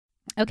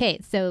Okay,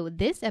 so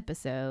this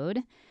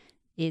episode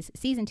is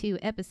season 2,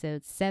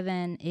 episode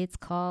 7. It's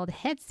called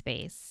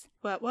Headspace.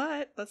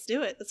 What? Let's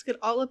do it. Let's get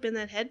all up in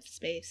that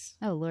headspace.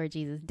 Oh, Lord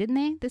Jesus. Didn't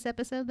they, this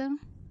episode, though?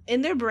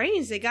 In their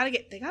brains, they got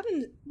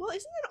in, well,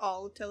 isn't that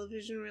all of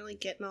television, really?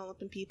 Getting all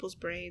up in people's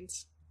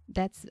brains?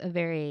 That's a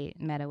very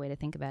meta way to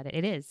think about it.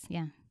 It is,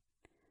 yeah.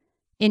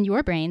 In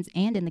your brains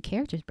and in the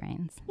characters'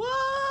 brains.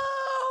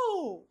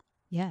 Whoa!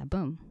 Yeah,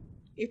 boom.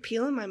 You're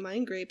peeling my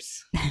mind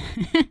grapes.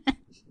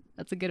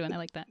 That's a good one. I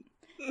like that.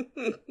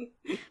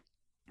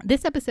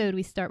 This episode,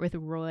 we start with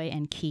Roy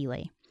and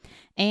Keeley.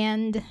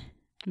 And,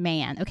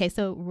 man, okay,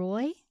 so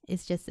Roy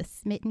is just a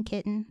smitten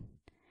kitten.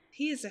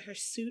 He is a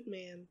hirsute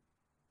man.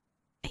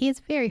 He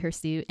is very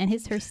hirsute, and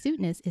his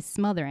hirsuteness is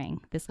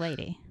smothering this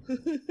lady.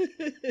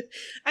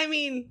 I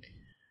mean,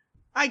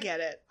 I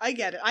get it.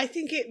 I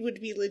think it would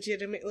be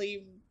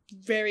legitimately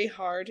very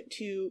hard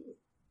to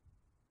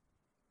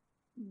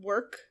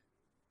work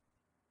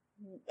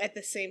at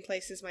the same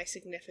place as my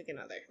significant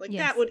other. Like,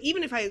 yes. That would,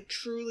 even if I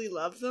truly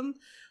love them,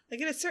 like,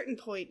 at a certain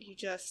point, you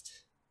just,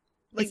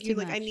 like, you're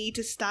like, I need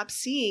to stop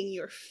seeing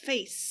your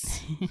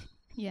face.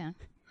 Yeah.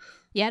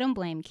 Yeah, I don't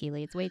blame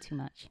Keeley. It's way too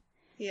much.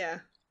 Yeah.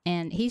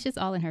 And he's just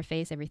all in her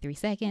face every 3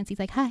 seconds. He's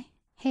like, hi,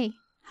 hey,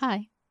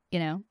 hi. You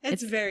know?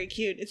 It's very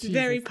cute. It's Jesus.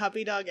 Very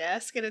puppy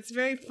dog-esque, and it's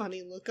very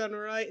funny look on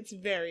Roy. It's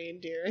very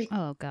endearing.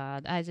 Oh,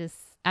 God.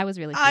 I was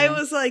really I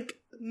was, like,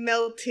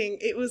 melting.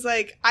 It was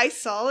like, I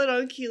saw it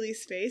on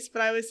Keeley's face,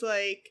 but I was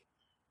like,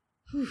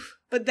 whew.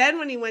 But then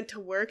when he went to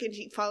work and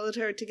he followed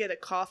her to get a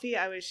coffee,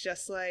 I was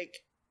just like,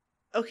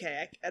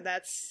 okay,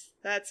 that's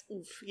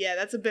oof. Yeah,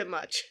 that's a bit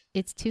much.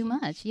 It's too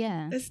much,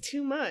 yeah. It's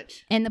too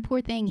much. And the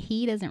poor thing,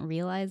 he doesn't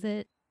realize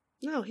it.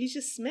 No, he's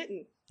just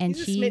smitten. And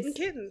he's a smitten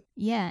kitten.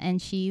 Yeah,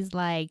 and she's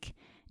like,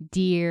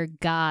 dear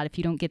God, if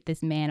you don't get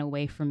this man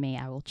away from me,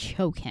 I will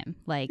choke him.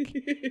 Like,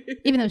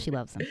 even though she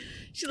loves him.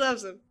 She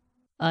loves him.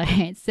 All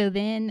right, so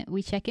then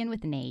we check in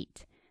with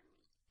Nate,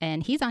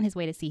 and he's on his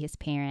way to see his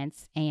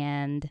parents.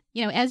 And,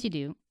 you know, as you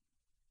do,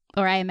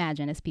 or I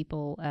imagine as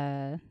people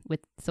with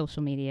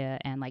social media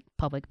and, like,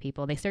 public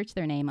people, they search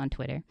their name on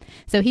Twitter.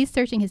 So he's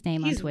searching his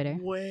name on Twitter.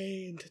 He's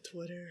way into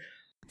Twitter.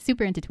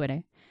 Super into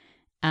Twitter.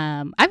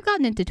 I've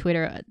gotten into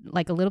Twitter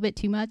like a little bit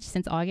too much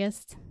since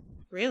August.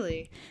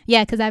 Really?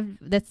 Yeah, because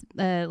that's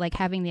like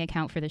having the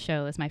account for the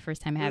show is my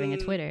first time having a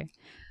Twitter,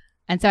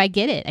 and so I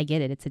get it.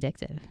 It's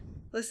addictive.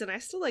 Listen, I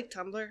still like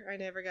Tumblr. I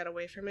never got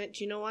away from it.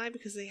 Do you know why?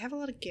 Because they have a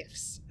lot of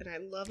GIFs, and I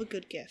love a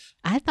good GIF.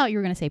 I thought you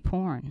were gonna say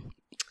porn.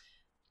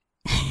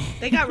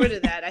 They got rid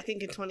of that, I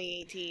think, in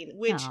 2018,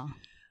 which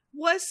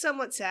was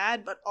somewhat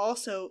sad. But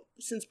also,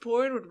 since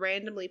porn would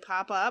randomly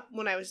pop up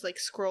when I was like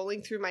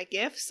scrolling through my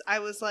GIFs, I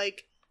was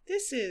like,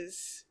 this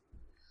is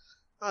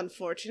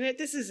unfortunate.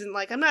 This isn't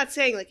like, I'm not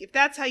saying like if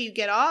that's how you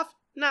get off,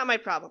 not my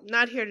problem.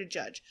 Not here to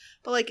judge.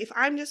 But like if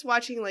I'm just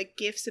watching like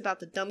GIFs about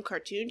the dumb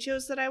cartoon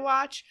shows that I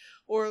watch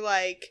or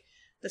like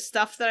the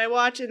stuff that I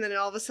watch and then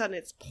all of a sudden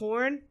it's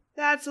porn,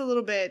 that's a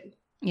little bit.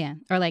 Yeah.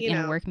 Or like in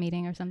a work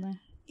meeting or something.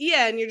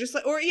 Yeah. And you're just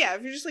like, or yeah,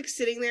 if you're just like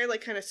sitting there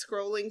like kind of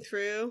scrolling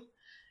through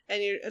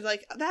and you're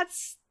like,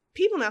 that's,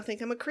 people now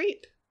think I'm a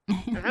creep.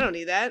 I don't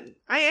need that.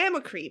 I am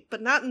a creep,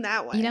 but not in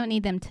that way. You don't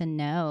need them to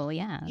know.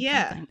 Yeah.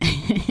 Yeah.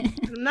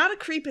 I'm not a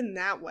creep in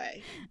that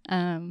way.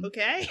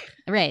 Okay?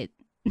 Right.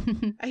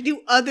 I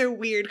do other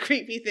weird,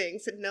 creepy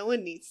things that no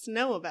one needs to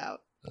know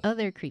about.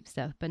 Other creep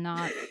stuff, but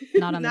not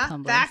on the Tumblr.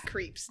 Not that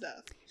creep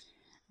stuff.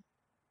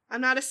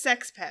 I'm not a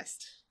sex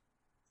pest.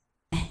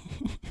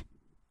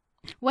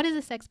 What is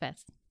a sex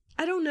pest?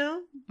 I don't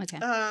know. Okay.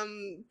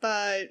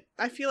 But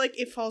I feel like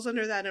it falls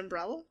under that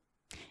umbrella.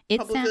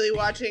 Publicly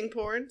watching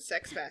porn,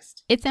 sex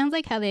pest. It sounds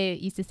like how they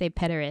used to say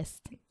pederast,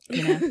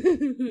 you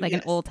know, like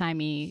an old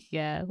timey,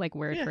 like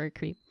word for a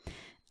creep.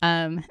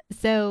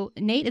 So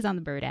Nate is on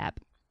the Bird app,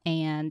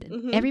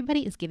 and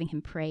everybody is giving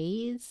him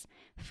praise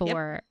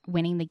for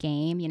winning the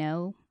game, you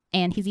know,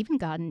 and he's even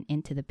gotten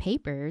into the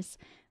papers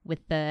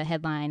with the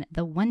headline,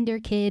 "The Wonder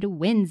Kid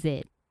wins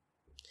it."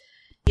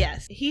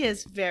 Yes, he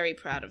is very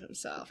proud of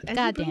himself. And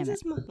God damn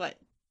it! What?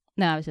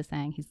 No, I was just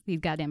saying he's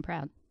goddamn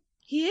proud.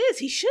 He is.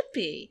 He should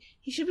be.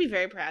 He should be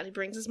very proud. He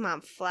brings his mom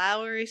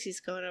flowers.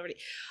 He's going over to...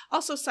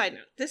 Also, side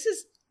note, this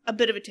is a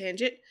bit of a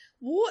tangent.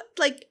 What,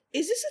 like,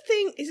 is this a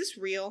thing? Is this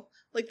real?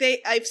 Like,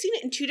 I've seen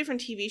it in 2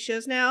 different TV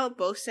shows now,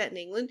 both set in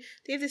England.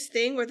 They have this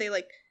thing where they,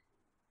 like,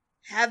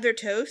 have their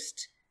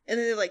toast, and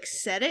then they, like,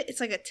 set it.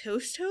 It's like a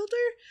toast holder.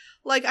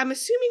 Like, I'm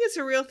assuming it's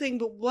a real thing,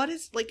 but what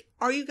is, like,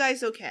 are you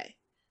guys okay?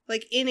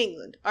 Like, in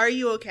England, are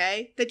you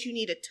okay that you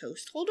need a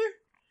toast holder?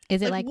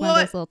 Is it like one of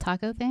those little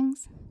taco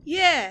things?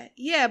 Yeah,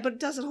 but it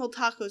doesn't hold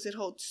tacos, it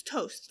holds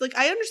toast. Like,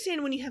 I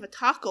understand when you have a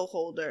taco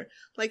holder,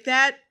 like,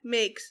 that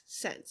makes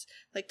sense.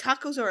 Like,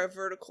 tacos are a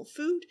vertical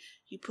food.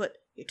 You put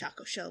your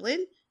taco shell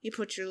in, you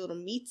put your little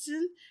meats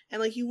in, and,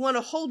 like, you want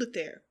to hold it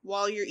there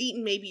while you're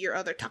eating maybe your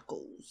other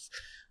tacos.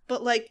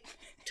 But, like,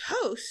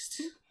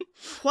 toast?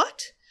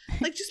 What?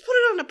 Like, just put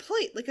it on a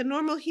plate like a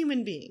normal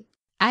human being.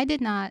 I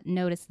did not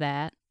notice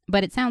that,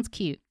 but it sounds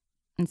cute.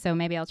 And so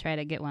maybe I'll try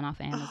to get one off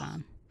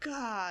Amazon.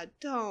 God,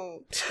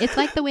 don't. It's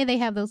like the way they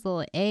have those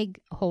little egg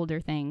holder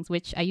things,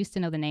 which I used to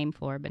know the name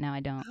for, but now I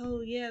don't.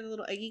 Oh, yeah, the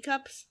little eggy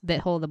cups? That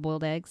hold the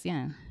boiled eggs,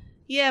 yeah.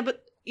 Yeah,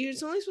 but you're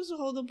only supposed to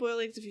hold the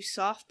boiled eggs if you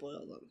soft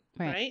boil them,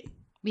 right?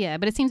 Yeah,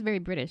 but it seems very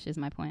British is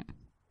my point.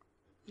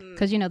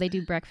 Because, they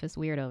do breakfast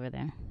weird over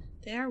there.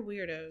 They are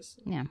weirdos.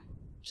 Yeah.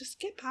 Just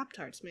get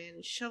Pop-Tarts, man,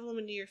 and shovel them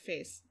into your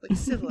face like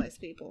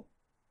civilized people.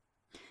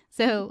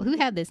 So, who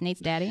had this? Nate's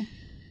daddy?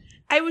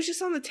 I was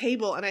just on the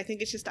table, and I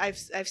think it's just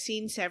I've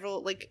seen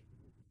several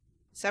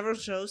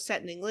shows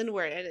set in England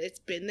where it's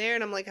been there,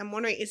 and I'm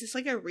wondering, is this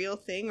like a real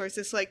thing, or is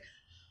this like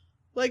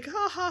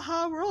ha ha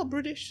ha, we're all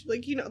British,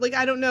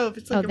 I don't know if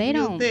it's like a real thing.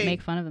 Oh, they don't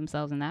make fun of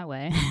themselves in that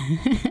way.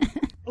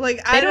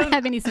 I don't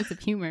have any sense of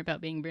humor about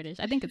being British.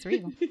 I think it's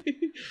real.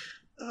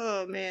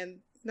 Oh man,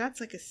 that's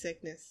like a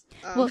sickness.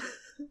 Well,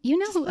 you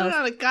know who put else? It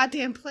on a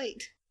goddamn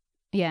plate.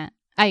 Yeah,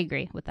 I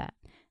agree with that.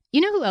 You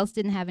know who else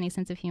didn't have any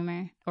sense of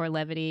humor or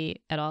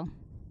levity at all?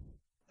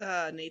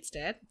 Nate's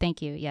dad.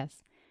 Thank you.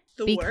 Yes.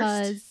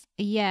 Because worst.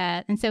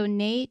 Yeah, and so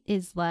Nate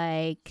is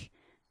like,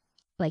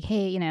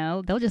 hey,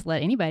 they'll just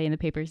let anybody in the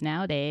papers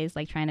nowadays,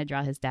 like trying to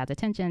draw his dad's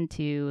attention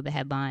to the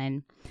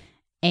headline.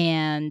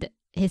 And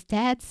his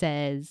dad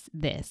says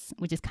this,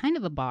 which is kind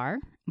of a bar,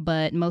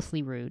 but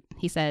mostly rude.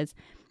 He says,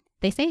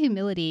 "They say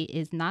humility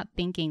is not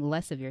thinking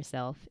less of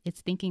yourself. It's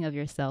thinking of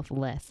yourself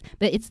less."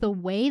 But it's the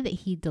way that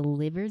he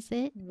delivers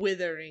it.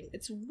 Withering.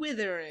 It's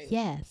withering.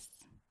 Yes.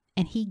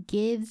 And he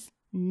gives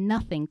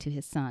nothing to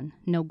his son.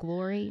 No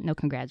glory, no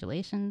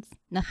congratulations,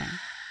 nothing.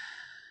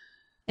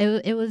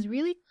 It was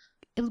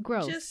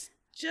gross.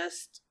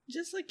 Just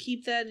like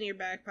keep that in your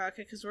back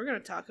pocket, because we're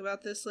going to talk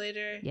about this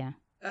later. Yeah.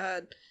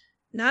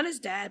 Not his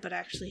dad, but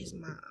actually his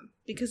mom.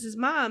 Because his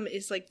mom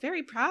is like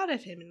very proud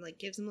of him and like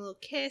gives him a little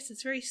kiss.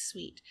 It's very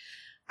sweet.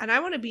 And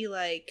I want to be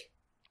like,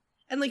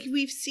 and like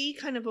we see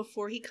kind of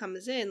before he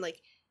comes in, like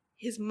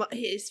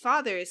his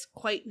father is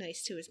quite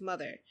nice to his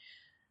mother.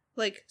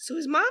 Like, so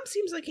his mom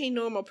seems like a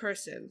normal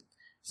person.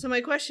 So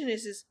my question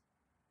is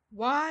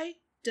why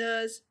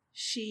does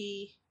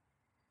she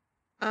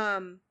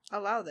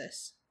allow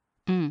this?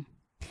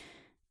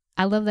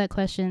 I love that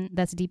question.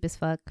 That's deep as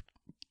fuck.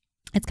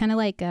 It's kind of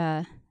like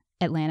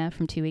Atlanta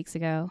from 2 weeks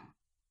ago,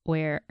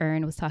 where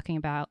Ern was talking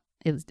about,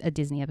 it was a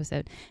Disney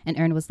episode, and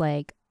Ern was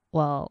like,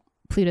 well,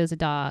 Pluto's a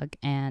dog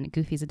and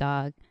Goofy's a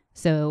dog,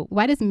 so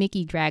why does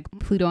Mickey drag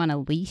Pluto on a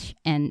leash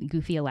and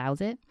Goofy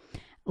allows it?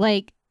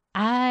 Like,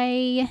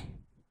 I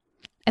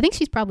think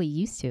she's probably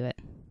used to it.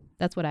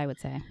 That's what I would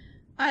say.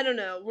 I don't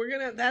know.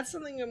 That's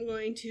something I'm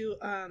going to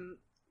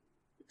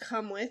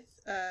come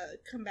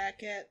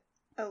back at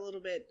a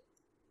little bit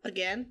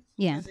again.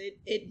 Yeah. Because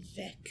it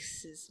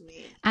vexes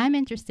me. I'm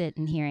interested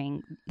in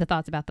hearing the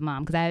thoughts about the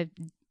mom, because I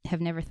have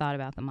never thought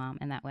about the mom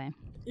in that way.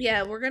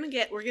 Yeah, we're gonna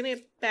get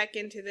back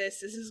into this.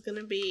 This is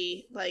gonna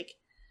be like,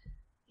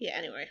 yeah.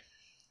 Anyway,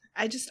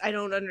 I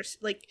don't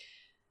understand. Like,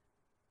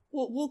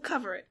 we'll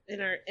cover it in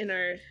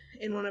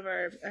one of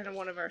our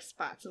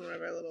spots, in one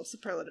of our little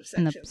superlative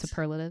sections. In the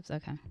superlatives,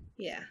 okay.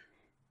 Yeah.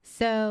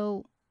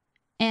 So,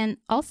 and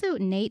also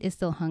Nate is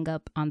still hung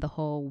up on the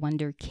whole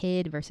Wonder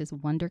Kid versus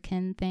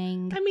Wonderkin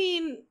thing. I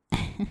mean,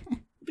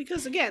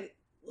 because again,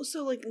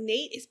 so like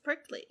Nate is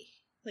prickly.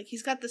 Like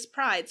he's got this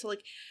pride. So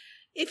like,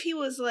 if he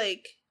was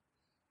like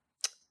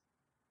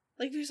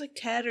there's like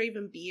Ted or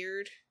even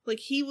Beard, like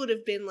he would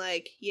have been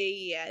like,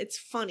 yeah, it's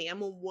funny.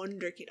 I'm a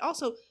Wonder Kid.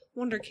 Also,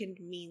 Wonderkin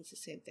means the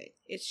same thing.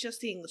 It's just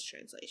the English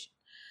translation.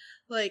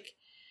 Like,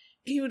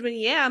 he would have been,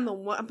 yeah,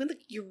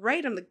 you're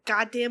right, I'm the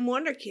goddamn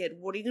Wonder Kid.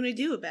 What are you gonna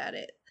do about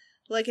it?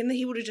 Like, and then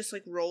he would have just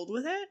like rolled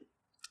with it.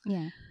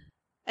 Yeah.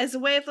 As a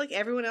way of like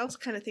everyone else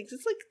kind of thinks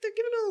it's like they're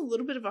giving him a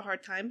little bit of a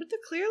hard time, but they're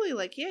clearly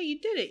like, yeah,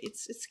 you did it.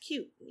 It's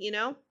cute,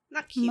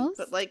 Not cute,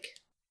 but like.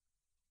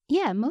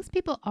 Yeah, most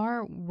people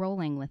are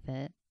rolling with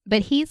it.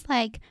 But he's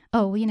like,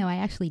 oh, I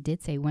actually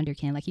did say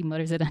Wonderkin. Like, he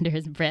mutters it under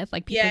his breath.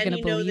 Like, people are going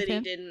to believe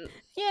him. He didn't.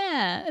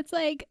 Yeah, it's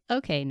like,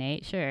 okay,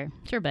 Nate, sure,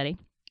 buddy.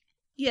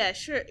 Yeah,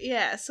 sure,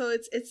 yeah. So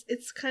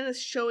it's kind of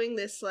showing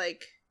this,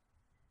 like,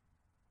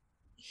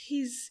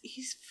 he's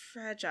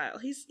fragile.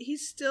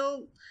 He's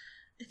still,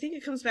 I think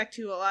it comes back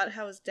to a lot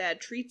how his dad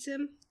treats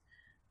him.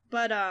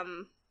 But,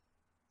 like,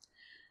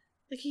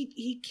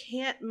 he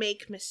can't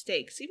make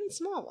mistakes, even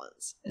small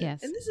ones.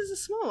 Yes. And this is a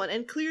small one.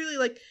 And clearly,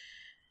 like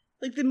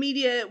the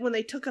media, when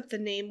they took up the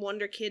name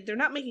Wonder Kid, they're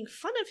not making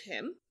fun of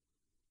him.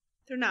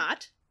 They're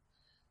not.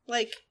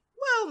 Like,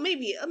 well,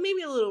 maybe a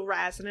little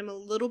razzing him a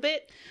little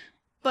bit,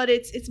 but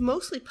it's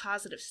mostly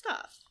positive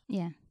stuff.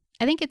 Yeah.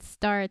 I think it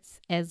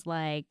starts as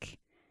like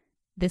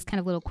this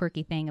kind of little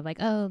quirky thing of like,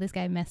 oh, this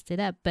guy messed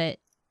it up. But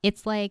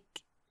it's like,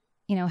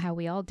 how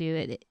we all do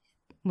it.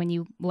 When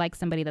you like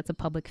somebody that's a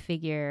public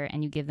figure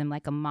and you give them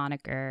like a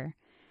moniker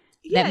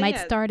that might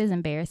start as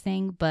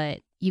embarrassing,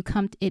 but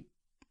it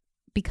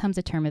becomes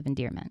a term of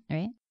endearment,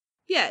 right?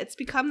 Yeah, it's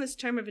become this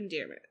term of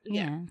endearment.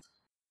 Yeah.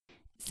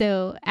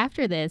 So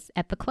after this,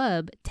 at the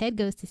club, Ted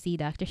goes to see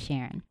Dr.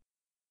 Sharon.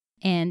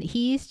 And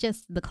he's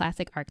just the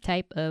classic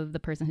archetype of the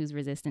person who's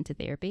resistant to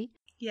therapy.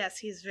 Yes,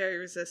 he's very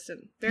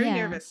resistant. Very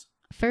nervous.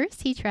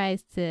 first he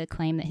tries to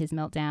claim that his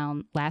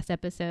meltdown last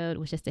episode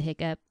was just a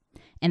hiccup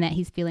and that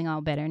he's feeling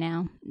all better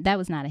now. That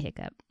was not a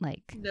hiccup.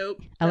 Like,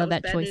 nope. I love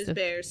that bad choice news of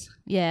bears.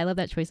 Yeah, I love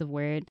that choice of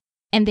word.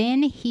 And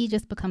then he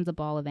just becomes a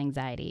ball of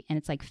anxiety, and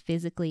it's like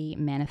physically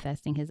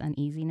manifesting his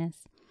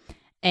uneasiness.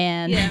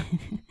 And yeah.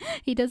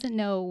 He doesn't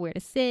know where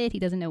to sit. He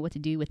doesn't know what to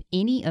do with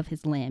any of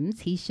his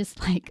limbs. He's just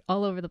like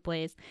all over the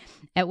place.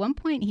 At one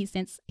point, he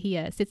sits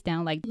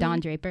down like Don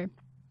Draper.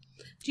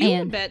 Do you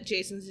want to bet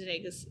Jason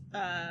Sudeikis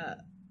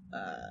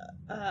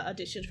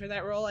auditioned for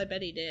that role? I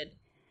bet he did.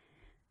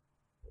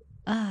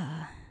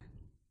 I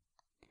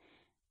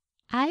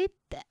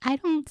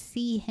don't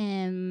see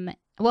him.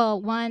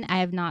 Well, one, I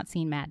have not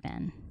seen Mad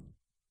Men,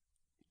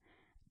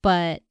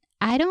 but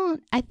I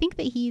think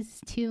that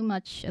he's too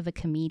much of a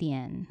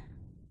comedian.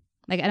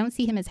 Like, I don't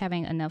see him as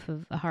having enough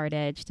of a hard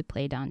edge to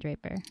play Don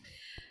Draper.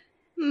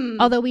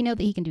 Although we know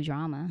that he can do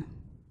drama.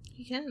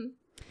 He can.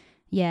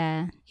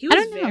 Yeah. He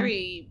was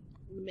very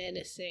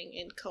menacing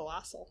in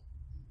Colossal.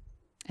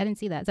 I didn't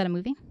see that. Is that a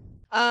movie?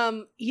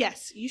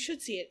 Yes, you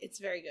should see it. It's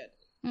very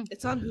good.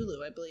 It's on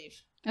Hulu, I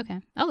believe.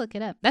 Okay. I'll look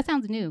it up. That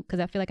sounds new because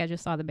I feel like I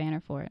just saw the banner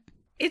for it.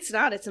 It's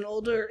not. It's an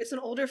older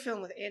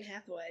film with Anne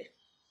Hathaway.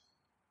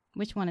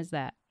 Which one is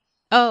that?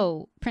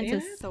 Oh,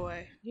 Princess Anne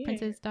Hathaway. Yeah.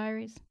 Princess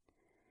Diaries.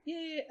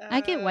 Yeah.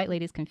 I get white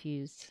ladies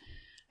confused.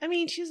 I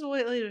mean, she's a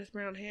white lady with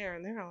brown hair,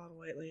 and there are a lot of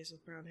white ladies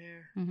with brown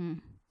hair. Mm-hmm.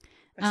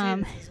 I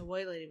say this as a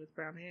white lady with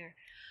brown hair.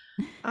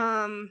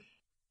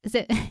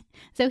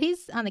 So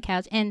he's on the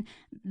couch, and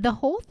the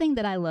whole thing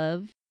that I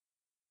love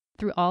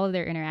through all of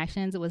their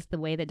interactions was the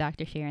way that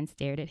Dr. Sharon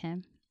stared at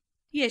him.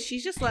 Yeah,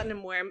 she's just letting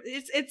him wear them.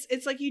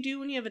 It's like you do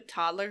when you have a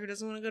toddler who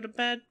doesn't want to go to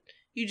bed.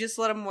 You just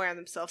let them wear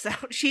themselves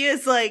out. She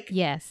is like...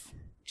 Yes.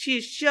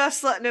 She's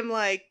just letting him,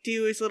 like,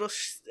 do his little...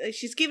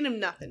 she's giving him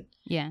nothing.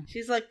 Yeah.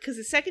 She's like... Because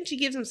the second she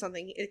gives him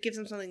something, it gives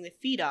him something to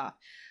feed off.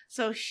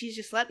 So she's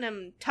just letting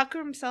him tucker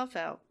himself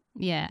out.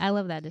 Yeah, I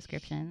love that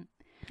description.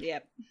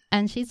 Yep.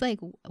 And she's like,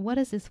 what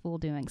is this fool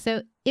doing?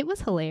 So it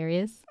was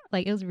hilarious.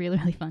 Like, it was really,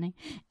 really funny.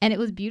 And it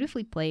was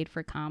beautifully played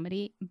for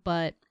comedy.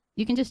 But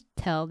you can just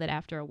tell that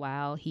after a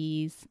while,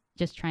 he's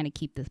just trying to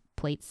keep the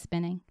plate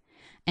spinning.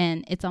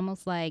 And it's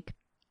almost like...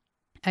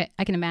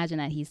 I can imagine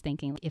that he's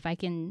thinking, if I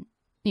can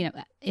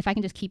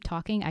just keep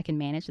talking, I can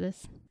manage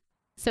this.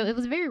 So it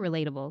was very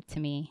relatable to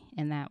me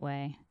in that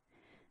way.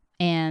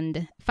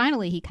 And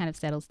finally, he kind of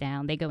settles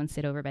down. They go and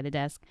sit over by the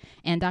desk.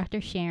 And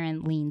Dr.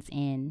 Sharon leans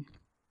in.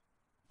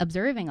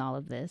 Observing all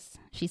of this,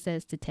 she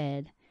says to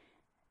Ted,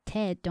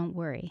 don't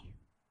worry.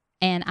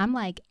 And I'm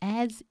like,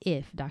 as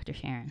if Dr.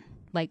 Sharon.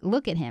 Like,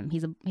 look at him.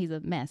 He's a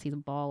mess. He's a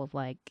ball of,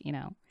 like,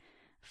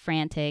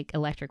 frantic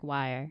electric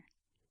wire.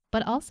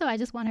 But also, I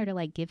just want her to,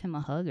 like, give him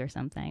a hug or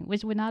something,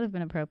 which would not have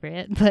been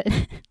appropriate. But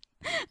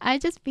I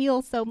just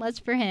feel so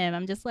much for him.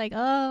 I'm just like,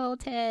 oh,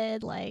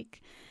 Ted,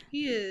 like...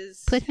 He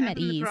is. Put him at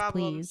ease,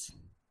 please.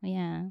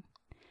 Yeah.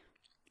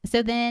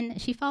 So then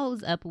she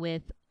follows up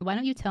with, why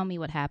don't you tell me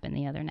what happened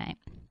the other night?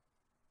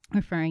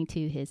 Referring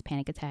to his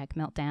panic attack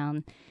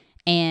meltdown.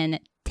 And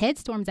Ted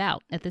storms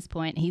out at this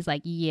point. He's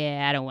like,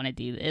 yeah, I don't want to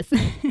do this.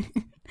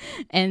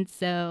 And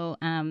so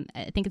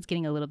I think it's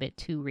getting a little bit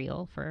too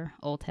real for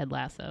old Ted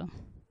Lasso.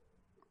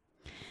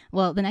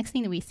 Well, the next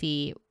thing that we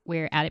see,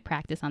 we're out at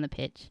practice on the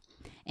pitch,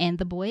 and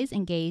the boys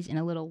engage in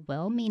a little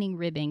well-meaning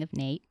ribbing of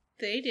Nate.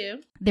 They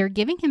do. They're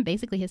giving him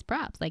basically his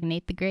props, like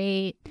Nate the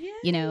Great,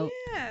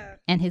 yeah.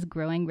 And his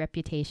growing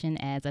reputation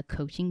as a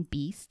coaching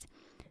beast.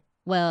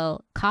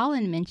 Well,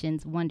 Colin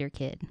mentions Wonder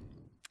Kid,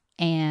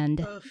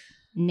 and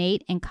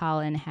Nate and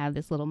Colin have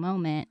this little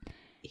moment.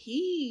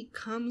 He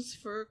comes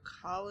for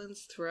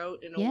Colin's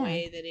throat in a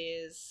way that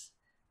is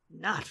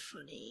not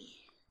funny.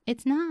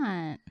 It's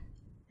not.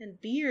 And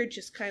Beard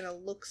just kind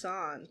of looks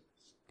on.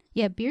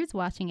 Yeah, Beard's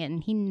watching it,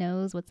 and he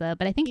knows what's up.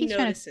 But I think he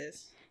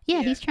notices.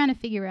 He's trying to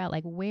figure out,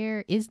 like,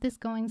 where is this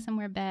going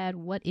somewhere bad?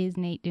 What is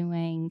Nate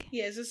doing?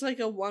 Yeah, is this like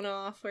a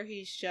one-off where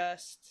he's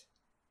just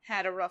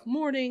had a rough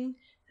morning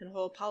and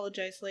he'll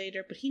apologize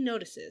later? But he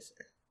notices.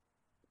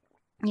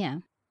 Yeah.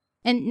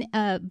 And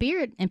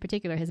Beard, in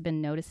particular, has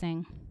been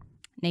noticing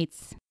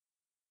Nate's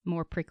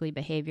more prickly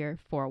behavior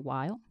for a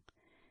while.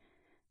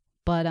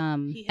 But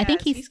I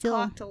think he's still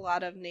clocked a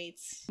lot of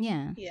Nate's.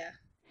 Yeah. Yeah.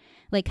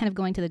 Like, kind of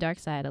going to the dark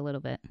side a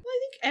little bit. Well, I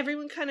think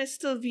everyone kind of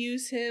still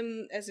views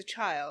him as a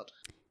child.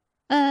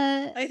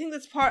 I think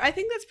that's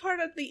part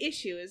of the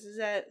issue is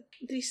that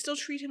they still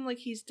treat him like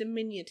he's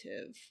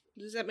diminutive.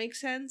 Does that make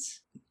sense?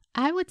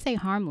 I would say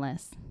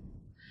harmless.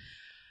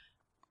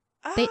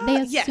 They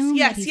assume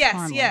that he's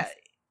harmless. Yeah.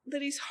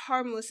 That he's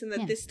harmless and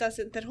that this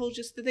doesn't, that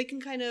that they can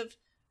kind of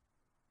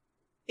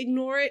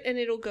ignore it and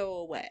it'll go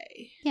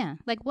away. Yeah.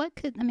 Like, what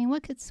could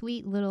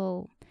sweet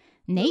little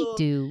Nate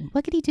do?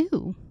 What could he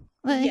do?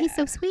 He's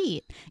so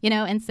sweet,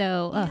 and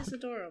so he's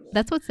adorable.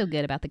 That's what's so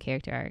good about the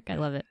character arc. I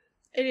love it.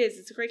 It is.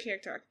 It's a great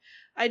character arc.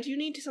 I do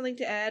need something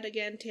to add,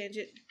 again,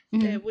 tangent,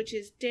 which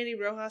is Danny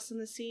Rojas in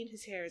the scene.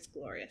 His hair is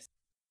glorious.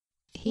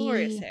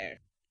 Glorious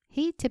hair.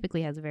 He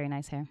typically has very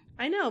nice hair.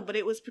 I know, but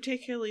it was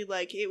particularly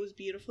like, it was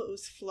beautiful. It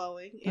was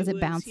flowing. Was it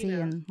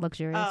bouncy and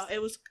luxurious? Oh, it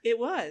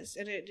was.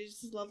 And it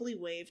just a lovely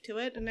wave to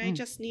it. And I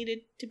just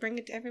needed to bring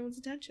it to everyone's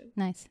attention.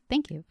 Nice.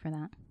 Thank you for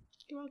that.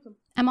 You're welcome.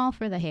 I'm all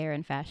for the hair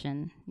and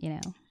fashion,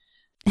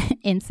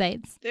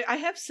 insights. I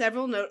have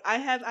several I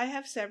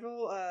have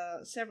several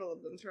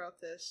of them throughout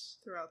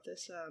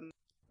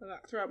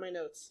my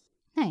notes.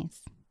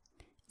 Nice.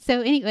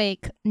 So anyway,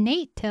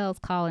 Nate tells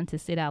Colin to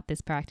sit out this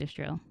practice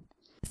drill.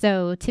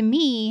 So to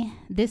me,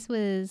 this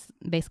was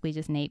basically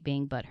just Nate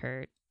being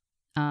butthurt,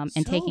 and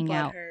taking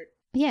out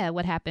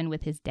what happened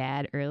with his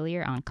dad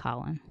earlier on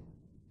Colin.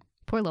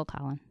 Poor little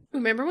Colin.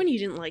 Remember when you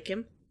didn't like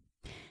him?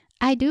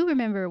 I do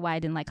remember why I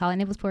didn't like Colin.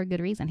 It was for a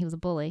good reason. He was a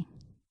bully,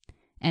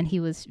 and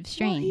he was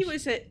strange. Well,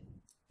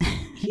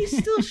 he's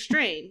still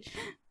strange.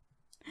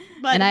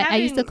 But and I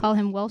used to call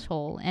him Welsh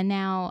Hole, and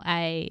now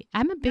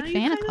I'm a big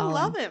fan of Colin.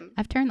 Love him.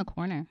 I've turned the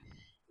corner.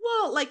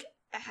 Well, like,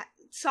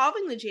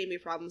 solving the Jamie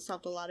problem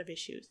solved a lot of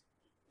issues.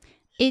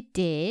 It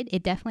did.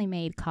 It definitely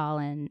made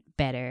Colin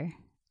better.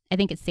 I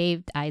think it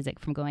saved Isaac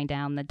from going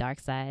down the dark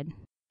side.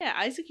 Yeah,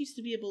 Isaac used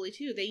to be a bully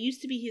too. They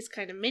used to be his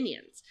kind of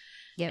minions.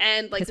 Yep.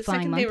 And like his the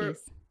flying second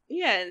monkeys.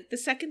 the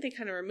second they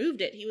kind of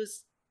removed it, he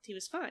was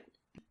fine.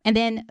 And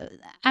then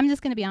I'm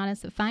just going to be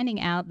honest,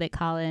 finding out that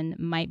Colin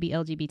might be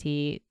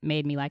LGBT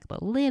made me like him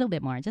a little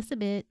bit more, just a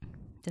bit.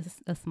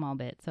 Just a small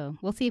bit. So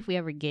we'll see if we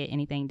ever get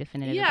anything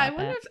definitive. Yeah,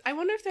 about I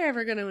wonder if they're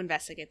ever going to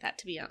investigate that.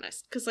 To be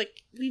honest, because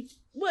like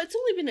it's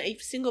only been a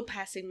single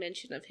passing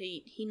mention of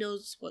he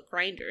knows what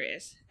Grindr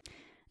is.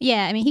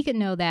 Yeah, I mean he could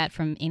know that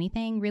from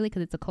anything really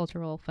because it's a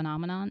cultural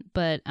phenomenon.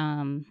 But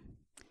I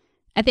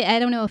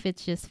don't know if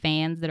it's just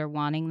fans that are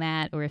wanting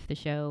that or if the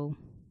show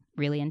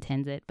really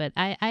intends it. But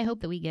I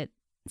hope that we get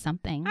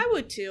something. I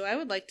would too. I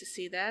would like to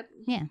see that.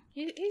 Yeah,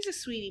 he's a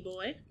sweetie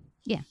boy.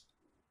 Yeah.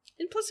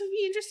 And plus, it would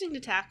be interesting to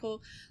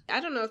tackle. I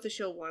don't know if the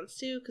show wants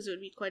to, because it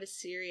would be quite a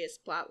serious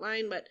plot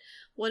line, but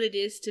what it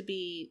is to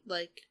be,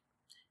 like,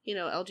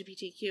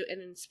 LGBTQ and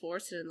in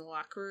sports and in the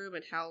locker room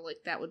and how,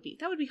 like, that would be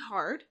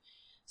hard.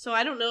 So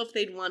I don't know if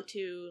they'd want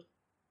to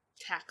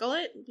tackle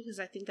it, because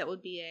I think that would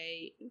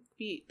it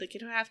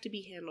would have to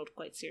be handled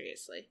quite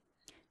seriously.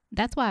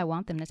 That's why I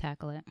want them to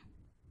tackle it.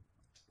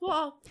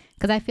 Well,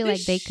 because I feel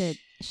like they could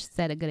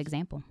set a good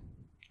example.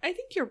 I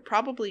think you're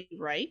probably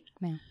right.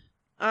 Yeah.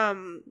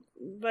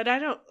 But I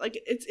don't like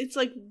it's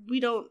like we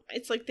don't.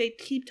 It's like they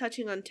keep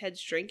touching on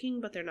Ted's drinking,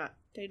 but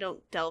they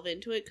don't delve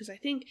into it because I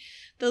think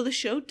though the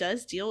show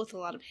does deal with a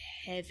lot of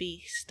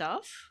heavy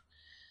stuff,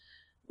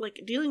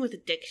 like dealing with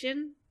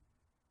addiction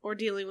or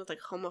dealing with like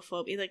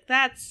homophobia, like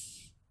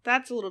that's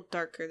a little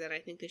darker than I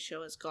think the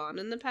show has gone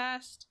in the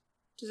past.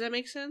 Does that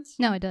make sense?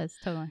 No, it does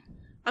totally.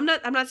 I'm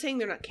not saying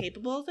they're not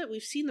capable of it.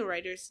 We've seen the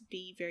writers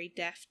be very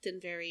deft and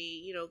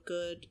very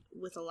good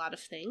with a lot of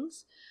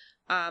things.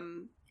 I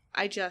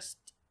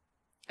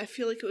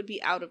feel like it would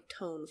be out of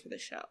tone for the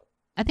show.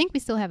 I think we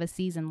still have a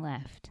season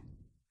left.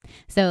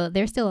 So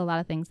there's still a lot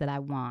of things that I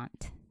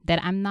want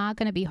that I'm not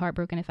going to be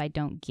heartbroken if I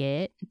don't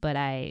get, but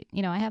I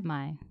have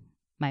my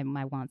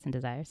wants and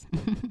desires.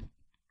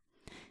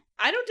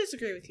 I don't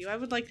disagree with you. I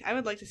would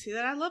like to see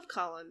that. I love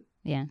Colin.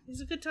 Yeah.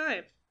 He's a good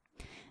time.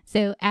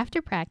 So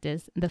after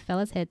practice, the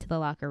fellas head to the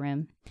locker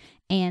room,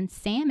 and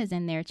Sam is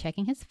in there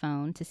checking his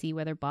phone to see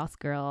whether Boss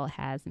Girl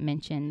has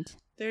mentioned.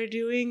 They're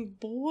doing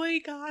boy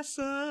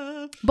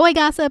gossip. Boy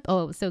gossip?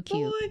 Oh, it was so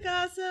cute. Boy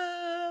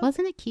gossip.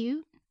 Wasn't it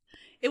cute?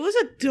 It was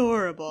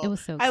adorable. It was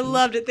so cute. I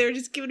loved it. They were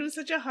just giving him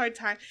such a hard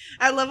time.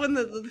 I love when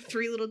the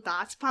three little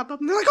dots pop up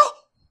and they're like, oh!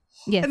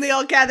 Yes. And they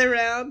all gather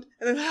around.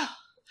 And then, oh.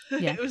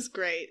 Yeah. It was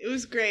great. It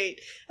was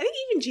great. I think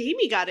even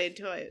Jamie got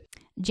into it.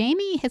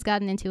 Jamie has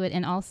gotten into it.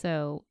 And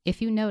also,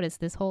 if you notice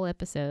this whole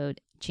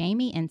episode,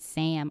 Jamie and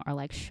Sam are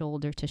like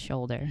shoulder to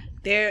shoulder.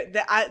 They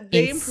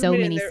in so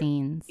many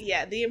scenes.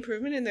 Yeah, the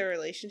improvement in their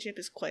relationship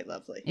is quite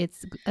lovely.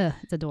 It's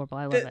adorable.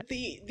 I love it.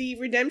 The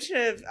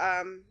redemption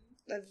of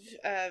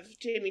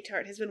Jamie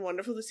Tart has been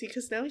wonderful to see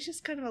because now he's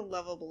just kind of a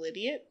lovable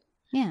idiot.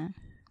 Yeah.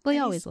 Well, he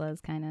always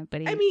was kind of,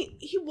 but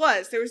he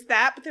was. There was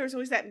that, but there was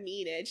always that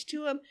mean edge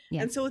to him.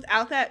 Yeah. And so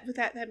without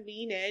that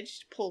mean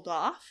edge pulled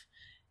off,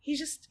 he's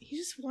just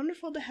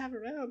wonderful to have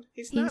around.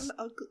 He's not an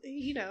ugly,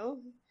 he's not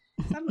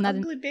an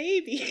ugly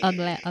baby.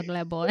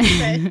 Ugly boy.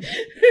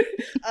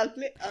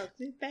 ugly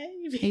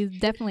baby. He's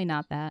definitely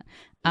not that.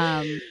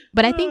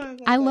 But I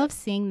think I love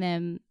seeing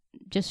them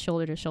just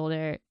shoulder to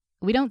shoulder.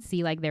 We don't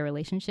see like their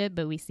relationship,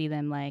 but we see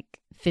them like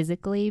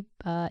physically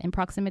in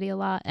proximity a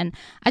lot. And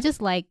I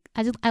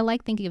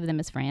like thinking of them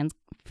as friends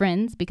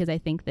because I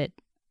think that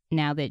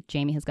now that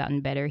Jamie has gotten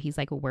better, he's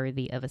like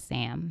worthy of a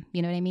Sam.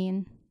 You know what I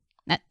mean?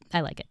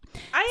 I like it.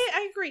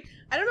 I agree.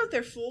 I don't know if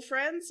they're full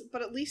friends,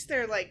 but at least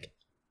they're like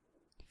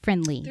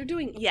friendly. They're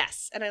doing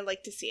yes, and I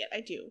like to see it.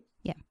 I do.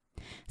 Yeah.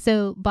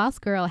 So Boss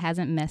Girl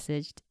hasn't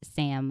messaged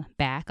Sam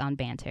back on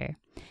banter,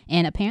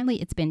 and apparently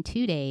it's been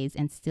 2 days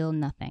and still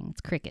nothing.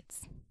 It's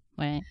crickets.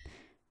 Right?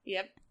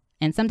 Yep.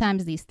 And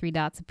sometimes these three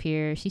dots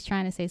appear. She's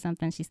trying to say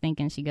something. She's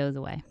thinking. She goes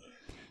away.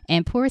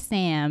 And poor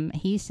Sam,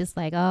 he's just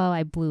like, oh,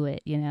 I blew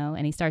it,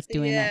 and he starts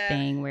doing that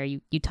thing where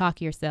you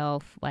talk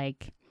yourself,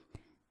 like,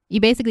 you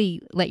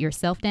basically let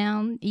yourself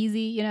down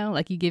easy,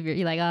 like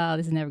you're like, oh,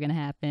 this is never going to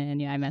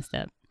happen. I messed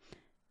up.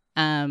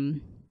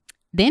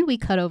 Then we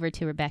cut over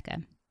to Rebecca,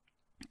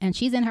 and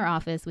she's in her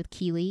office with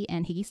Keely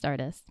and Higgy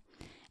Stardust,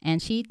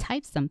 and she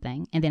types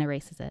something and then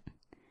erases it.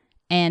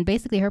 And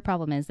basically her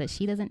problem is that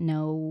she doesn't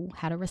know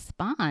how to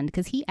respond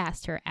because he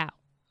asked her out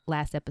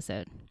last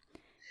episode.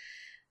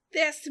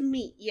 That's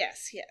me.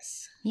 Yes.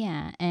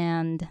 Yeah,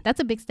 and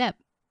that's a big step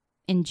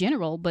in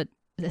general, but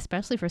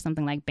especially for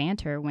something like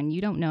banter when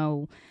you don't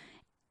know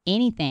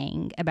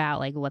anything about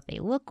like what they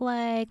look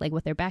like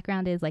what their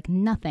background is, like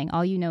nothing.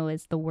 All you know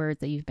is the words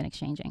that you've been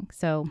exchanging.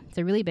 So it's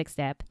a really big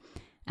step.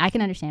 I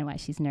can understand why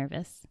she's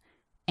nervous.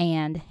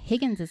 And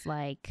Higgins is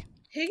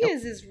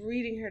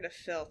reading her to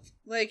filth.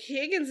 Like,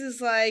 Higgins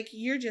is like,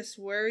 you're just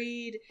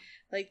worried.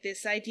 Like,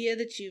 this idea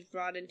that you've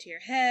brought into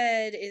your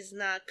head is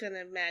not going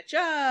to match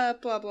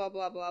up, blah, blah,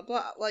 blah, blah,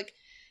 blah. Like,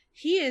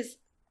 Higgins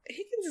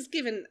is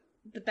given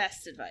the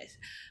best advice.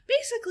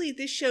 Basically,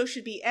 this show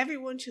should be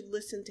everyone should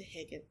listen to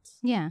Higgins.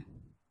 Yeah.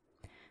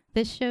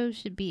 This show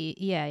should be,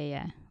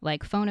 yeah.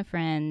 Like, phone a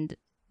friend,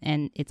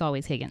 and it's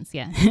always Higgins,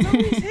 yeah. It's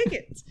always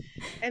Higgins.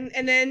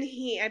 And then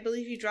I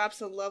believe he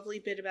drops a lovely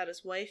bit about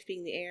his wife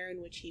being the air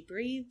in which he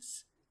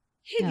breathes.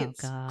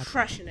 Higgins,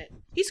 crushing it.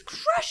 He's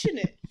crushing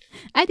it.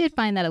 I did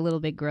find that a little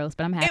bit gross,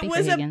 but I'm happy for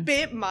Higgins. It was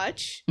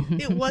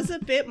a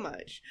bit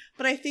much.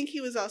 But I think he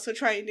was also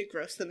trying to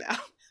gross them out.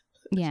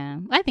 Yeah,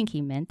 I think he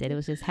meant it. It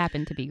was just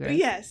happened to be gross.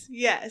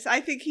 Yes. I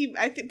think he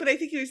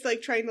was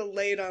like trying to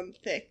lay it on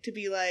thick to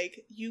be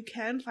like, you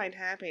can find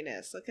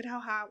happiness. Look at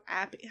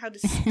how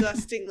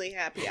disgustingly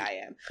happy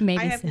I am.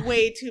 Maybe I have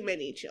way too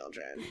many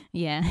children.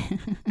 Yeah,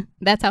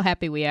 that's how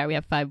happy we are. We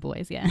have 5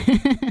 boys. Yeah.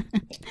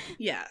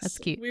 Yes, that's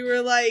cute. We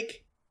were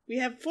like, we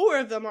have 4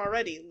 of them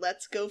already.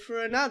 Let's go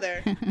for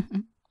another.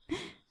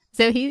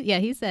 So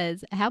he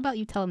says, how about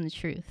you tell him the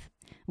truth?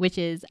 Which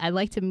is, I'd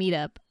like to meet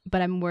up,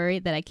 but I'm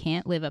worried that I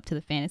can't live up to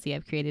the fantasy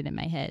I've created in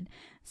my head.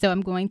 So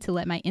I'm going to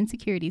let my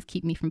insecurities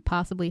keep me from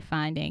possibly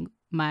finding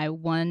my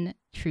one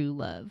true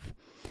love.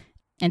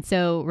 And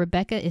so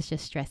Rebecca is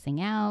just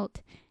stressing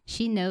out.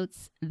 She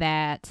notes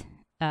that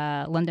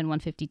London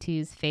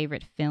 152's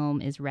favorite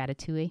film is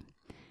Ratatouille.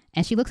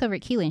 And she looks over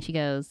at Keely and she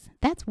goes,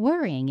 that's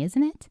worrying,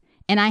 isn't it?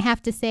 And I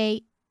have to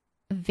say,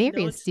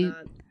 very astute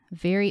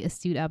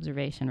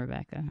observation,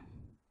 Rebecca.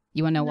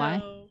 You want to know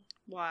why?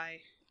 Why?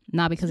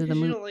 Not because of the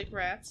movie. You don't like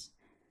rats?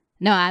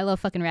 No, I love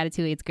fucking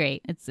Ratatouille. It's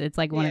great. It's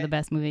like one of the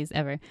best movies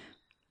ever.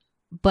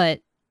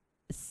 But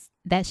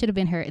that should have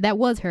been her. That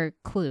was her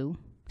clue.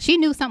 She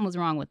knew something was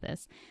wrong with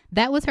this.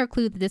 That was her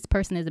clue that this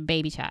person is a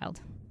baby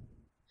child.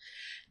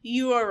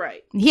 You are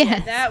right.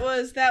 Yes. Yeah,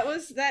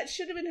 that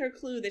should have been her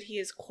clue that he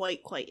is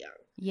quite young.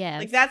 Yeah.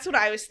 Like, that's what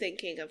I was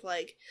thinking of.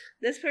 Like,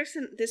 this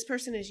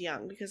person is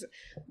young, because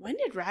when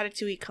did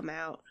Ratatouille come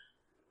out?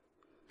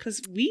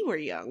 Because we were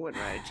young when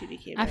Ratatouille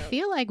came out. I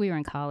feel like we were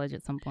in college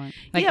at some point.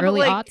 Like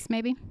early aughts,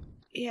 maybe?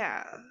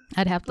 Yeah.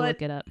 I'd have to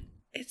look it up.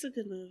 It's a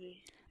good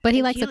movie. But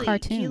he likes a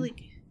cartoon.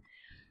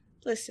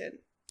 Listen.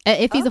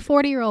 If he's a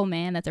 40-year-old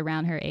man that's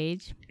around her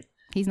age,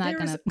 he's not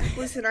going to...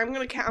 Listen, I'm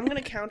going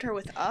to counter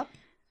with Up,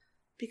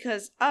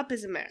 because Up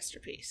is a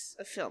masterpiece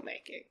of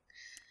filmmaking.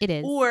 It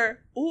is.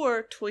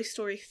 Or Toy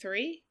Story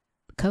 3.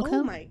 Coco?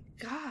 Oh my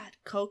God.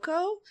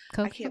 Coco?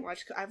 I can't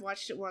watch. I've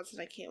watched it once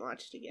and I can't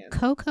watch it again.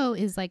 Coco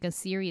is like a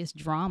serious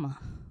drama.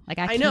 Like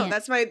I know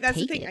that's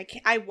the thing.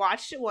 I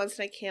watched it once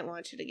and I can't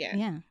watch it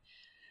again.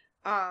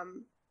 Yeah.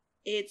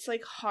 It's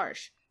like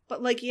harsh,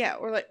 but like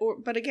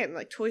but again,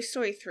 like Toy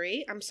Story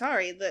 3. I'm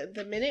sorry,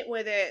 the minute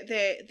where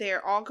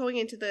they're all going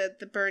into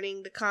the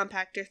burning the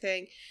compactor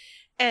thing,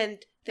 and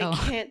they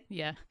can't.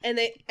 Yeah. And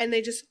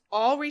they just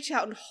all reach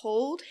out and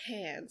hold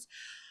hands.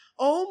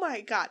 Oh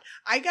my God!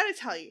 I gotta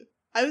tell you.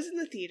 I was in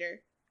the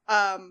theater,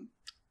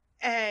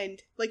 and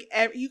like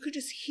you could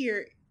just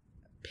hear,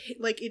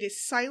 like it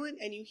is silent,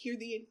 and you hear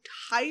the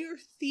entire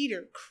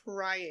theater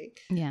crying.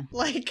 Yeah.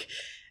 Like,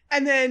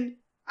 and then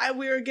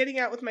we were getting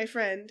out with my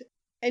friend,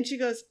 and she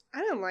goes, "I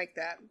don't like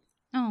that."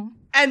 Oh.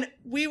 And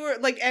we were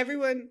like,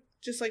 everyone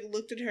just like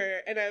looked at her,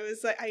 and I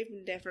was like, I've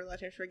never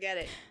let her forget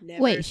it.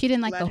 Never. Wait, she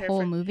didn't like the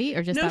whole movie,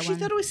 or just no? That she one?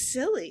 thought it was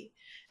silly,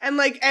 and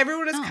like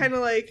everyone is kind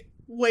of like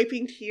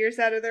wiping tears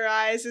out of their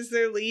eyes as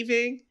they're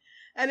leaving.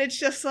 And it's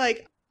just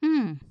like,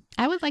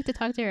 I would like to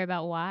talk to her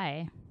about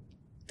why.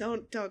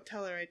 Don't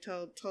tell her I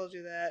told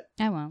you that.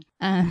 I won't.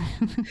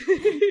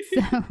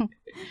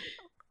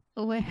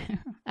 So where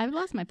I've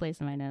lost my place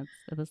in my notes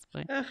at this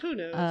point. Who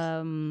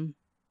knows?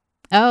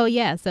 Oh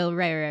yeah. So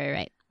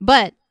right.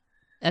 But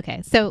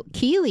okay. So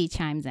Keely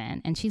chimes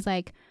in and she's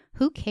like,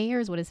 "Who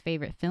cares what his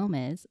favorite film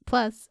is?"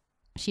 Plus,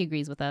 she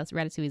agrees with us.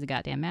 Ratatouille is a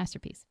goddamn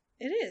masterpiece.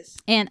 It is.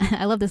 And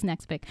I love this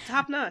next pic.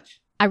 Top notch.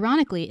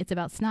 Ironically, it's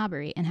about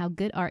snobbery and how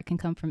good art can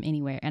come from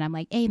anywhere. And I'm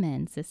like,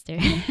 amen, sister.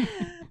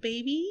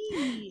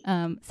 Baby.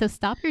 So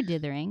stop your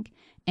dithering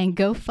and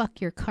go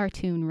fuck your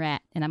cartoon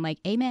rat. And I'm like,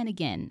 amen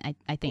again,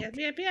 I think.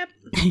 Yep.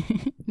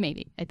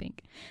 Maybe, I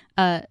think.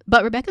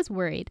 But Rebecca's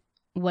worried.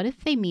 What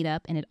if they meet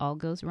up and it all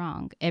goes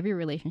wrong? Every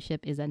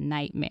relationship is a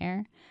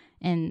nightmare.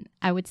 And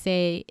I would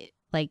say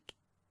like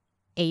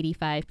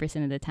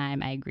 85% of the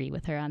time I agree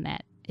with her on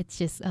that. It's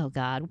just, oh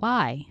God,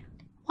 why?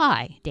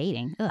 Why?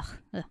 Dating. Ugh.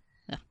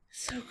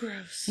 So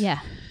gross. Yeah.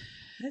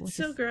 That's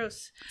so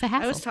gross. It's a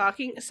hassle.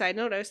 Side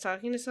note, I was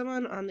talking to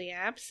someone on the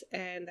apps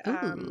and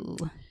I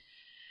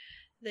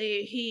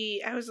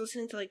was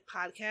listening to like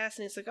podcasts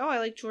and he's like, oh, I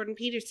like Jordan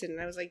Peterson.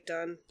 And I was like,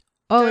 done.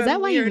 Oh, done. Is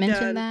that why you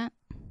mentioned that?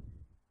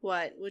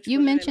 What? You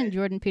mentioned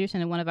Jordan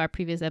Peterson in one of our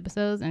previous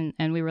episodes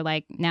and we were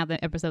like, now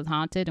the episode's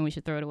haunted and we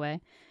should throw it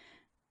away.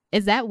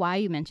 Is that why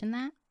you mentioned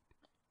that?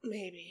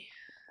 Maybe.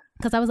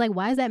 Because I was like,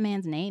 why is that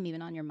man's name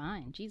even on your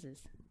mind? Jesus.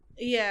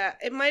 Yeah,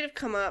 it might have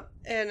come up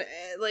and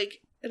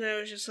and I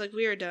was just like,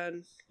 we are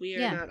done. We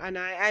are not. And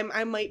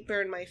I might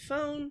burn my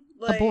phone.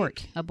 Like,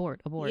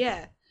 abort.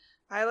 Yeah.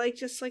 I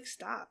just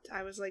stopped.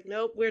 I was like,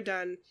 nope, we're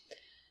done.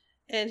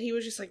 And he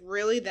was just like,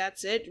 really?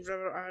 That's it?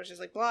 I was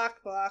just like, block.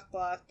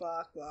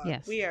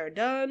 Yes. We are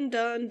done,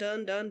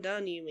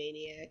 you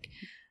maniac.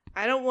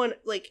 I don't want,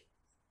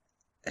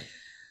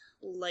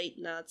 light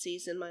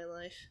Nazis in my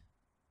life.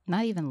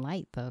 Not even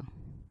light, though.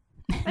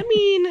 I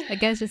mean... I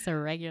guess just a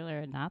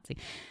regular Nazi.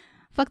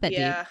 Fuck that dude.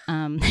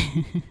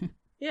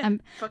 Yeah,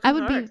 I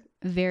would be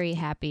very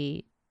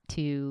happy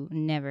to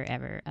never,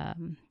 ever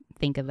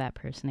think of that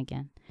person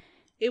again.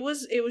 It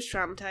was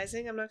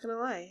traumatizing, I'm not going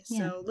to lie.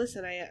 Yeah. So,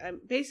 listen,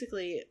 I'm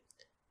basically...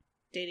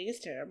 Dating is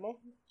terrible.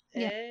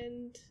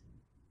 And...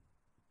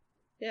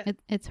 Yeah.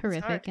 It's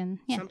horrific. And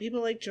some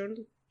people like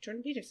Jordan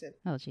Peterson.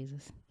 Oh,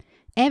 Jesus.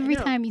 Every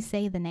time you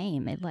say the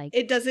name,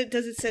 it does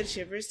it send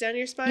shivers down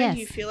your spine? Yes.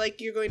 Do you feel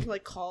like you're going to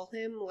call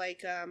him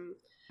like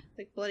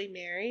Bloody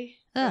Mary?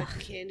 Ugh.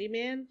 Like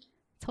Candyman?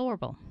 It's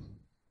horrible.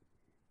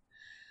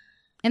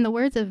 In the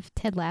words of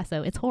Ted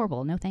Lasso, it's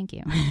horrible. No, thank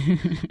you.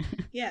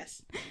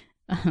 Yes.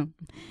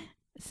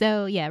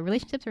 So, yeah,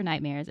 relationships are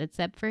nightmares,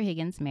 except for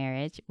Higgins'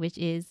 marriage, which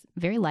is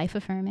very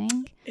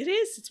life-affirming. It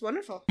is. It's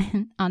wonderful.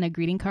 On a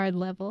greeting card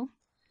level.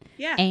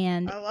 Yeah,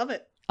 and I love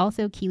it.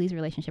 Also, Keely's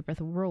relationship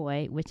with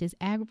Roy, which is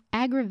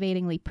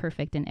aggravatingly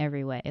perfect in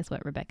every way, is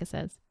what Rebecca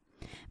says.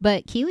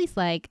 But Keely's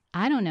like,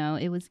 I don't know,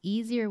 it was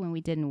easier when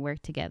we didn't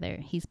work together.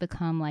 He's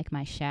become like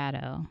my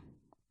shadow.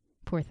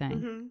 Poor thing.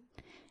 Mm-hmm.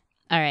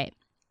 All right.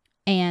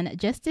 And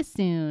just as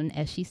soon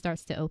as she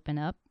starts to open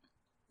up,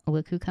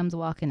 look who comes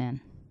walking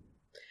in.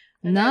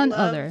 And none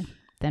other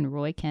than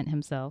Roy Kent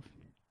himself.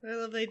 I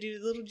love they do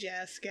little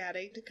jazz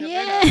scatting to cover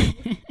it up.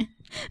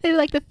 They do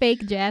like the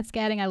fake jazz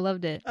scatting. I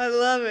loved it. I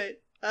love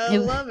it. I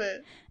love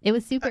it. It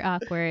was super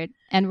awkward.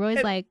 And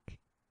Roy's like,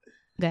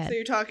 go ahead. So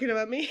you're talking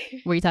about me?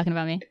 Were you talking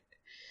about me?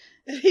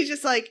 And he's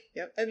just like,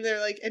 yep. And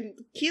they're like, and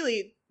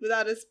Keely,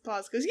 without his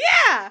pause, goes,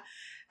 yeah!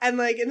 And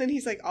then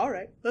he's like, all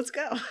right, let's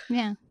go.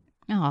 Yeah.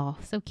 Oh,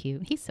 so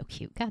cute. He's so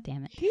cute. God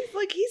damn it. He's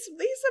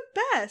the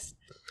best.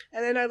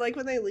 And then I like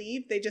when they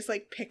leave, they just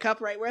pick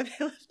up right where they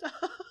left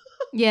off.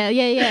 Yeah.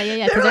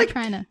 Because they're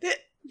trying to.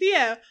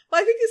 Yeah.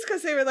 Well, I think it's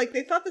because they were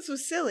they thought this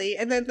was silly.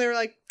 And then they were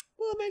like,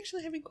 well, I'm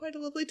actually having quite a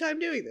lovely time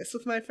doing this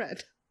with my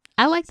friend.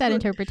 I like that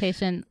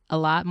interpretation a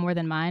lot more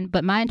than mine.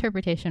 But my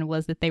interpretation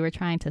was that they were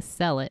trying to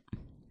sell it.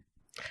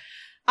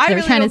 I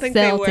really don't think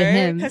they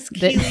were because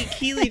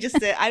Keely just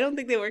did. I don't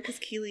think they were because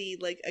Keely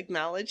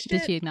acknowledged it.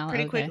 Did she acknowledge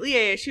pretty quickly?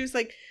 Yeah. She was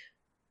like,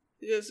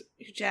 he goes,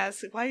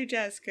 jazz. Why are you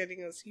jazz? And he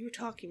goes, you were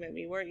talking about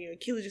me, weren't you? And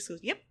Keely just goes,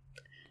 yep.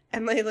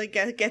 And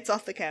gets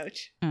off the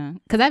couch.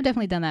 Because I've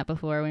definitely done that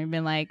before when you've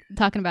been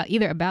talking about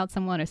either about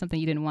someone or something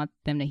you didn't want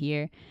them to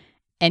hear,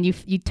 and you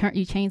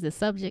change the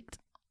subject,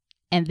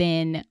 and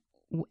then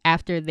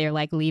after they're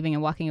leaving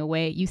and walking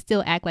away, you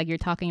still act like you're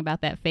talking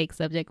about that fake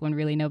subject when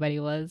really nobody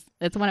was.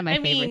 It's one of my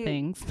favorite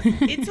things.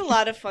 It's a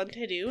lot of fun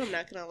to do, I'm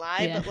not gonna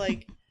lie,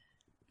 but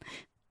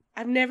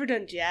I've never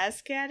done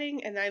jazz scatting,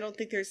 and I don't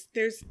think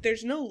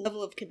there's no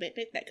level of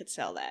commitment that could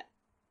sell that.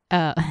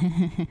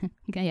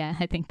 Yeah,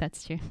 I think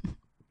that's true.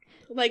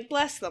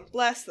 Bless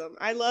them.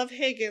 I love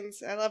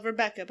Higgins, I love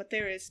Rebecca, but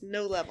there is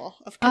no level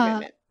of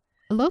commitment.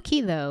 Low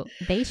key though,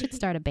 they should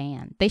start a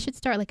band. They should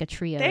start a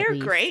trio. They're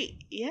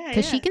great. Yeah,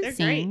 because she can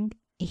sing.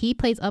 Great. He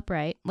plays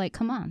upright.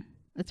 Come on,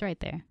 it's right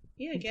there.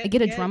 Yeah,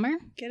 get a drummer.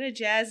 Get a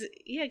jazz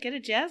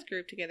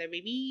group together,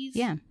 babies.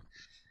 Yeah.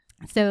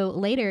 So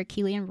later,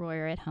 Keely and Roy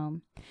are at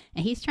home,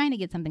 and he's trying to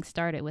get something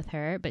started with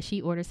her, but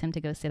she orders him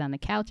to go sit on the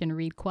couch and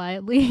read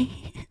quietly.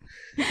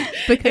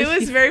 It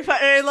was very fun,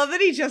 and I love that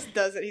he just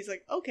does it. He's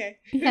like, okay.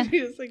 Yeah.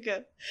 He was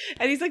good.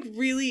 And he's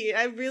really,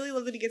 I really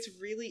love that he gets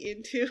really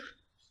into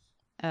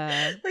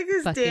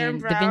this Dan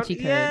Brown. Da Vinci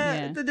Code.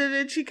 Yeah, the Da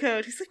Vinci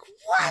Code. He's like,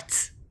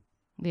 what?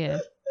 Yeah.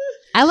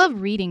 I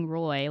love reading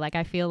Roy.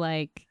 I feel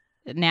like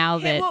now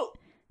that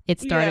it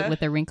started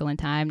with A Wrinkle in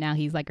Time, now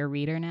he's a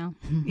reader now.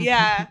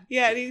 Yeah,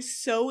 and he's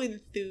so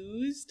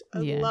enthused. I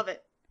love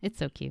it. It's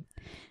so cute.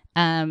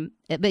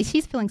 But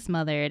she's feeling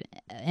smothered,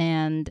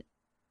 and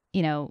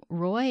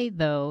Roy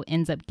though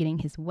ends up getting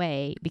his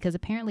way because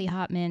apparently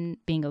hot men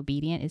being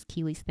obedient is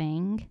Keely's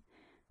thing,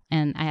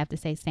 and I have to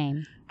say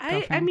same.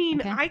 I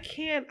mean, okay? I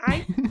can't.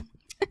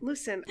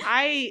 Listen.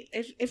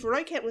 If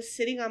Roy Kent was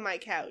sitting on my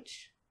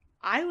couch,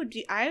 I would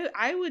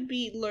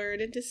be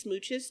lured into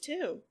smooches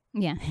too.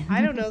 Yeah.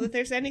 I don't know that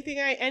there's anything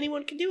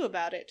anyone can do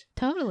about it.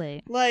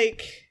 Totally.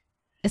 Like,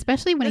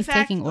 especially when he's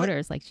taking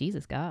orders. Like,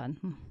 Jesus God,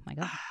 oh my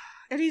God.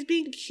 And he's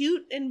being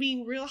cute and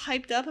being real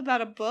hyped up about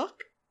a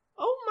book.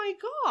 Oh my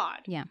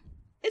God. Yeah.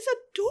 It's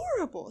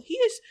adorable. He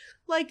is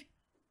like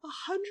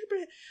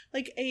 100%,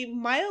 like a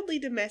mildly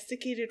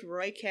domesticated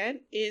Roy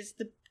Kent is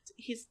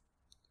he's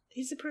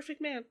the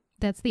perfect man.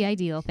 That's the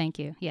ideal. Thank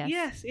you. Yes.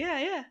 Yes.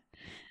 Yeah.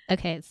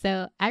 Okay.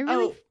 So I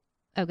really.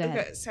 Oh, go ahead.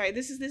 Okay, sorry.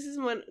 This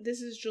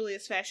is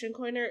Julia's fashion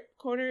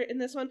corner in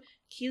this one.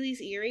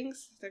 Keely's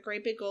earrings, the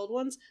great big gold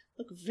ones,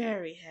 look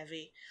very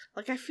heavy.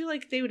 Like, I feel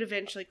like they would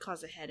eventually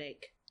cause a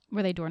headache.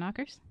 Were they door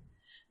knockers?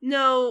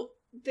 No,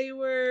 they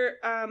were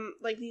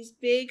like these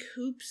big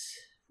hoops,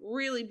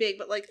 really big,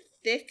 but like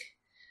thick,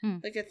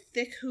 like a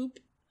thick hoop.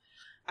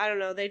 I don't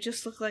know. They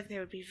just look like they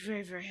would be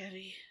very, very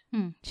heavy.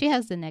 She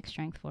has the neck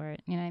strength for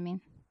it. You know what I mean?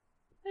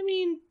 I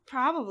mean,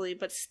 probably,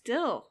 but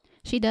still.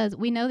 She does.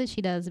 We know that she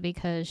does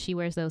because she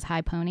wears those high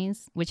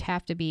ponies, which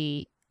have to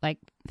be like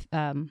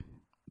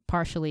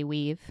partially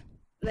weave.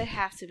 They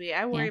have to be.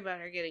 I worry about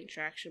her getting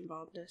traction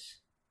baldness.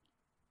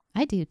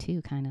 I do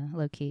too, kind of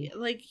low key.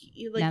 Like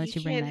you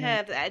can't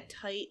have that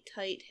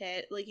tight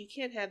head. Like, you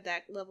can't have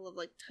that level of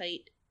like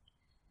tight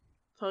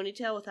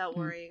ponytail without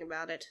worrying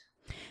about it.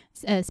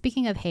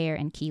 Speaking of hair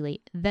and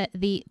Keely,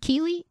 the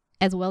Keely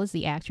as well as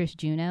the actress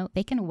Juno,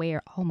 they can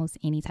wear almost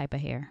any type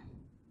of hair.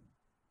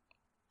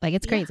 Like,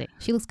 it's crazy. Yeah.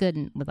 She looks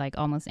good with like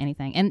almost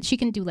anything, and she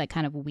can do like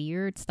kind of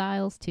weird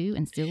styles too,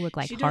 and still look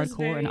like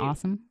hardcore and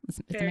awesome.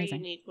 It's very amazing.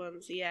 Unique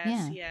ones.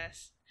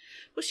 Yes.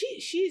 Well,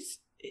 she's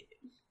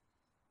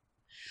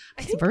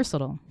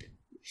versatile.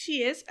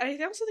 She is. I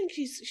also think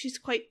she's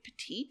quite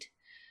petite.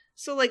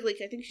 So like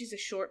I think she's a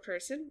short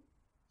person.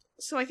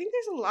 So I think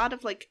there's a lot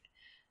of like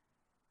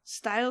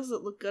styles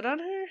that look good on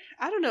her.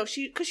 I don't know.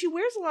 Because she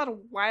wears a lot of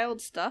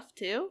wild stuff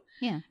too.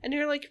 Yeah. And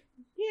you're like,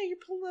 yeah, you're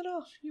pulling that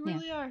off. You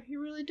really are.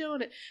 You're really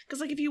doing it.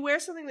 Because like if you wear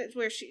something that's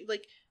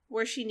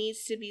where she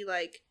needs to be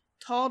like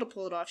tall to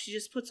pull it off, she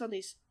just puts on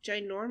these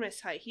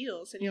ginormous high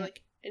heels, and you're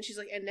like, and she's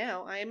like, and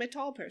now I am a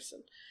tall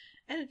person.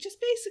 And it just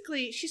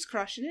basically, she's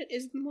crushing it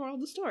is the moral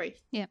of the story.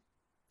 Yeah.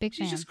 Big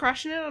fan. She's just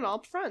crushing it on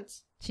all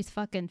fronts. She's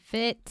fucking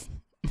fit.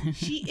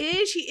 She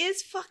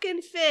is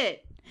fucking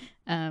fit.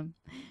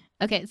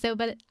 Okay, so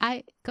but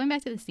going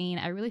back to the scene,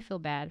 I really feel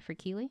bad for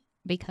Keely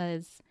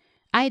because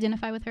I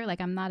identify with her.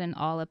 Like, I'm not an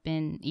all up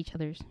in each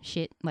other's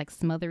shit, like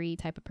smothery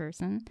type of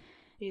person.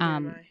 Neither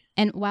am I.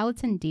 And while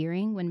it's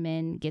endearing when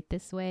men get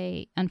this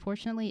way,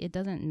 unfortunately, it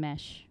doesn't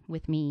mesh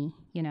with me,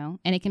 and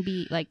it can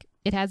be like,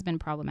 it has been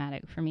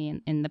problematic for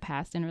me in the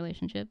past in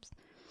relationships.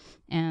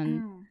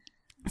 And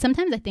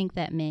sometimes I think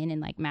that men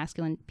and like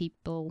masculine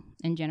people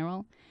in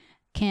general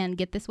can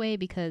get this way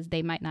because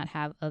they might not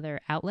have other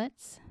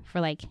outlets for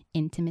like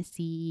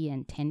intimacy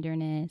and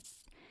tenderness,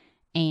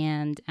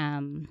 and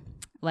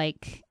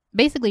like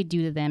basically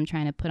due to them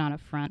trying to put on a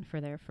front for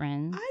their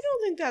friends. I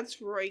don't think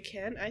that's Roy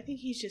Kent. I think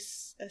he's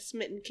just a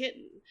smitten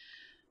kitten.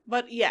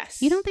 But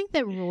yes. You don't think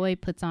that Roy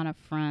puts on a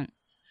front?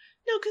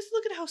 No, because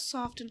look at how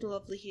soft and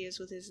lovely he is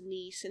with his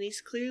niece, and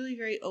he's clearly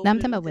very open. I'm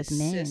talking about with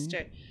men.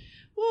 Sister.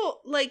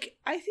 Well, like,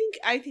 I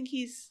think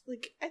he's,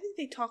 like, I think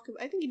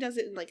he does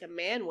it in, like, a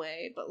man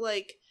way, but,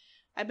 like,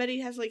 I bet he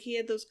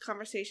had those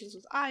conversations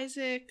with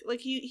Isaac. Like,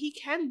 he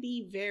can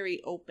be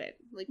very open.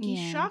 Like,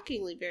 he's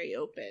shockingly very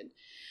open.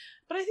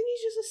 But I think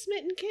he's just a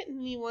smitten kitten,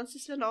 and he wants to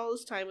spend all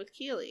his time with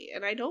Keely,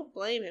 and I don't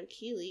blame him.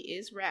 Keely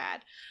is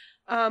rad.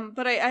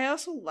 But I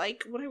also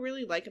what I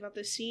really like about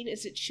this scene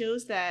is it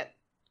shows that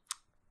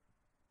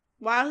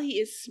while he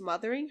is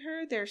smothering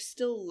her, there's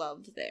still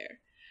love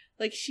there.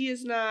 Like, she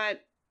is not...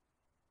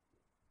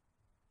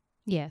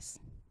 Yes.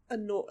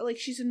 Like,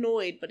 she's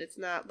annoyed, but it's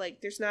not,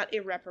 like, there's not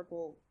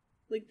irreparable...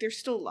 Like, there's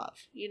still love.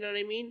 You know what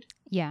I mean?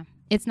 Yeah.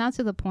 It's not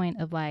to the point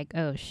of, like,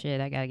 oh,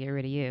 shit, I gotta get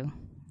rid of you.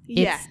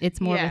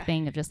 It's more of a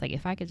thing of just, like,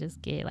 if I could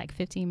just get, like,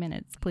 15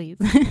 minutes, please.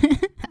 I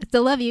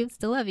still love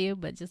you,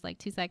 but just, like,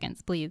 2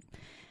 seconds, please.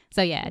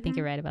 So, yeah, I think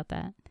you're right about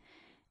that.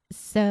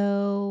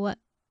 So,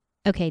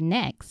 okay,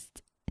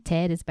 next,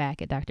 Ted is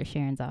back at Dr.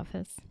 Sharon's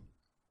office.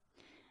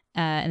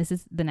 And this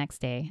is the next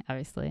day,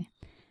 obviously.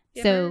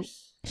 Yeah, so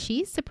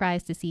she's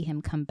surprised to see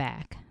him come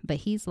back, but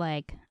he's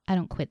like, I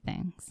don't quit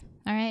things.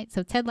 All right.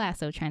 So Ted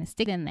Lasso trying to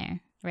stick in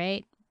there,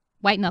 right?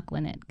 White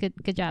knuckling it.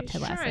 Good job,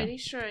 Ted Lasso.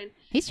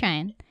 He's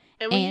trying.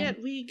 And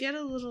we get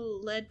a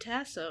little lead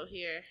tasso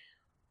here,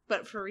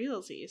 but for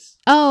realsies.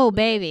 Oh,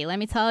 baby, let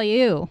me tell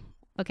you.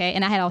 Okay.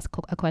 And I had also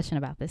a question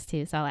about this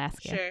too, so I'll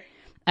ask you. Sure.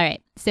 All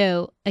right.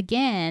 So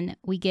again,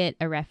 we get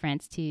a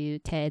reference to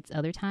Ted's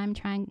other time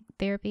trying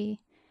therapy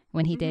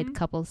when he did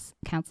couples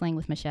counseling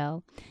with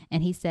Michelle.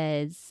 And he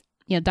says,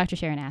 Dr.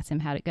 Sharon asks him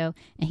how'd it go.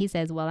 And he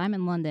says, well, I'm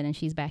in London and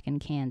she's back in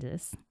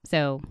Kansas.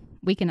 So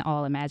we can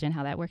all imagine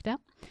how that worked out.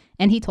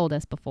 And he told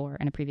us before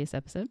in a previous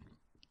episode.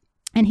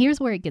 And here's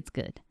where it gets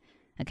good.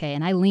 Okay.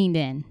 And I leaned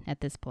in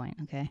at this point.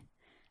 Okay.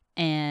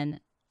 And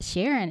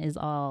Sharon is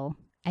all,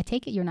 I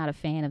take it you're not a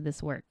fan of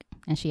this work.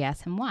 And she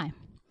asks him why.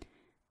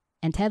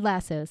 And Ted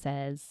Lasso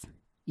says,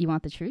 you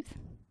want the truth?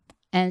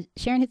 And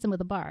Sharon hits him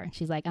with a bar.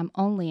 She's like, I'm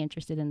only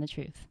interested in the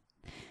truth.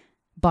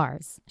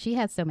 Bars. She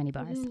has so many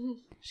bars.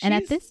 And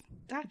at this,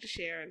 Dr.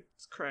 Sharon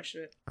is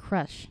crushing it.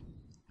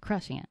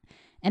 Crushing it.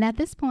 And at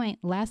this point,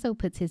 Lasso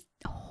puts his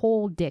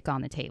whole dick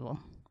on the table.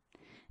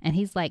 And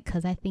he's like,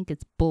 because I think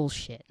it's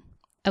bullshit.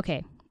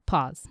 Okay,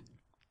 pause.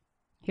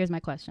 Here's my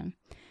question.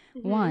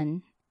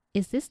 One,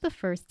 is this the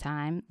first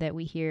time that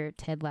we hear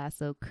Ted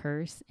Lasso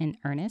curse in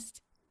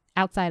earnest?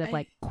 Outside of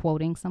like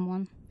quoting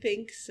someone?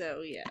 Think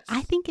so, yes.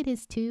 I think it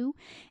is too.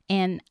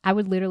 And I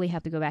would literally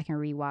have to go back and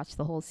rewatch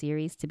the whole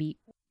series to be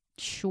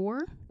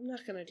sure. I'm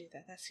not going to do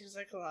that. That seems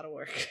like a lot of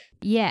work.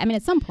 Yeah, I mean,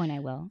 at some point I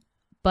will.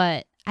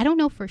 But I don't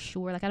know for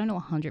sure. Like, I don't know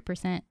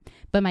 100%.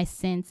 But my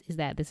sense is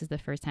that this is the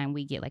first time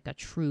we get like a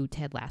true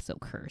Ted Lasso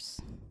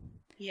curse.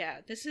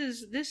 Yeah, this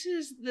is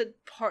the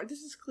part.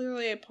 This is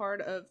clearly a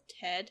part of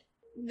Ted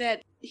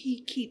that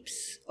he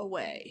keeps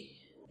away.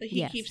 That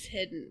he keeps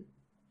hidden.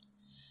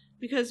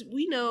 Because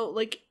we know,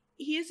 like,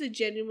 he is a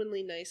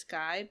genuinely nice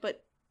guy,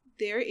 but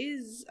there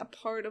is a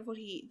part of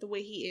the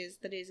way he is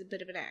that is a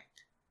bit of an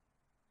act.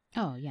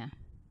 Oh, yeah.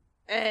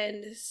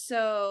 And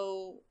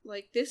so,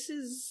 like, this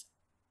is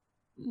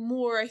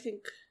more, I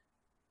think,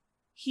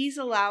 he's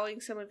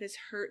allowing some of his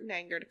hurt and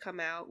anger to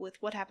come out with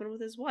what happened with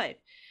his wife.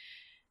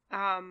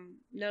 Now,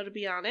 to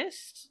be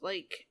honest,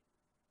 like,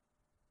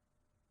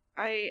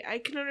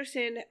 I can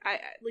understand,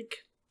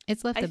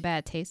 it's left a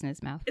bad taste in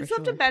his mouth. It's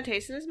left a bad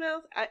taste in his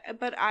mouth.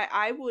 But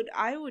I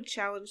would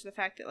challenge the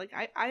fact that, like,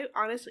 I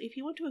honestly, if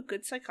he went to a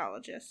good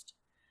psychologist,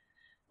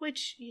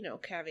 which,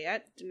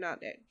 caveat,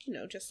 not,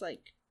 just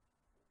like,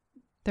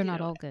 they're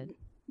not all good.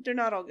 They're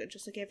not all good.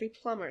 Just like every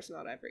plumber is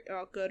not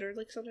all good, or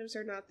like sometimes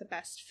they're not the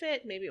best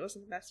fit. Maybe it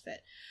wasn't the best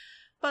fit.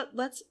 But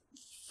let's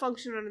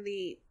function under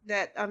the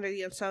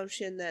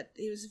assumption that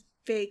he was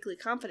vaguely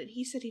confident.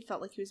 He said he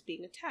felt like he was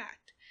being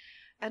attacked.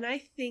 And I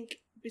think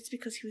it's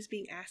because he was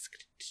being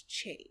asked to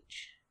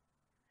change.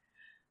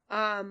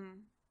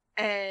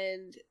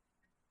 And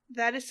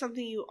that is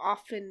something you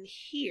often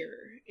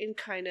hear in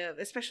kind of,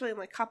 especially in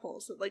like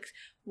couples, that like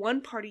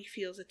one party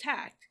feels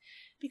attacked.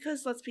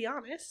 Because let's be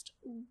honest,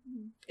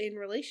 in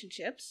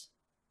relationships,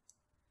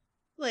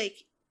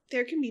 like,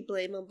 there can be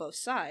blame on both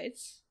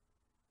sides,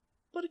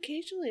 but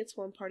occasionally it's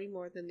one party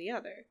more than the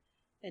other.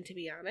 And to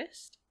be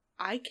honest,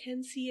 I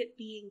can see it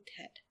being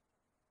Ted.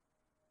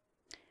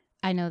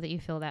 I know that you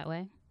feel that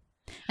way.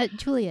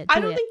 Julia, I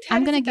don't think Ted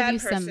I'm is gonna a give bad you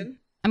person.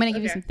 I'm going to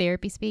give you some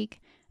therapy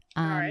speak.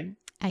 All right.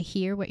 I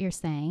hear what you're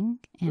saying,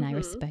 and I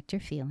respect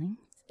your feelings.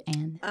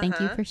 And thank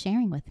you for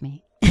sharing with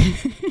me.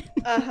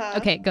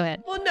 Okay, go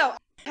ahead. Well, no,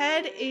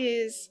 Ted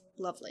is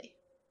lovely.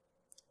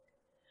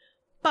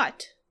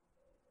 But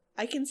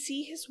I can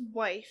see his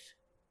wife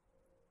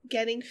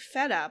getting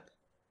fed up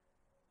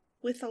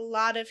with a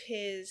lot of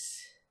his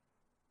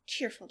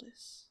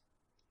cheerfulness.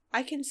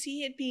 I can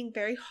see it being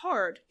very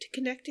hard to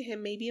connect to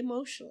him, maybe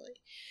emotionally,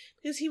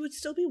 because he would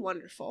still be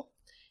wonderful.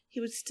 He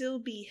would still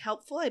be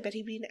helpful. I bet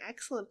he'd be an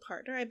excellent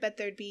partner. I bet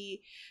there'd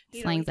be,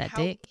 slings that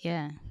dick,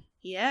 yeah.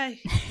 Yeah,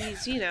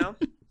 he's,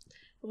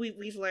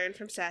 we've learned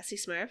from Sassy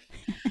Smurf.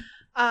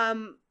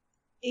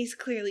 He's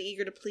clearly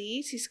eager to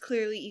please. He's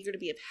clearly eager to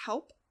be of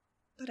help.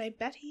 But I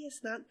bet he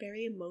is not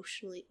very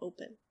emotionally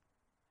open.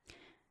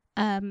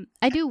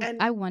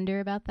 I wonder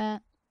about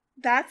that.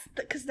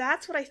 Because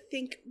that's what I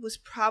think was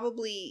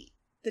probably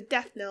the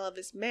death knell of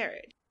his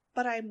marriage.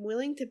 But I'm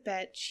willing to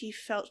bet she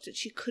felt that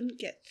she couldn't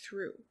get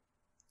through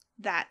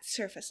that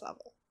surface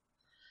level.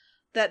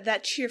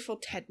 That cheerful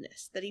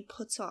Tedness that he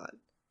puts on.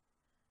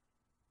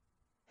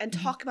 And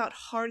talk about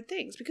hard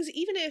things. Because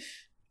even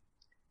if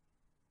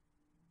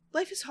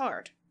life is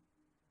hard,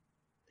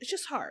 it's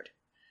just hard.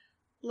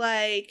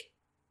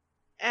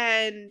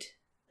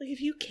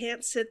 If you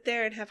can't sit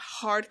there and have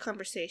hard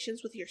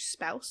conversations with your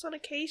spouse on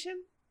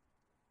occasion,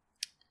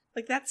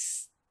 like,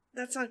 that's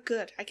not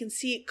good. I can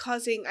see it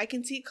causing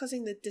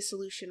the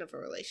dissolution of a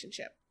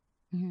relationship.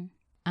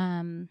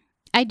 Mm-hmm.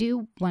 I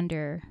do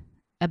wonder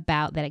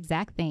about that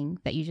exact thing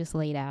that you just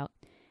laid out.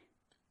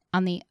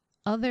 On the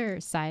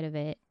other side of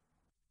it,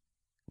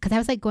 because I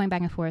was like going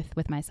back and forth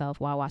with myself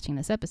while watching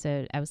this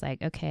episode. I was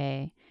like,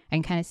 okay, I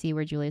can kind of see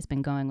where Julia's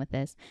been going with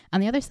this.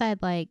 On the other side,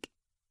 like,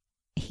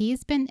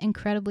 he's been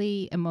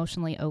incredibly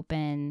emotionally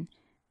open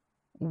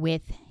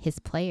with his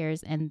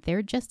players, and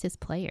they're just his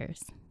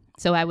players.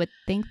 So I would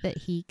think that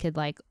he could,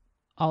 like,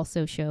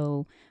 also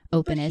show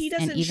openness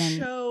and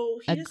even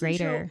a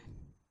greater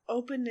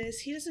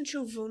openness. He doesn't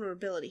show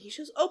vulnerability. He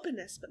shows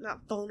openness, but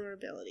not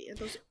vulnerability. And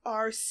those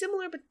are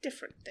similar but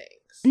different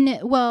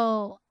things.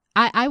 Well,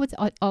 I would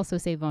also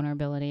say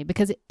vulnerability,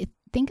 because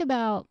think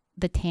about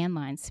the tan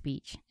line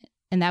speech,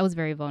 and that was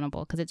very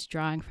vulnerable because it's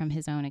drawing from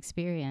his own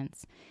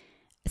experience.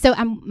 So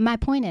my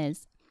point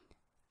is,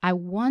 I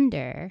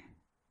wonder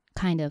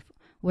kind of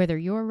whether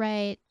you're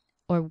right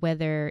or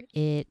whether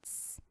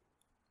it's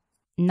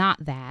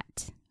not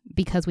that,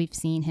 because we've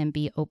seen him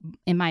be,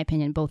 in my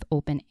opinion, both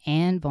open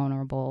and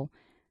vulnerable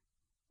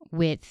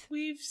with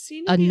we've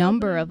seen a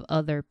number of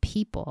other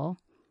people,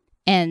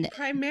 and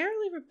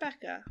primarily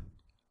Rebecca.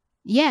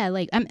 Yeah,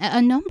 like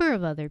a number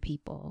of other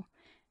people.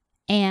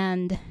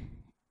 And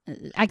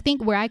I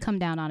think where I come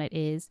down on it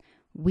is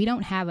we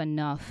don't have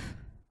enough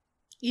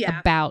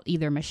about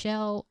either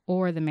Michelle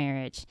or the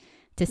marriage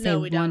to say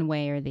one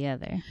way or the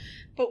other.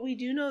 But we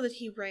do know that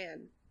he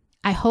ran.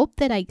 I hope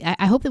that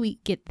I hope that we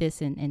get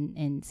this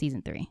in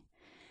season 3,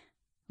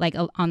 like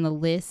on the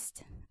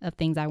list of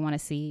things I want to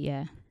see.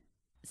 Yeah.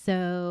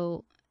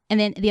 So, and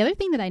then the other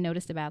thing that I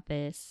noticed about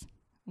this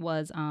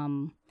was,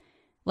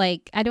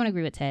 like, I don't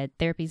agree with Ted.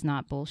 Therapy's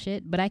not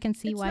bullshit, but I can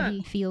see why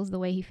he feels the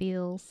way he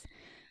feels.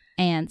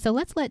 And so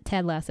let's let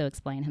Ted Lasso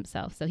explain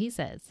himself. So he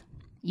says,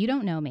 "You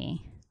don't know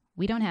me.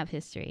 We don't have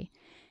history.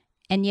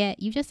 And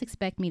yet you just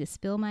expect me to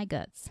spill my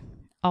guts,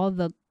 all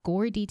the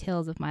gory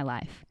details of my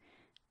life.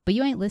 But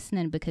you ain't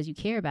listening because you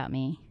care about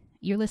me.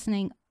 You're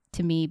listening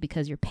to me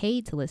because you're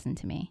paid to listen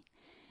to me.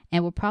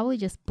 And we'll probably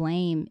just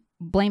blame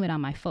it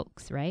on my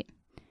folks, right?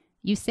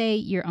 You say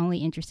you're only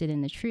interested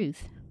in the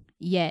truth,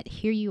 yet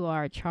here you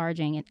are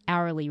charging an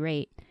hourly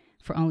rate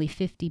for only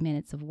 50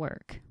 minutes of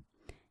work."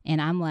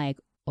 And I'm like,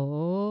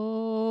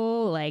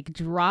 oh, like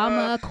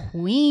drama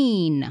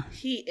queen.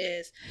 He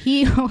is.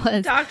 He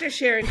was. Dr.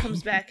 Sharon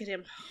comes back at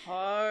him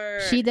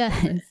hard. She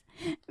does.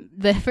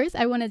 But first,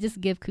 I want to just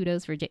give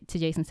kudos to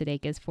Jason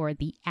Sudeikis for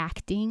the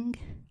acting,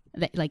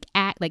 like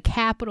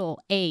capital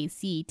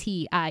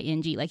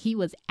ACTING. Like, he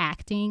was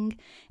acting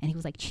and he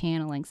was like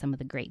channeling some of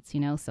the greats,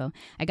 you know. So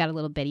I got a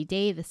little Betty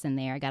Davis in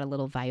there. I got a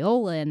little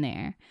Viola in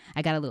there.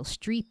 I got a little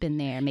Streep in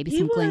there. Maybe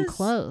some Glenn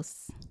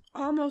Close.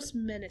 Almost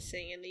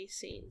menacing in these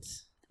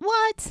scenes.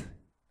 What?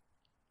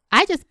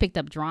 I just picked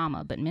up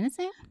drama, but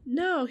menacing?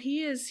 No,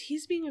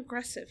 he's being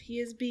aggressive. He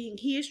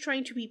is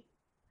trying to be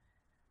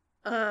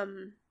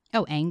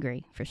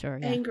angry, for sure.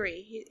 Yeah.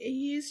 Angry.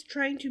 He is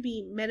trying to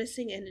be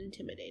menacing and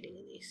intimidating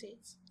in these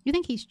scenes. You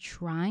think he's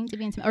trying to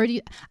be intimidating? Or do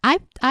you,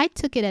 I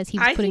took it as he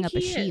was putting up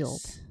a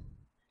shield.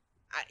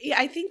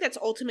 I think that's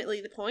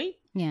ultimately the point.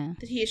 Yeah.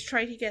 That he is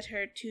trying to get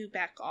her to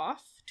back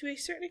off to a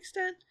certain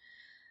extent.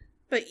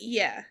 But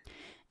yeah.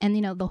 And,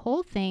 you know, the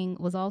whole thing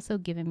was also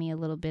giving me a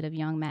little bit of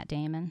young Matt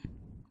Damon,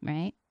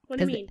 right? What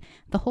do you mean?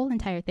 The whole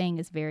entire thing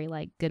is very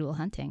like Good Will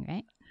Hunting,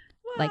 right?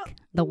 Well, like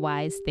the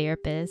wise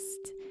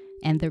therapist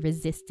and the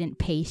resistant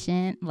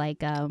patient,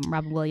 like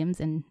Robin Williams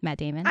and Matt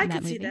Damon in that movie. I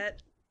could see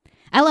that.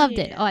 I loved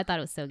it. Oh, I thought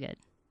it was so good.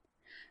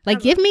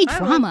 Like, give me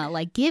drama.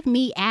 Like, give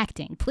me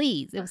acting,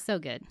 please. It was so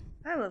good.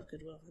 I love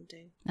Good Will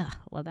Hunting. Oh,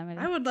 love that movie.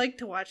 I would like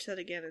to watch that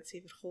again and see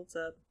if it holds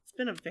up. It's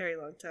been a very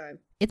long time.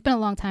 It's been a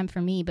long time for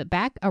me, but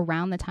back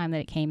around the time that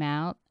it came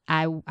out,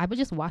 I would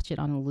just watch it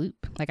on a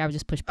loop. Like, I would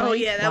just push play. Oh,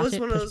 yeah, that was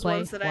one of those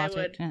ones that I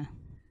would... Yeah,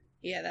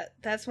 yeah,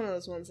 that's one of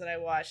those ones that I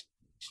watched,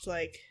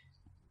 like,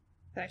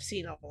 that I've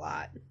seen a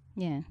lot.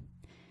 Yeah.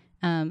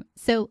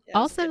 So,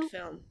 also, a good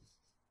film.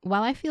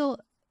 While I feel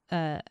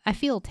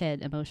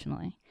Ted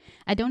emotionally,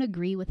 I don't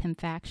agree with him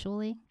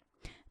factually.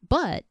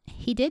 But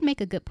he did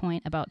make a good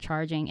point about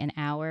charging an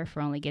hour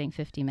for only getting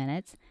 50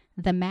 minutes.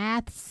 The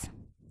maths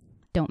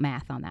don't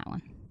math on that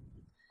one.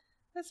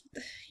 That's,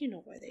 you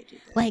know why they do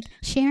that. Like,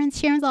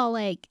 Sharon's all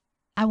like,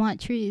 I want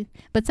truth.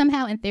 But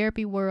somehow in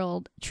therapy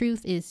world,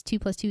 truth is 2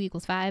 + 2 =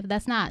 5.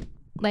 That's not,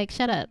 like,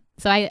 shut up.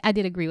 So I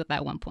did agree with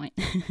that one point.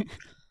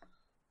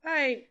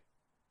 I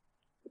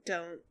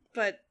don't,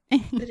 but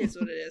it is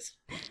what it is.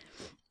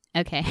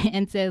 Okay,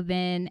 and so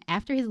then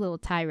after his little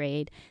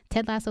tirade,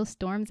 Ted Lasso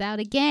storms out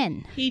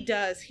again. He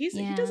does. He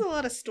does a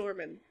lot of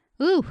storming.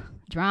 Ooh,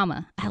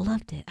 drama. I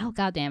loved it. Oh,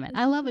 God damn it.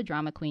 I love a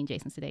drama queen,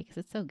 Jason Sudeikis.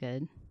 It's so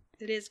good.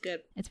 It is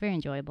good. It's very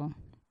enjoyable.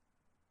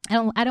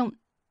 I don't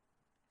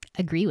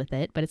agree with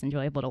it, but it's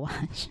enjoyable to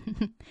watch.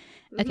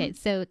 Okay,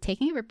 so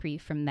taking a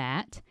reprieve from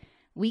that,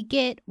 we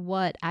get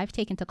what I've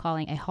taken to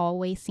calling a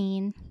hallway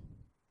scene.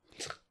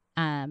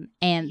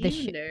 And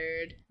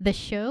the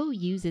show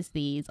uses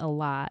these a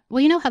lot.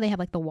 Well, you know how they have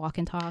like the walk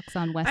and talks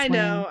on West Wing?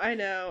 I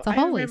know. It's a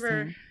hallway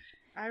scene.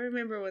 I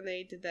remember when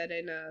they did that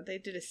they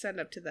did a send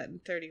up to that in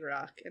 30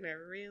 Rock, and I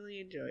really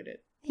enjoyed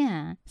it.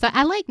 Yeah. So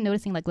I like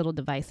noticing like little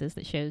devices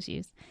that shows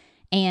use.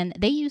 And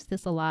they use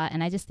this a lot,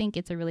 and I just think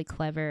it's a really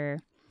clever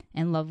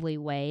and lovely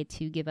way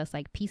to give us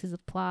like pieces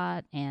of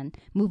plot and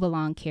move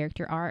along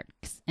character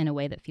arcs in a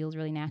way that feels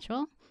really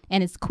natural.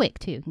 And it's quick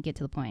too. You can get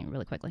to the point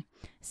really quickly.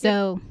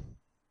 So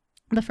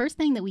the first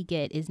thing that we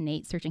get is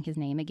Nate searching his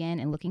name again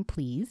and looking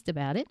pleased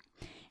about it.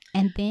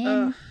 And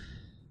then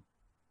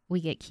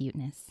we get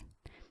cuteness.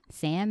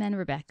 Sam and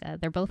Rebecca,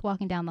 they're both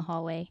walking down the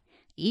hallway.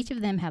 Each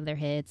of them have their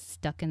heads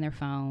stuck in their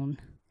phone.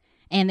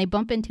 And they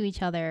bump into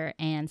each other,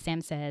 and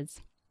Sam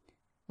says,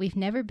 "We've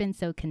never been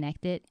so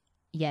connected,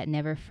 yet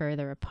never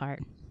further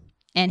apart."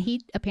 And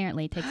he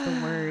apparently takes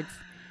the words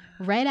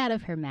right out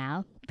of her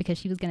mouth because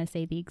she was going to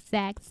say the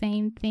exact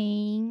same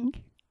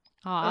thing.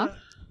 Aw.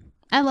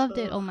 I loved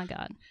it. Oh my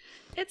God.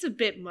 It's a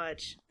bit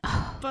much,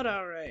 but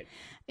all right.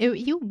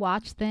 You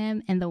watch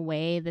them and the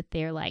way that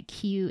they're like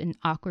cute and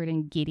awkward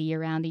and giddy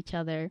around each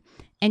other.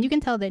 And you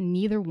can tell that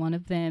neither one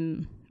of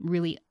them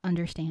really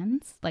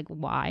understands like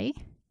why.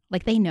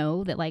 Like they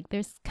know that like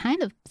there's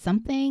kind of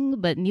something,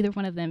 but neither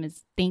one of them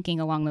is thinking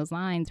along those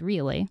lines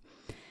really.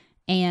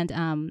 And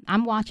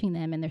I'm watching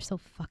them and they're so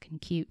fucking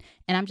cute.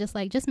 And I'm just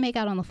like, just make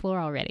out on the floor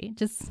already.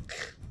 Just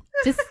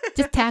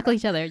tackle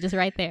each other just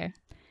right there.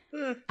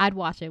 I'd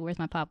watch it. Where's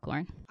my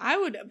popcorn? I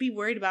would be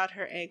worried about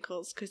her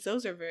ankles because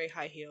those are very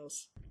high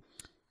heels.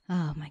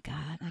 Oh my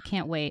God. I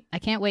can't wait. I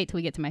can't wait till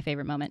we get to my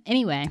favorite moment.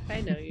 Anyway.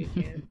 I know you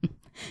can.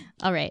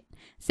 All right.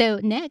 So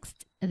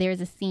next,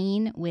 there's a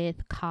scene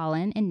with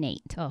Colin and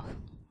Nate. Oh.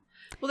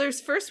 Well,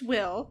 there's first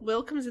Will.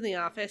 Will comes in the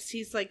office.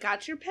 He's like,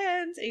 got your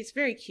pens. And he's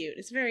very cute.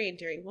 It's very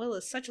endearing. Will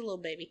is such a little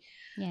baby.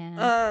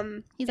 Yeah.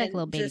 He's like a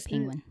little baby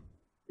penguin.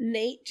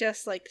 Nate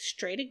just like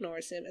straight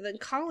ignores him. And then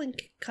Colin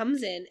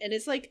comes in and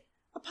is like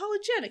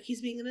apologetic.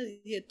 He's being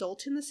the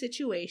adult in the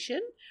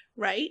situation,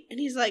 right? And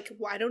he's like,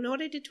 well, I don't know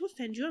what I did to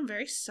offend you. I'm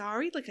very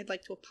sorry. Like, I'd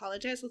like to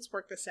apologize. Let's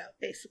work this out,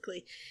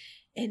 basically.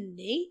 And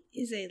Nate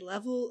is a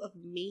level of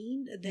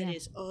mean that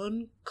is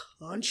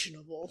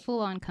unconscionable.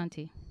 Full on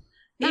cunty.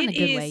 Not in a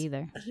good way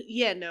either.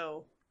 Yeah,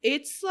 no.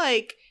 It's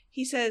like,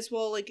 he says,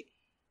 well, like,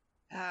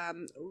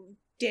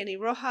 Danny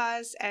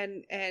Rojas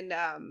and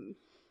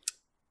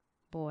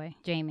boy,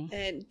 Jamie.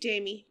 And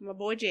Jamie, my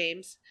boy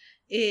James,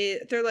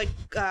 they're like,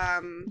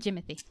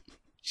 Jimothy.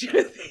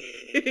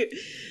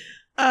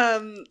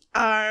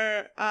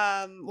 Are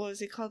what was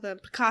he called them?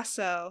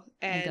 Picasso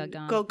and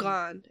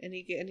Gauguin. And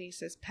he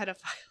says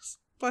pedophiles.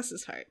 Bless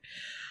his heart.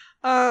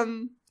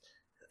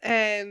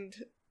 And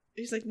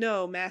he's like,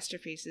 no,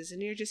 masterpieces,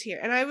 and you're just here.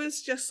 And I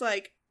was just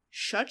like,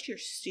 shut your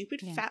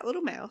stupid fat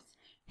little mouth.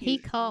 Your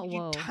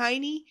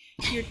tiny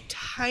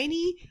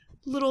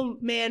little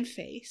man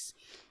face.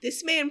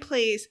 This man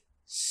plays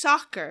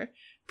soccer,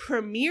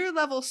 premier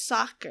level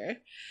soccer.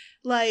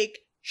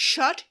 Like,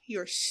 shut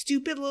your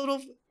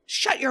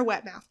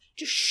wet mouth.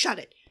 Just shut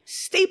it.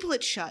 Staple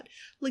it shut.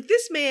 Like,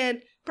 this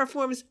man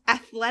performs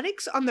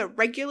athletics on the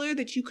regular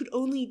that you could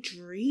only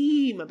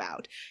dream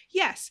about.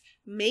 Yes,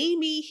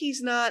 maybe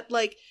he's not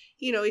like,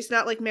 he's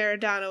not like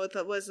Maradona with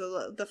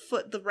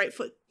the right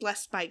foot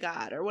blessed by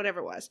God or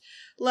whatever it was.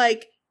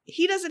 Like,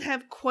 he doesn't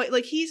have quite,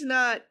 like, he's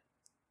not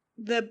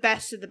the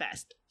best of the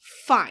best.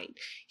 Fine.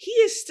 He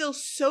is still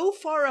so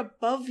far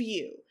above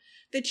you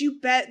that you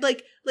bet,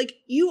 like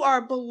you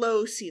are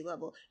below sea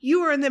level.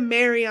 You are in the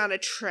Mariana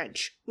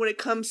Trench when it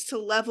comes to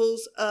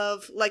levels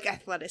of, like,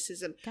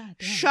 athleticism.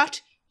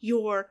 Shut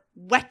your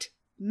wet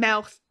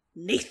mouth,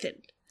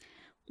 Nathan.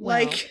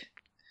 Well, like,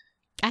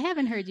 I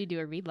haven't heard you do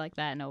a read like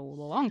that in a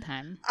long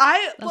time.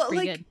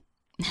 Pretty good.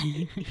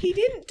 He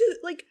didn't do,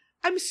 like,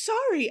 I'm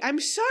sorry.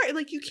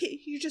 Like, you can't,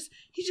 he just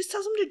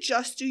tells him to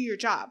just do your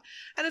job.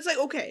 And it's like,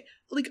 okay,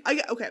 like,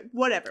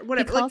 whatever.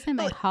 He calls him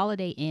a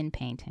Holiday Inn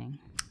painting.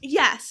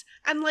 Yes.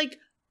 And, like,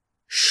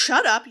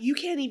 shut up. You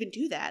can't even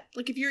do that.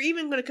 Like, if you're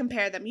even going to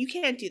compare them, you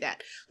can't do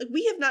that. Like,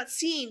 we have not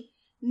seen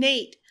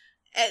Nate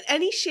at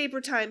any shape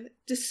or time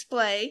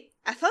display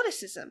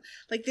athleticism.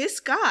 Like, this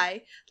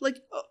guy,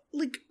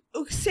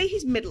 say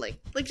he's middling.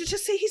 Like,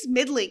 just say he's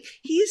middling.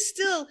 He is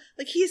still,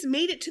 like, he has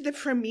made it to the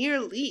Premier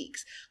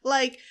Leagues.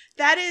 Like,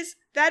 that is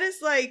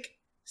like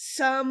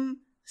some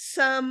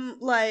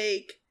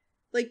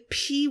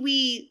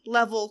peewee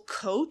level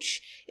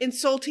coach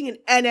insulting an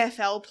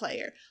NFL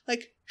player.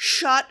 Like,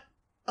 shut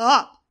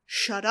up.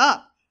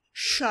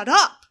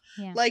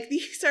 Yeah. Like,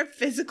 these are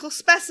physical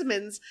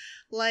specimens.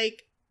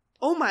 Like,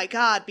 oh my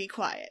God, be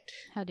quiet.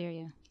 How dare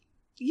you?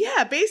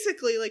 Yeah,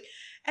 basically, like,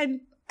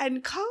 and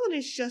Colin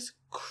is just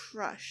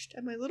crushed,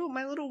 and my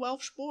little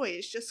Welsh boy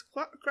is just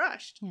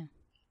crushed. Yeah.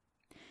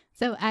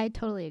 So I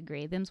totally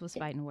agree. Them's was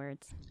fighting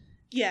words.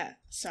 Yeah,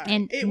 sorry.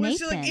 And it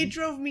was Nathan, like, it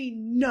drove me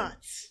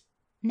nuts.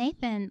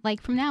 Nathan,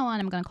 like, from now on,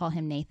 I'm going to call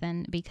him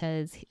Nathan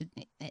because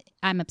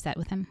I'm upset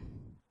with him.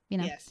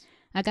 Yes.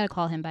 I got to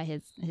call him by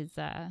his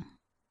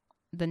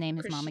the name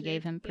his mama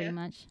gave him, pretty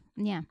much.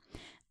 Yeah.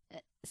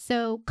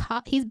 So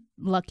he's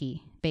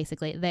lucky,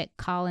 basically, that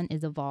Colin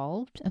is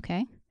evolved,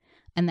 okay,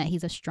 and that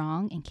he's a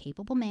strong and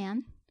capable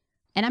man.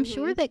 And I'm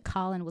sure that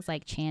Colin was,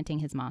 like, chanting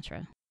his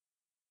mantra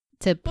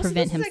to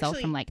prevent himself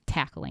from, like,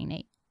 tackling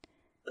Nate.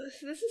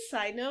 This is a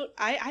side note.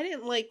 I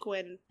didn't like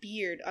when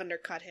Beard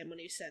undercut him when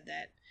he said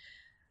that.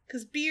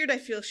 Because Beard, I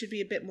feel, should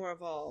be a bit more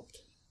evolved.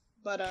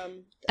 But,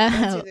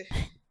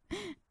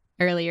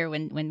 earlier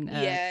when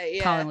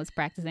Colin was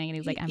practicing and he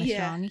was like, I'm a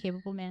strong and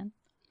capable man.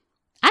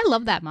 I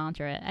love that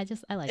mantra. I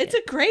like it.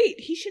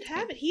 It's he should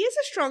have it. He is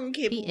a strong and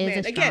capable man. He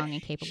is a strong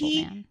and capable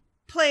man. He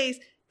plays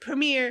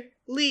Premier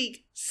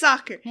League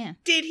soccer. Yeah.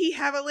 Did he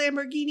have a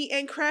Lamborghini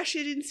and crash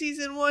it in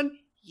season 1?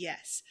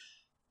 Yes.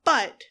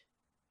 But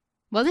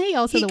wasn't he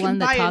also the one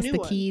that tossed the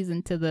keys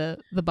into the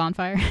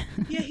bonfire?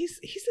 Yeah, he's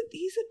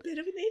a bit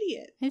of an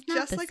idiot. He's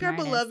not just like our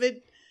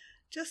beloved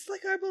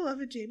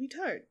Jamie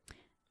Tart.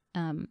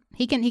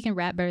 He can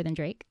rap better than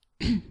Drake.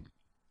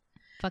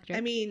 Fuck Drake.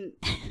 I mean,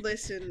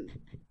 listen,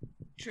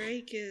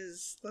 Drake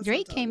is...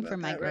 Drake came for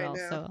my girl,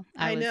 so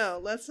I know.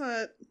 Let's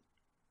not...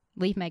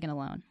 Leave Megan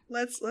alone.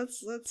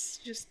 Let's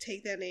just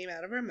take that name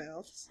out of our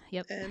mouths.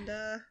 Yep. And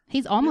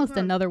he's almost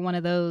another one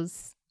of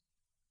those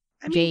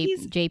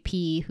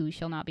JP who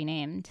shall not be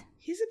named.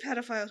 He's a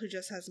pedophile who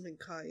just hasn't been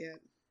caught yet.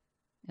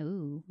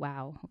 Ooh,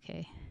 wow.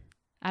 Okay.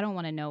 I don't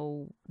want to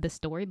know the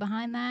story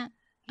behind that.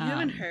 You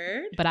haven't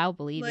heard? But I'll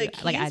believe it.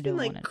 He's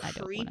been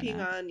creeping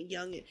on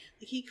young. Like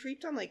he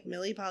creeped on like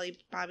Millie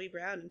Bobby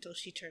Brown until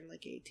she turned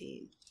like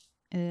 18.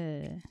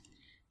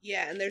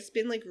 Yeah, and there's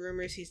been like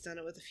rumors he's done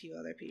it with a few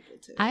other people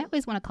too. I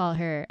always want to call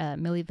her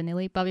Millie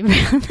Vanilli Bobby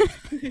Brown.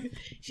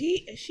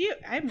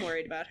 I'm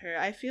worried about her.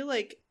 I feel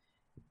like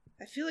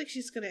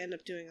she's gonna end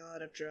up doing a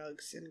lot of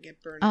drugs and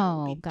get burned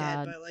out and be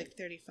dead by like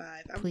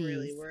 35. I'm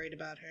really worried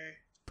about her.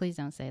 Please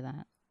don't say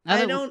that.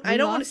 I don't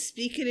want to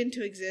speak it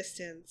into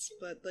existence,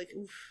 but like,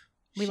 oof.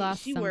 We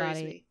lost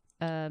somebody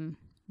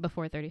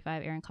before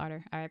 35, Aaron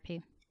Carter,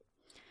 RIP.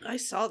 I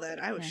saw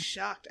that. I was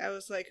shocked. I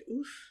was like,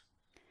 oof.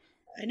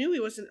 I knew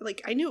it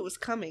was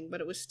coming, but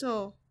it was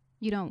still.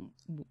 I don't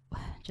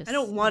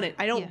want it.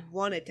 I don't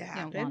want it to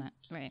happen. You don't want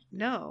it, right?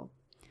 No.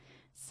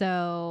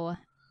 So,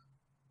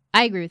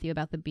 I agree with you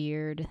about the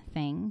Beard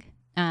thing.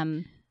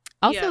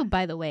 Also,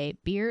 by the way,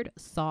 Beard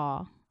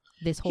saw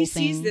this whole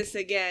thing. He sees this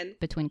again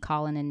between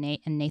Colin and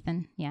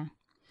Nathan. Yeah.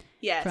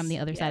 Yes. From the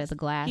other side of the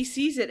glass. He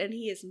sees it and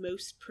he is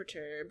most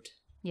perturbed.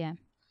 Yeah.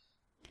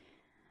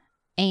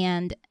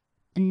 And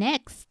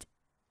next,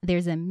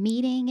 there's a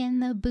meeting in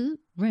the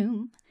boot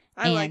room.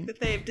 I like that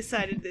they've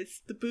decided it's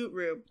the boot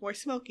room where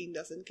smoking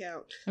doesn't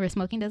count. Where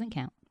smoking doesn't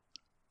count.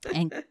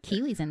 And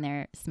Keely's in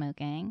there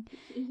smoking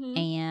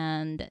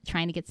and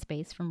trying to get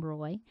space from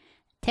Roy.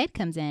 Ted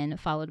comes in,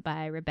 followed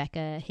by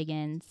Rebecca,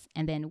 Higgins,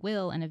 and then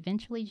Will, and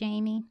eventually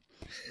Jamie.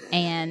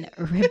 And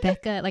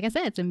Rebecca, like I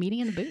said, it's a meeting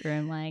in the boot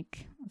room.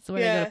 Like, it's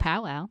where they go to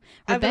powwow.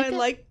 Rebecca,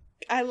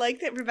 I like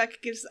that Rebecca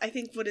gives, I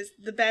think, what is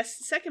the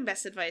second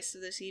best advice to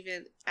this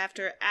even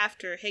after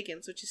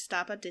Higgins, which is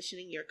stop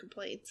auditioning your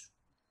complaints.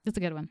 That's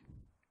a good one.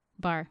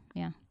 Bar,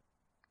 yeah.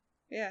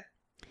 Yeah.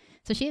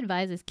 So she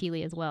advises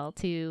Keely as well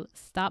to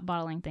stop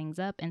bottling things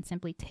up and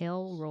simply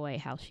tell Roy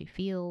how she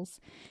feels.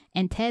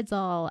 And Ted's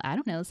all, I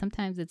don't know,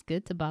 sometimes it's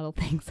good to bottle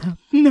things up.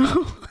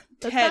 No,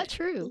 that's not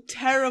true.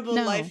 Terrible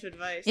life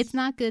advice. It's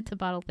not good to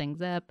bottle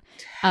things up.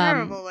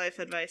 Terrible life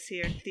advice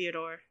here,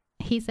 Theodore.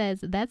 He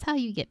says, that's how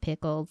you get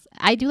pickles.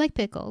 I do like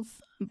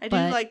pickles. I do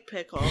like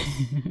pickles.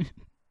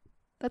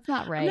 That's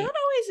not right. I'm not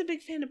always a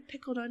big fan of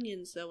pickled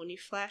onions, though. When you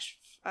flash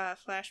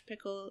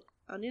pickled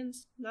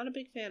onions, not a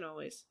big fan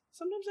always.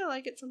 Sometimes I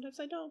like it, sometimes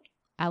I don't.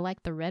 I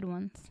like the red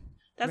ones.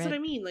 That's what I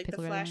mean, like the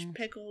flash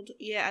pickled.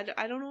 Yeah,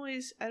 I don't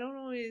always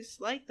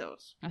like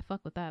those. I fuck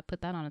with that.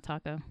 Put that on a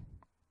taco.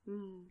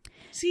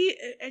 See,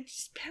 it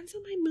just depends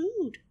on my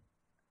mood.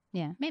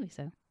 Yeah, maybe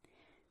so.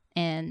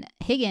 And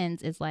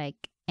Higgins is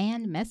like,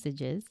 and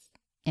messages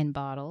in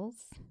bottles.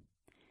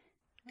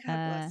 God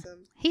bless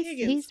him.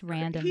 He's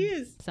random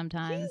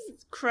sometimes.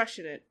 He's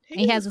crushing it.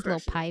 He has this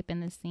little pipe in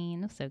the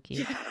scene. It's so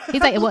cute.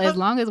 He's like, well, as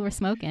long as we're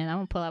smoking, I'm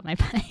going to pull out my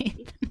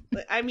pipe.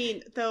 I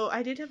mean, though,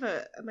 I did have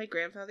my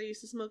grandfather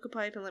used to smoke a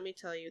pipe, and let me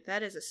tell you,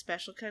 that is a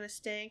special kind of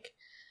stank.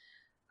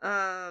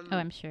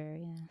 I'm sure,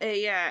 yeah.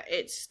 Yeah,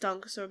 it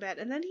stunk so bad.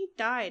 And then he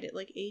died at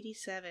like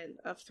 87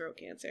 of throat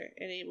cancer,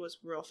 and it was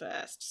real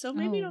fast. So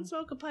maybe don't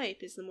smoke a pipe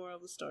is the moral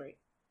of the story.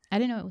 I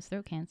didn't know it was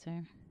throat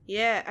cancer.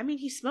 Yeah, I mean,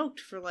 he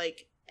smoked for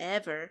like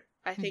ever.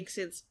 I think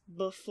since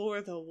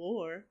before the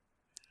war.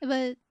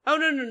 But no,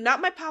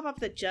 not my pop-up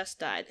that just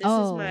died. This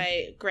is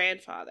my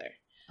grandfather.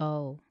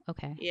 Oh,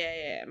 okay.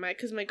 Yeah.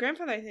 Because my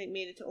grandfather, I think,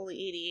 made it to only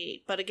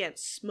 88. But again,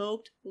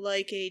 smoked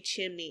like a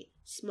chimney.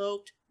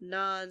 Smoked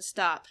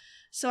non-stop.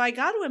 So I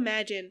got to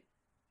imagine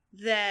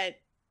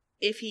that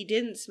if he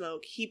didn't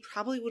smoke, he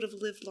probably would have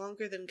lived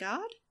longer than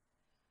God.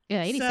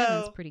 Yeah,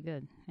 87 is pretty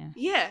good.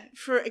 Yeah,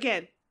 for,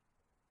 again,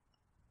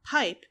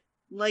 pipe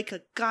like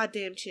a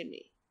goddamn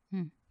chimney.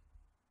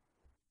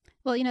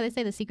 Well, they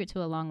say the secret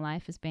to a long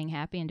life is being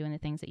happy and doing the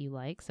things that you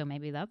like. So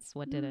maybe that's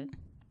what did it.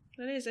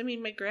 That is. I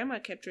mean, my grandma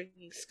kept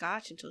drinking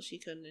scotch until she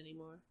couldn't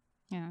anymore.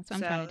 Yeah, that's what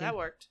I'm trying to do. That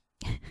worked.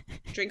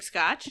 Drink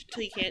scotch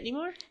until you can't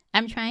anymore?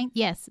 I'm trying,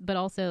 yes, but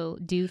also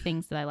do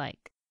things that I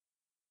like.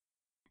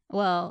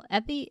 Well,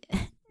 in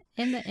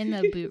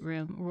the boot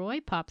room,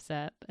 Roy pops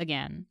up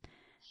again.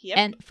 Yep.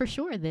 And for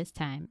sure this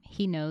time,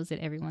 he knows that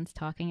everyone's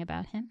talking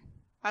about him.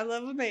 I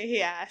love when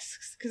he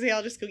asks, because they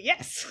all just go,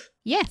 yes.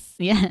 Yes,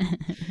 yeah. And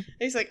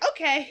he's like,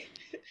 okay.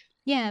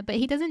 Yeah, but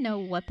he doesn't know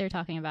what they're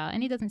talking about,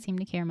 and he doesn't seem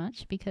to care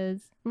much, because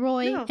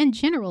Roy, in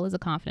general, is a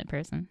confident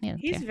person.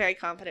 He's a very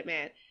confident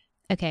man.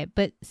 Okay,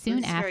 but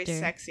soon after... He's very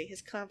sexy.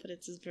 His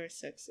confidence is very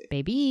sexy.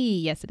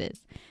 Baby, yes it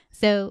is.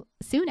 So,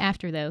 soon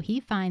after, though, he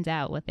finds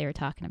out what they were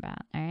talking about,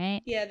 all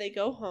right? Yeah, they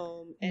go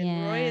home,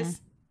 and Roy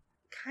is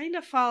kind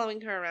of following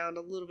her around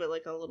a little bit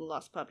like a little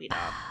lost puppy dog.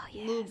 Oh,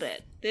 yes. A little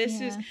bit.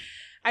 This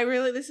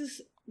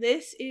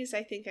is,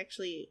 I think,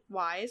 actually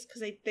wise,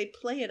 because they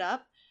play it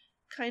up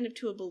kind of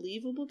to a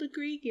believable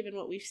degree, given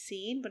what we've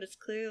seen, but it's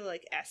clearly,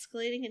 like,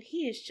 escalating, and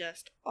he is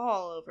just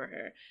all over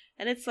her.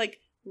 And it's, like,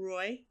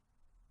 Roy,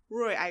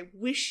 I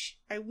wish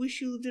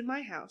you lived in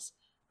my house,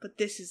 but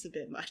this is a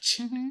bit much.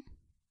 Mm-hmm.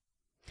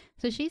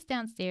 So she's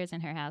downstairs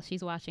in her house.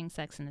 She's watching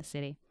Sex in the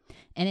City.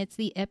 And it's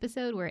the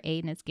episode where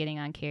Aiden is getting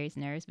on Carrie's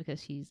nerves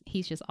because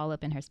he's just all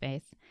up in her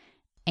space.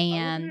 And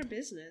all up in her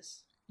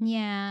business.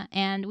 Yeah,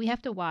 and we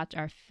have to watch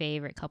our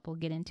favorite couple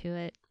get into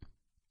it.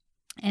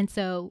 And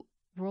so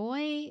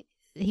Roy,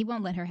 he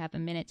won't let her have a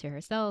minute to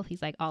herself.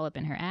 He's like all up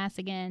in her ass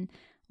again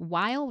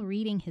while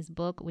reading his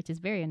book, which is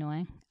very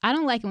annoying. I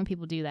don't like it when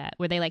people do that,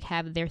 where they like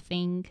have their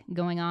thing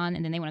going on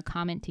and then they want to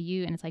comment to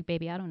you and it's like,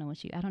 baby, I don't know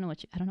what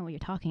you're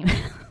talking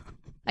about.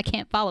 I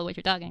can't follow what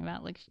you're talking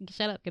about. Like,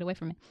 shut up, get away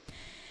from me.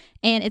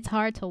 And it's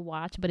hard to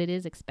watch, but it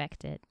is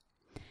expected.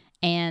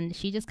 And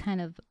she just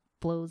kind of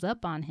blows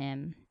up on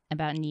him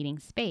about needing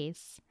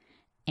space.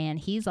 And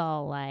he's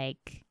all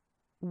like,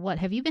 what,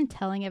 have you been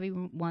telling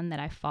everyone that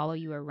I follow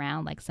you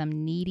around like some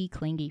needy,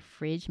 clingy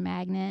fridge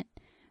magnet?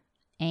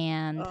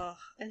 And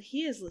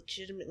he is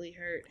legitimately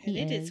hurt. And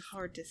it is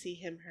hard to see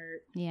him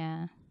hurt.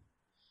 Yeah.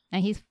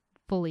 And he's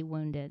fully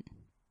wounded.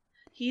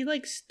 He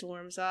like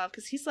storms off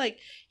because he's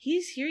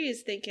here he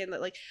is thinking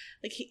that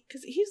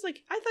because he's like,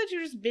 I thought you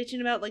were just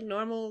bitching about like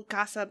normal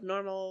gossip,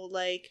 normal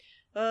like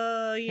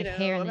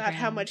about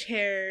how much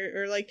hair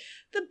or like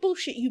the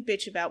bullshit you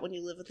bitch about when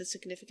you live with a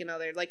significant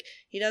other. Like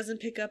he doesn't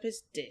pick up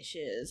his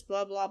dishes,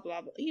 blah blah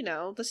blah,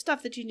 blah, the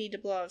stuff that you need to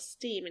blow off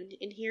steam.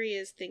 And here he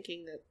is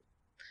thinking that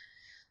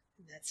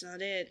that's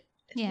not it.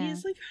 And he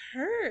is like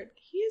hurt.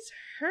 He is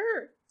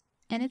hurt.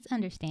 And it's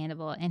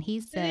understandable. And he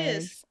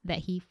says that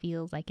he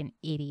feels like an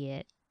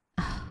idiot.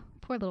 Oh,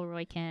 poor little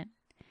Roy Kent.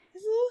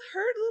 His little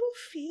hurt little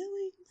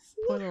feelings.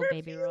 Poor little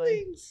baby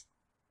feelings.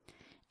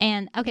 Roy.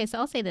 And, okay, so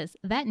I'll say this.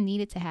 That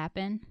needed to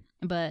happen.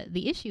 But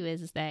the issue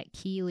is that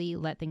Keely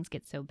let things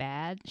get so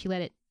bad. She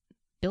let it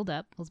build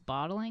up, was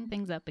bottling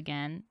things up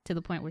again to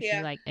the point where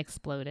she, like,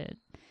 exploded.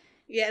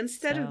 Yeah,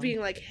 instead of being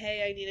like,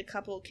 hey, I need a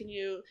couple, can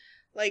you,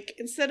 like,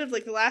 instead of,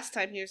 like, the last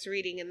time he was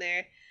reading in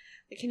there,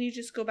 can you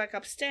just go back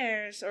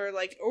upstairs? Or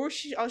all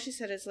she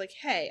said is like,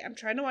 hey, I'm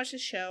trying to watch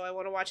this show. I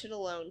want to watch it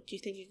alone. Do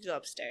you think you can go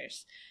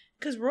upstairs?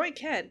 Because Roy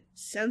Kent,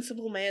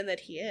 sensible man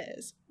that he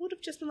is, would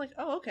have just been like,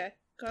 oh, okay,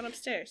 gone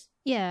upstairs.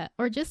 Yeah,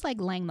 or just like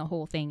laying the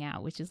whole thing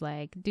out, which is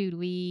like, dude,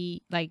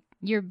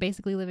 you're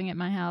basically living at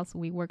my house.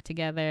 We work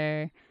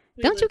together.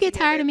 Don't you get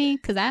tired of me?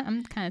 Because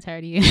I'm kind of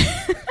tired of you.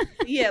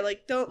 Yeah,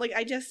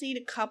 I just need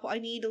a couple. I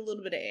need a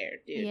little bit of air,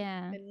 dude.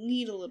 Yeah. I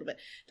need a little bit.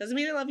 Doesn't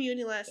mean I love you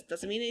any less.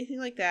 Doesn't mean anything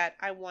like that.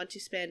 I want to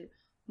spend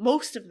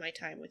most of my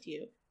time with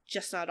you,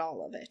 just not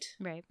all of it.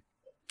 Right.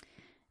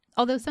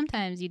 Although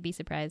sometimes you'd be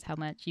surprised how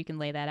much you can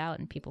lay that out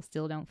and people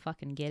still don't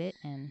fucking get it.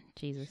 And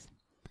Jesus,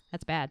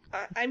 that's bad.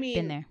 I mean,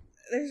 been there.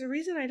 There's a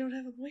reason I don't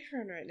have a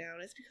boyfriend right now,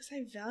 and it's because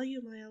I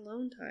value my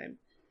alone time.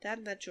 That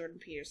and that Jordan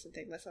Peterson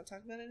thing. Let's not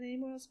talk about it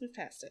anymore. Let's move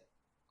past it.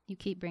 You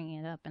keep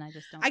bringing it up, and I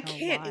just don't. I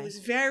can't. Why. It was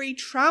very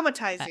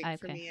traumatizing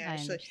for me.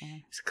 Actually,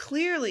 it's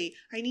clearly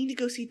I need to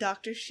go see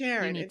Dr.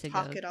 Sharon and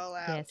talk it all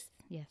out.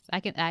 Yes,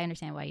 I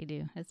understand why you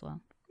do as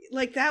well.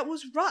 Like that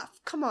was rough.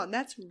 Come on,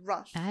 that's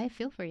rough. I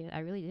feel for you. I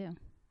really do.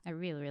 I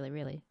really, really,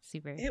 really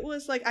super. It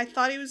was like I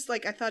thought it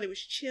was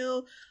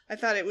chill. I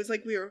thought it was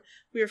like we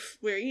were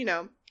flirting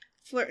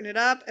it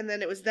up, and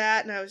then it was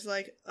that, and I was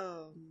like,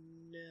 oh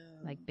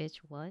no. Like, bitch,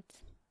 what?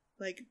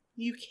 Like,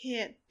 you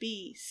can't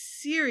be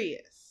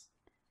serious.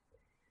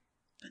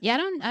 Yeah,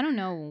 I don't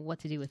know what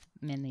to do with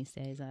men these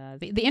days.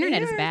 The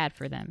internet is bad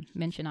for them.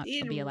 Men should not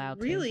be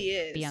allowed to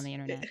be on the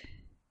internet.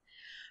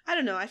 I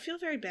don't know. I feel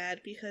very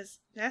bad because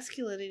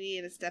masculinity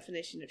and its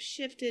definition have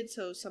shifted,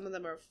 so some of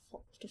them are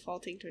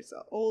defaulting towards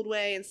the old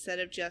way instead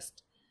of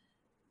just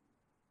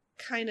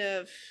kind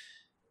of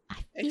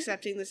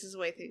accepting this is the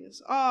way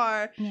things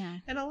are. Yeah.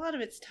 And a lot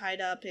of it's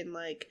tied up in,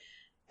 like,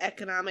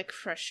 economic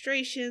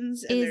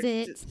frustrations. And is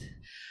it?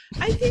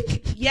 I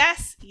think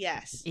yes.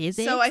 Is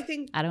it? So I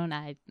think I don't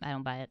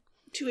buy it.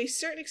 To a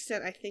certain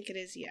extent, I think it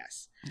is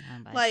yes. I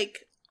don't buy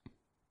like,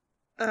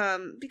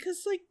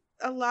 because like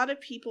a lot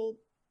of people,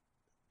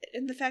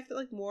 and the fact that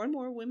like more and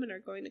more women are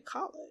going to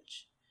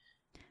college,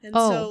 and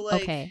so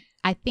like, okay,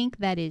 I think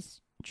that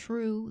is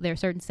true. There are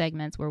certain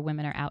segments where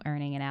women are out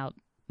earning and out,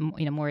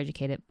 more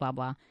educated, blah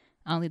blah.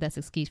 Only that's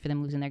an excuse for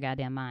them losing their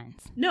goddamn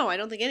minds. No, I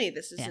don't think any of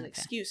this is an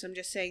excuse. I'm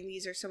just saying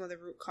these are some of the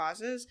root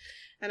causes.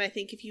 And I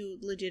think if you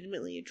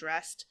legitimately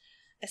addressed,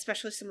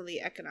 especially some of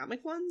the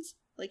economic ones,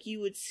 like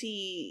you would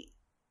see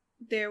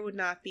there would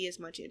not be as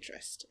much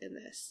interest in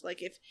this.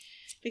 Like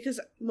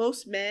because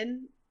most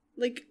men,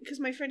 like, because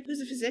my friend who's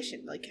a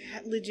physician, like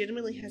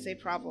legitimately has a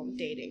problem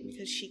dating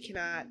because she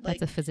cannot, like.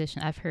 That's a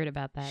physician. I've heard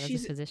about that.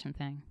 It's a physician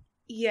thing.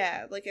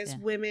 Yeah. Like as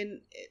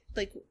women,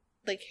 like.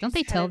 Don't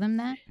they tell them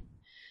that?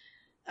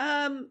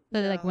 No.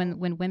 Like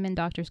when women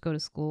doctors go to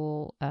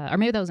school, or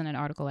maybe that was in an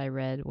article I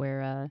read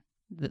where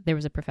there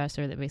was a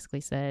professor that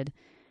basically said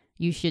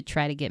you should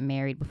try to get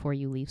married before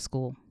you leave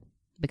school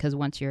because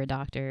once you're a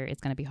doctor, it's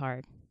going to be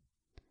hard.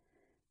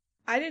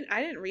 I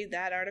didn't read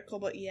that article,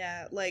 but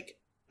yeah, like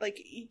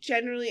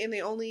generally, and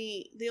the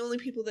only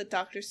people that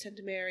doctors tend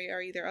to marry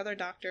are either other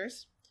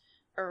doctors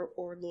or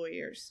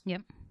lawyers.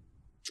 Yep.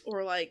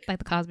 Or like the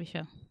Cosby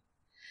Show.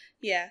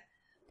 Yeah.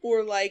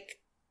 Or like,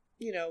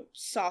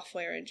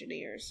 software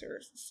engineers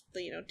or,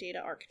 data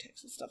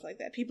architects and stuff like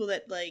that. People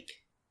that like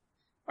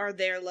are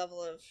their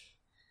level of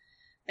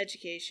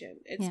education.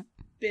 It's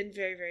been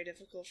very, very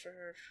difficult for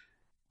her.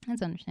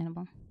 That's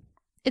understandable.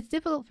 It's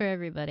difficult for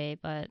everybody,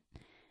 but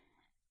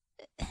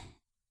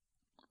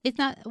it's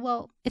not,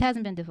 it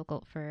hasn't been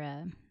difficult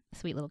for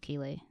sweet little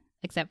Keeley,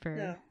 except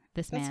for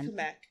this man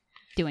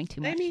doing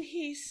too much. I mean,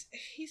 he's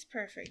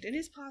perfect. It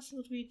is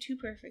possible to be too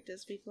perfect,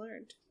 as we've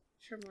learned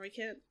from Roy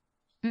Kent.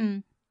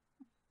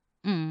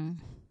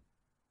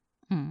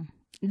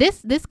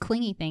 This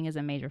clingy thing is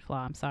a major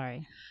flaw. I'm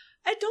sorry.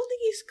 I don't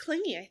think he's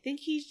clingy. I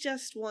think he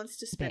just wants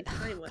to spend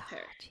time with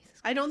her.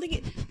 I don't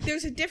think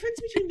there's a difference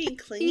between being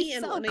clingy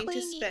and wanting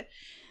to spend.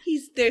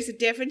 There's a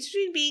difference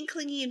between being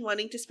clingy and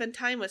wanting to spend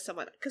time with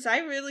someone. Because I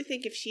really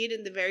think if she had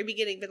in the very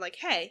beginning been like,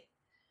 "Hey,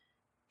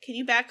 can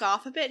you back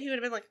off a bit?" He would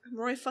have been like, "I'm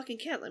Roy fucking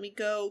Kent. Let me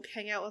go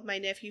hang out with my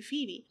nephew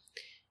Phoebe,"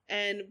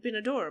 and been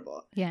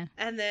adorable. Yeah.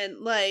 And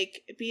then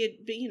like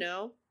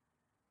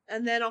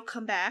and then I'll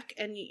come back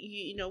and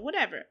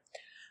whatever.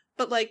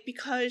 But like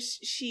because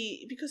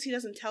he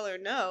doesn't tell her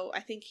no,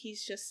 I think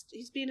he's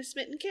being a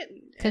smitten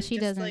kitten. Because she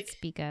doesn't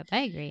speak up.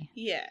 I agree.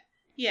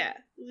 Yeah.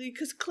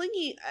 Because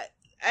clingy,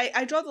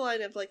 I draw the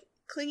line of like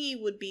clingy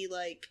would be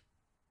like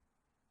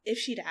if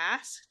she'd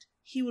asked,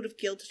 he would have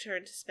guilted her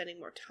into spending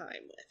more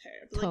time with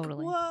her. Like,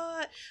 totally.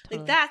 What? Totally.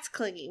 Like that's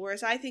clingy.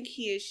 Whereas I think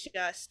he is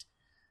just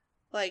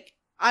like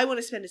I want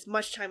to spend as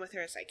much time with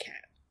her as I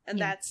can, and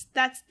that's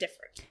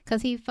different.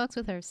 Because he fucks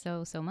with her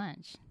so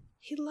much.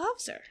 He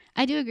loves her.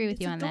 I do agree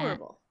with you on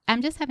adorable. That.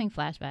 I'm just having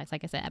flashbacks.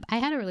 Like I said, I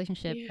had a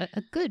relationship,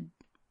 a good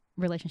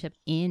relationship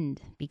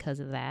end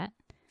because of that.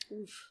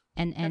 Oof,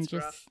 and just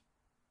rough.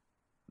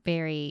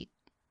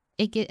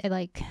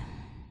 Like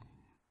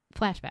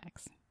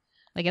flashbacks.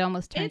 Like it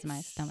almost turns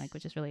my stomach,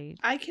 which is really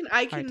hard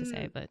to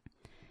say, but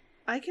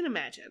I can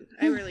imagine.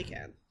 I really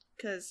can.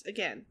 Because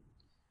again,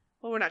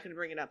 we're not going to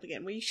bring it up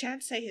again. We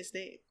shan't say his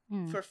name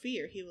for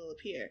fear he will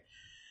appear.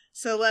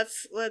 So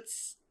let's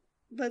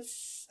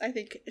I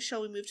think,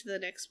 shall we move to the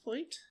next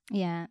point?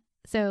 Yeah.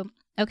 So,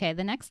 okay,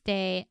 the next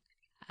day,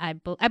 I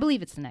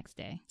believe it's the next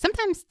day.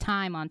 Sometimes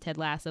time on Ted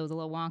Lasso is a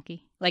little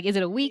wonky. Like, is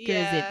it a week or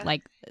is it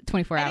like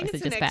 24 hours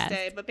that just passed?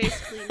 I think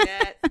it's the next day,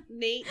 but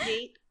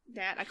basically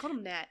Nat, I called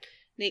him Nat.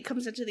 Nate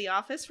comes into the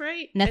office,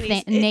 right?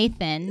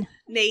 Nathan.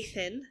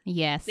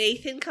 Yes.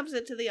 Nathan comes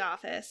into the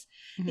office.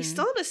 Mm-hmm. He's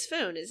still on his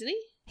phone, isn't he?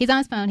 He's on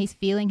his phone. He's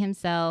feeling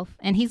himself.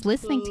 And he's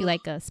listening to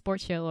like a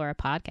sports show or a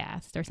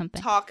podcast or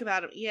something. Talk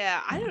about him.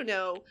 Yeah, I don't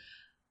know.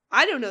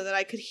 I don't know that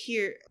I could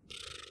hear.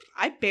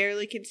 I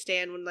barely can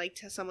stand when like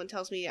someone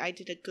tells me I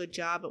did a good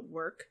job at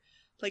work.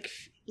 Like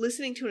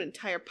listening to an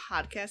entire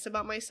podcast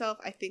about myself,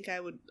 I think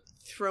I would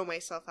throw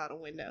myself out a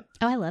window.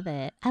 Oh, I love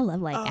it. I love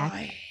like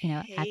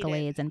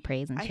accolades and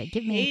praise and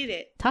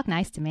shit. Talk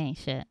nice to me,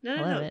 shit.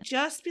 No.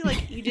 Just be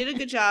like, you did a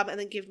good job, and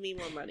then give me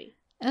more money.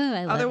 Oh,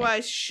 I love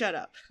Otherwise, it. Shut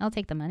up. I'll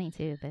take the money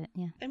too, but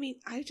yeah. I mean,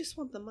 I just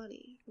want the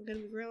money. I'm gonna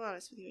be real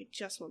honest with you. I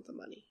just want the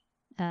money.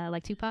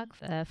 Like Tupac,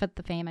 for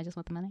the fame, I just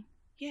want the money.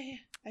 Yeah.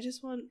 I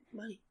just want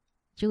money.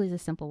 Julie's a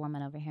simple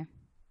woman over here.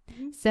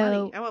 Mm-hmm. So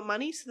money. I want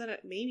money so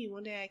that maybe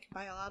one day I can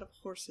buy a lot of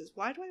horses.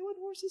 Why do I want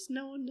horses?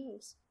 No one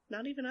knows.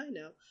 Not even I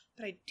know.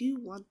 But I do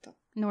want them.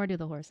 Nor do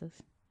the horses.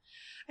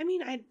 I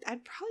mean, I'd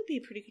probably be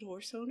a pretty good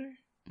horse owner,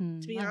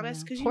 to be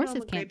honest, because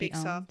I'm a great big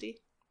softie.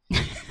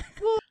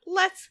 Well,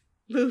 let's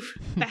move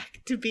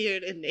back to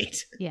Beard and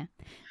Nate. Yeah.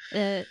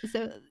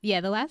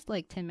 The last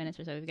like 10 minutes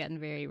or so, we've gotten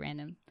very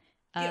random.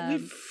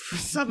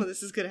 Some of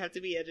this is going to have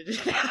to be edited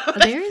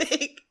out, I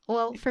think.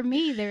 Well, for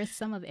me, there's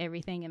some of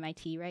everything in my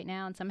tea right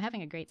now, and so I'm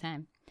having a great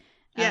time.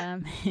 Yeah.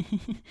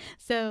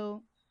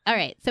 So, all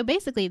right. So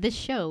basically, this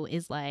show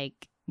is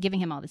like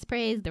giving him all this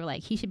praise. They're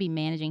like, he should be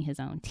managing his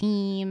own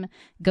team.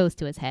 Goes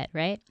to his head,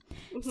 right?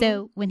 Mm-hmm.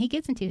 So when he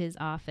gets into his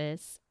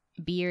office,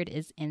 Beard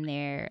is in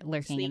there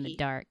lurking in the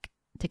dark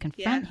to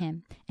confront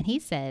him. And he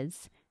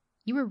says,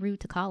 "You were rude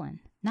to Colin.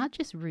 Not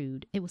just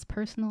rude. It was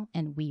personal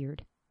and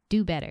weird.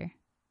 Do better."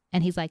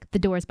 And he's like, "The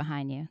door's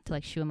behind you," to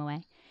like shoo him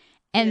away.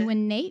 And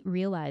when Nate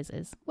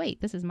realizes,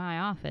 wait, this is my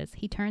office,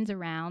 he turns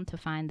around to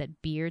find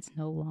that Beard's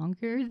no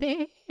longer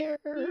there.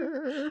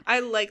 I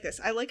like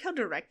this. I like how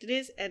direct it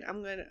is, and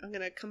I'm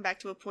gonna come back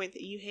to a point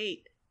that you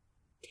hate.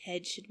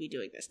 Ted should be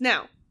doing this.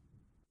 Now,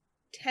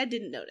 Ted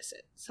didn't notice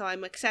it, so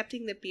I'm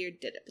accepting that Beard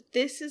did it. But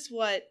this is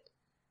what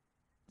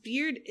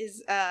Beard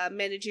is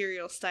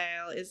managerial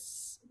style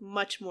is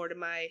much more to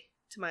my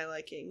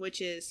liking,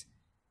 which is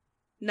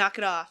knock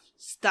it off,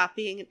 stop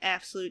being an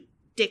absolute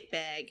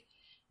dickbag,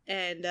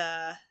 and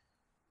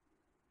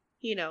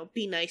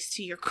be nice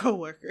to your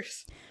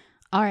coworkers.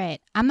 All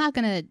right, I'm not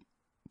gonna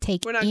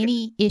take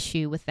any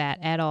issue with that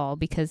at all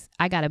because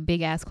I got a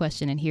big ass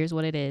question, and here's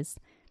what it is: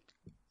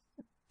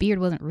 Beard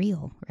wasn't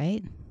real,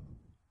 right?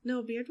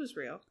 No, Beard was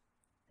real.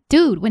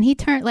 Dude, when he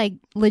turned like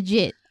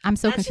legit, I'm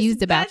so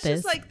confused about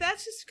this.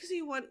 That's just because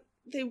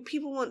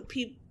people want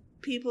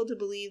people to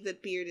believe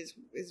that Beard is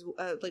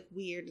like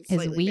weird and Is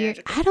slightly weird?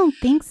 magical. I don't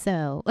think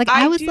so. Like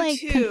I was do like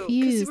too,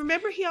 confused. Because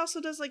remember, he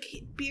also does like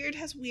Beard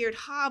has weird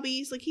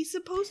hobbies. Like he's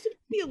supposed to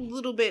be a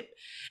little bit,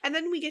 and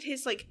then we get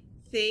his like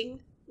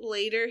thing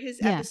later, his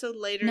episode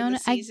later in the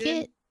season. I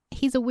get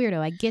he's a weirdo.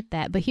 I get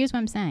that, but here's what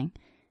I'm saying.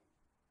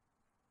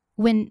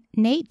 When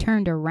Nate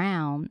turned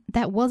around,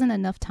 that wasn't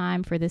enough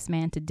time for this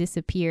man to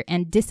disappear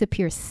and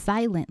disappear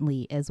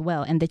silently as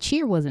well. And the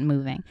chair wasn't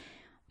moving.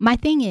 My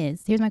thing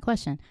is, here's my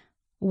question.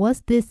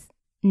 Was this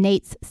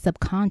Nate's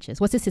subconscious?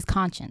 Was this his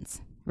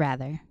conscience,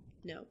 rather?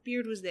 No,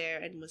 Beard was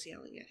there and was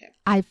yelling at him.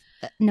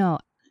 No.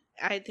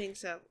 I think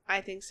so.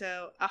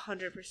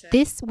 100%.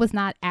 This was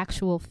not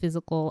actual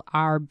physical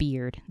our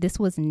Beard. This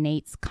was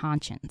Nate's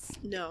conscience.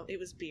 No, it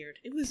was Beard.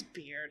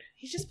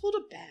 He just pulled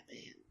a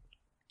Batman.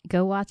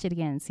 Go watch it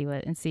again and see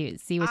what you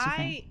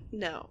think.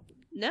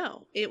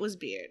 No, it was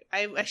Beard.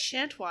 I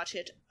shan't watch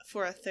it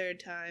for a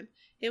third time.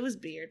 It was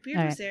Beard.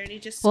 Beard was there and he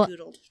just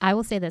scoodled. I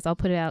will say this. I'll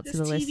put it out to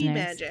the listeners. TV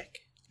magic.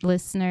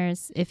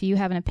 Listeners, if you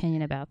have an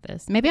opinion about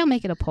this, maybe I'll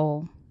make it a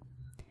poll.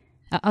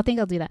 I think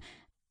I'll do that.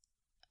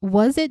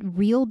 Was it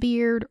real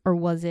Beard or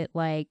was it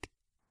like,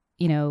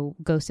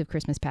 Ghost of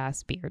Christmas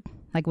Past Beard?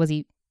 Like, was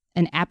he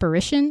an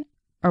apparition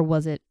or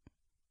was it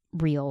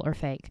real or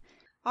fake?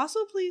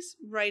 Also, please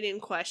write in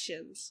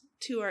questions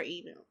to our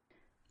email.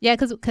 Yeah,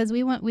 because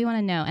we want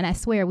to know, and I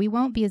swear we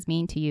won't be as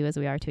mean to you as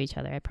we are to each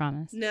other. I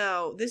promise.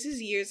 No, this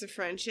is years of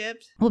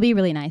friendship. We'll be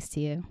really nice to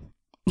you.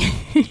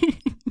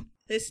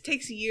 This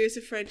takes years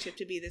of friendship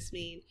to be this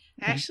mean.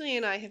 Okay. Ashley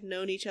and I have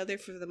known each other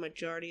for the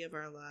majority of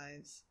our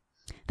lives.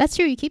 That's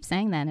true. You keep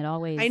saying that, and it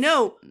always. I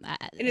know,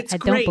 and it's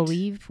great. Don't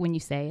believe when you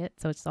say it,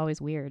 so it's always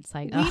weird. It's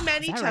like we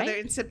met each other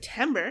in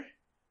September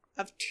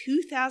of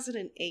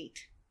 2008.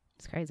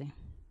 It's crazy.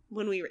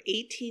 When we were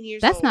 18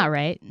 years old. That's not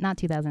right. Not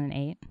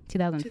 2008.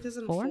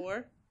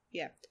 2004?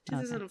 Yeah,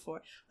 2004.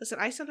 Okay. Listen,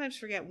 I sometimes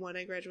forget when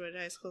I graduated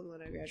high school and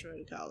when I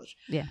graduated college.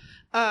 Yeah.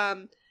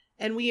 And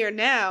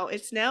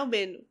it's now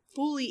been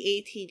fully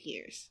 18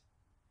 years.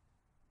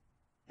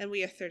 And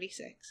we are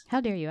 36.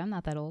 How dare you? I'm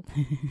not that old.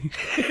 I'm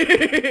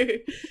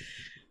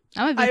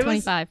going to be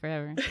 25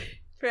 forever.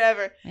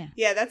 Forever.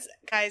 Yeah, that's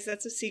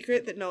a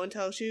secret that no one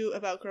tells you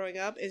about growing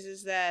up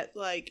is that,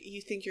 like,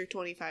 you think you're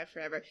 25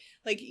 forever.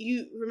 Like,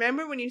 you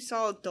remember when you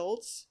saw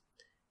adults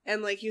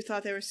and, like, you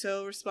thought they were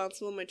so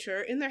responsible and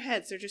mature? In their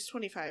heads, they're just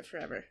 25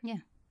 forever.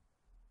 Yeah.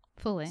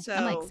 Fully. So,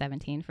 I'm, like,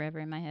 17 forever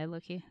in my head,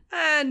 low-key.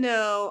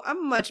 No.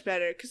 I'm much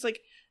better. Because, like,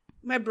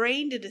 my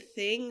brain did a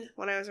thing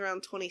when I was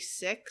around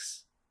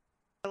 26.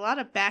 A lot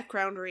of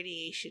background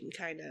radiation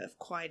kind of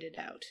quieted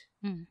out.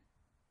 Mm.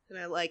 And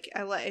I like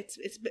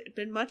it's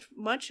been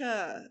much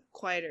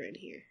quieter in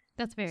here.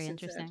 That's very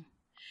interesting. Then.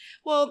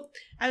 Well,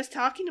 I was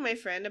talking to my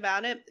friend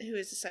about it, who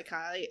is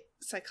a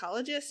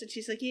psychologist, and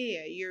she's like,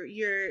 yeah,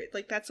 you're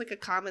like, that's like a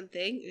common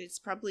thing. It's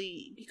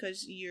probably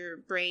because your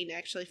brain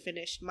actually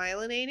finished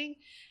myelinating,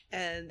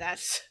 and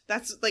that's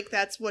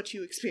what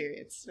you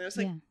experienced. And I was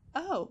like,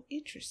 oh,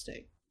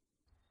 interesting.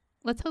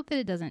 Let's hope that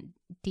it doesn't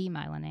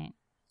demyelinate.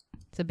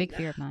 It's a big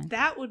fear of mine.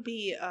 That would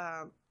be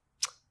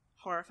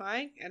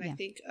horrifying, and I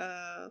think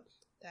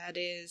that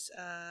is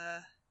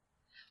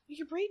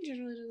your brain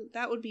generally doesn't.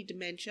 That would be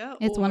dementia.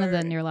 It's one of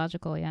the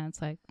neurological.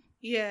 It's like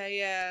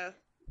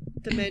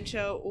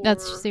dementia. Or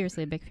that's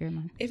seriously a big fear of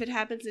mine. If it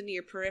happens in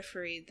your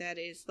periphery, that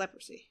is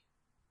leprosy.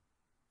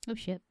 Oh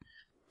shit!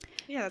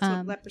 Yeah, that's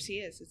what leprosy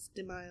is. It's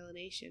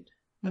demyelination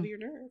of your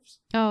nerves.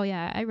 Oh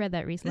yeah, I read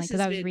that recently because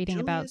I was reading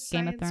about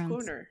Game of Thrones.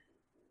 Corner.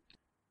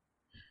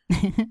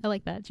 I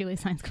like that, Julia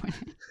Science Corner.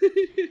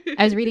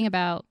 I was reading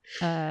about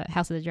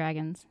House of the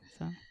Dragons.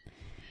 So.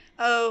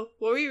 Oh,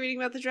 what were you reading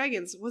about the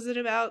dragons? Was it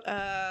about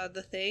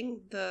the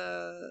thing,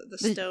 the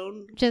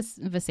stone?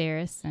 Just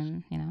Viserys,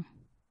 and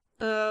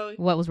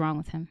what was wrong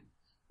with him?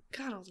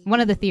 God, one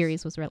of the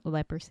theories was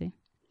leprosy.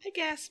 I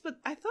guess, but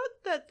I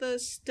thought that the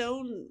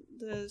stone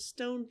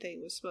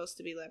thing was supposed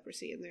to be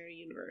leprosy in their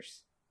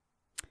universe.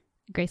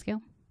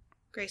 Grayscale.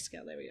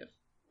 There we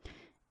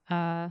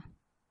go.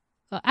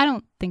 Well, I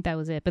don't think that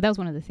was it, but that was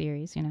one of the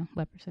theories,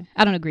 leprosy.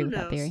 I don't agree with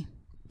that theory.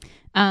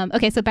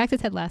 Okay, so back to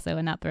Ted Lasso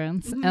and not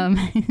Thrones.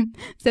 Mm-hmm.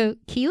 So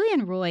Keely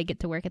and Roy get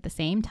to work at the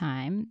same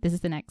time. This is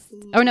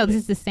this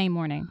is the same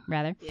morning,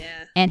 rather.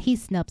 Yeah. And he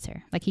snubs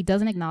her. Like, he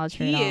doesn't acknowledge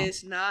her at all. He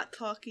is not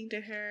talking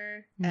to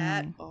her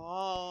at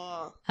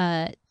all.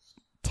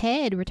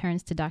 Ted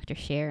returns to Dr.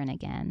 Sharon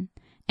again,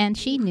 and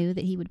she knew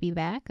that he would be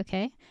back,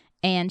 okay?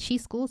 And she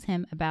schools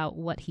him about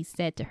what he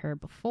said to her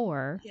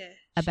before. Yeah,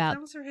 she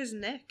bounces her his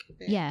neck.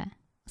 Man. Yeah.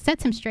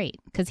 Sets him straight,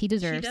 because he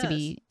deserves to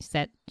be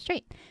set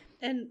straight.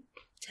 And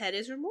Ted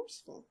is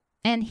remorseful.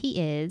 And he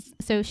is.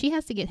 So she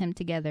has to get him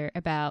together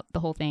about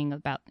the whole thing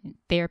about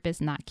therapists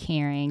not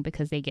caring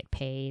because they get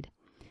paid.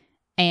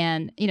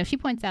 And, she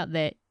points out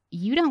that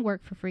you don't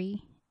work for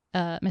free,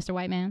 Mr.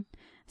 White Man.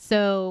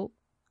 So,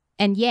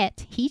 and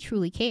yet he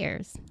truly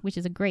cares, which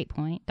is a great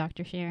point,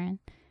 Dr. Sharon.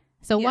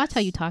 So watch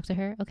how you talk to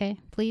her, okay,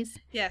 please?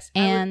 Yes.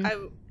 And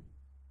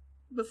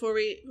before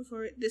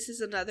this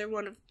is another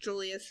one of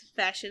Julia's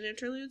fashion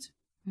interludes.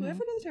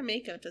 Whoever does her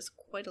makeup does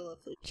quite a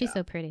lovely job. She's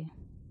so pretty.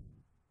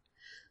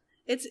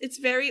 It's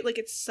very, like,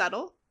 it's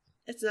subtle.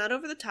 It's not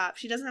over the top.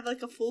 She doesn't have,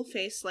 like, a full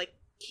face like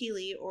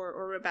Keely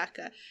or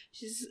Rebecca.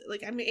 She's,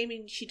 like, I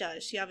mean, she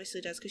does. She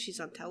obviously does because she's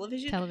on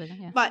television.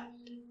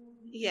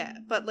 Yeah.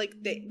 But like,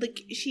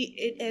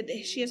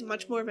 she has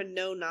much more of a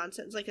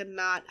no-nonsense, like, a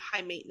not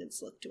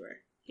high-maintenance look to her.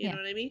 You know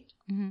what I mean?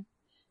 Mm-hmm.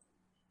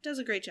 Does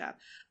a great job.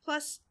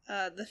 Plus,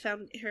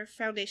 her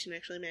foundation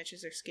actually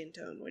matches her skin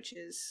tone, which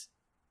is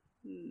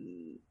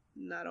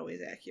not always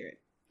accurate.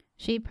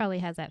 She probably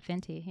has that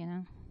Fenty, you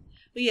know?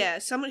 But yeah,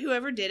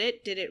 whoever did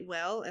it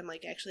well and,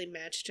 like, actually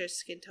matched her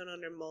skin tone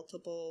under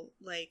multiple,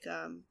 like,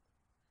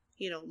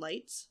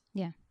 lights.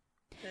 Yeah.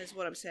 That's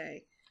what I'm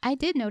saying. I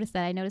did notice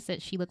that. I noticed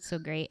that she looked so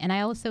great. And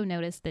I also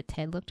noticed that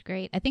Ted looked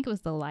great. I think it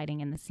was the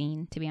lighting in the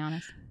scene, to be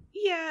honest.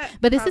 Yeah.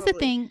 But this is the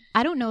thing.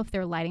 I don't know if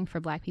they're lighting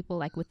for Black people,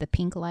 like with the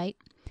pink light.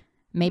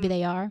 Maybe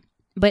they are.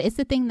 But it's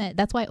the thing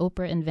that's why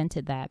Oprah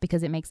invented that,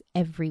 because it makes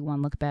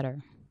everyone look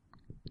better.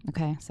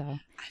 Okay, so.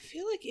 I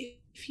feel like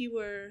if you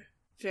were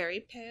very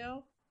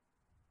pale,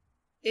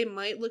 it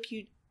might make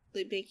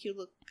you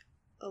look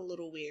a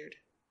little weird.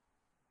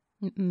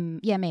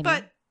 Yeah, maybe.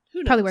 But who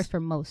knows? Probably works for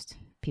most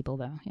people,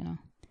 though, you know.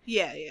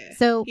 Yeah, yeah.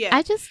 So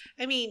yeah.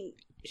 I mean,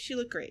 she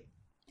looked great.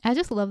 I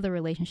just love the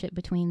relationship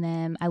between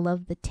them. I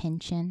love the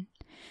tension,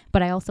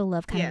 but I also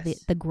love kind of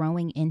the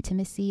growing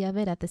intimacy of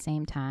it at the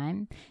same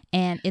time.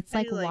 And it's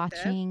like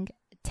watching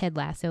Ted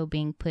Lasso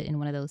being put in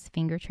one of those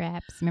finger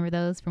traps. Remember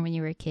those from when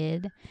you were a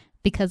kid?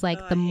 Because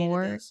like the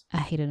more I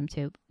hated him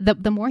too.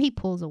 The more he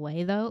pulls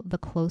away though, the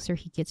closer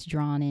he gets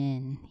drawn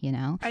in, you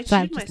know? I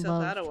chewed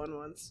myself out of one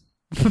once.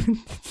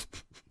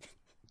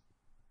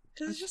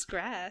 Because it's just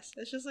grass.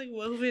 It's just like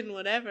woven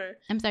whatever.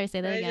 I'm sorry,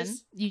 say that again.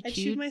 I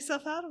chewed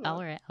myself out of one.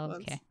 All right. Oh,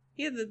 okay.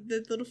 Yeah,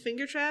 the little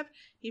finger trap.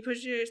 You put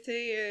your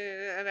thing,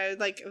 and I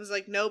was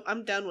like, nope,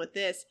 I'm done with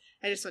this.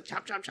 I just went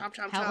chomp, chomp, chomp,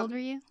 chomp, chomp. How old were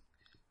you?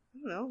 I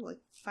don't know, like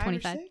 5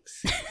 25? or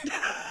 6.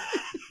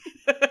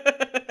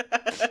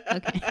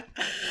 Okay.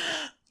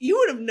 You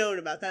would have known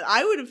about that.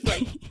 I would have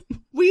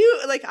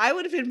I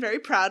would have been very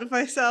proud of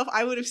myself.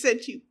 I would have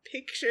sent you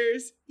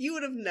pictures. You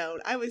would have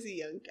known. I was a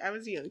young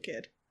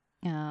kid.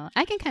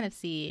 I can kind of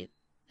see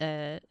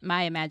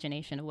my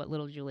imagination of what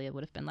little Julia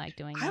would have been like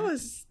doing that. I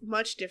was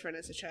much different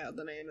as a child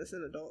than I am as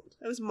an adult.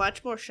 I was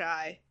much more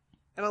shy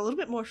and a little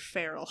bit more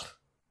feral.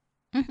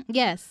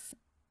 Yes.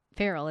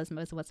 Feral is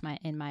what's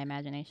in my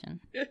imagination.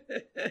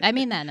 I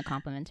mean that in a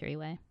complimentary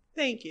way.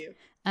 Thank you.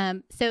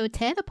 So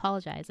Ted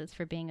apologizes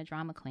for being a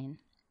drama queen.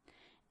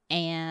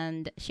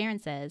 And Sharon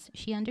says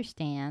she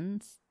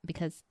understands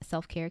because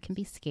self-care can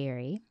be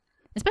scary,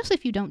 especially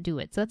if you don't do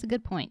it. So that's a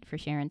good point for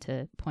Sharon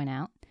to point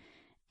out.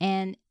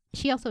 And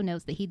she also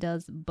notes that he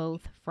does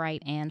both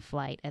fright and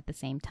flight at the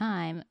same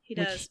time. He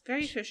does.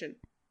 Very efficient.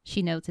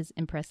 She notes his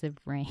impressive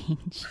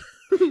range.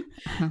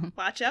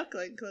 Watch out,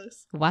 Glenn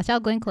Close. Watch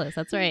out, Glenn Close.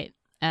 That's right.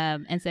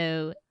 And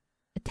so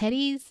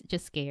Teddy's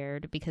just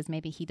scared because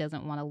maybe he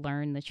doesn't want to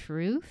learn the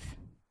truth.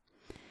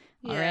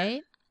 Yeah. All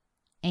right.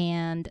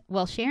 And,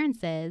 well, Sharon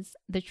says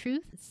the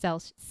truth shall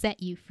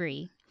set you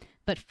free.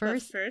 But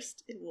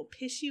first, it will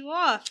piss you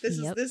off. This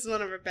is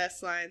one of her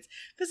best lines.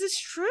 Because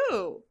it's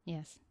true.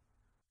 Yes.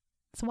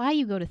 It's why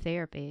you go to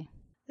therapy.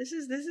 This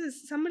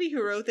is somebody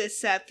who wrote this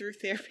sat through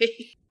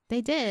therapy.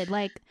 They did.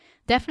 Like,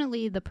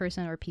 definitely the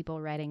person or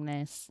people writing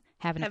this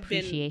have an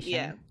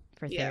appreciation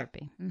for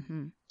therapy.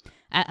 Mm-hmm.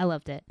 I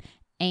loved it.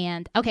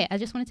 And, okay, I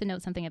just wanted to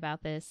note something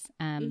about this.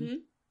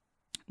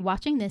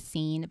 Watching this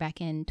scene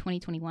back in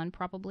 2021,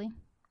 probably,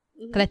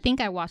 because I think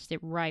I watched it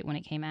right when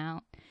it came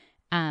out,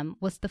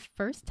 was the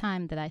first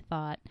time that I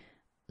thought,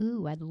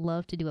 ooh, I'd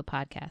love to do a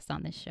podcast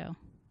on this show.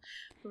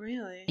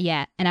 Really?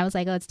 Yeah. And I was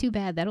like, oh, it's too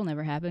bad that'll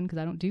never happen because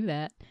I don't do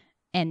that.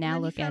 And now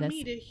look at us.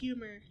 Me to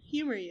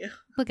humor you.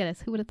 Look at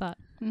us. Who would have thought?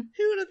 Who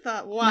would have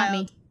thought?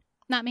 Wild.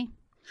 Not me.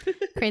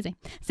 Crazy.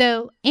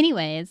 So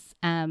anyways,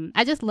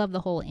 I just love the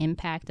whole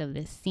impact of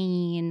this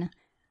scene.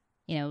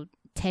 You know,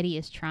 Teddy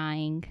is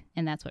trying,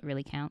 and that's what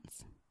really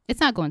counts. It's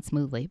not going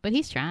smoothly, but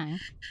he's trying.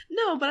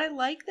 No, but I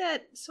like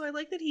that. So I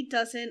like that he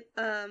doesn't,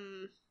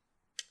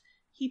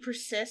 he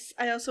persists.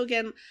 I also,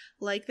 again,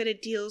 like that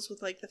it deals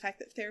with, like, the fact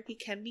that therapy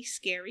can be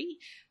scary.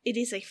 It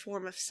is a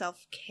form of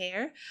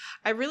self-care.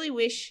 I really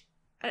wish,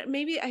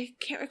 maybe I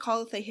can't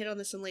recall if they hit on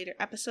this in later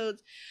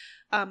episodes,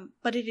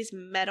 but it is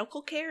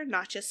medical care,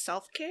 not just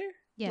self-care.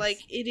 Yes. Like,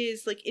 it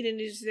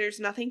is, there's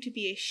nothing to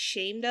be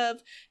ashamed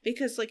of,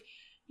 because, like,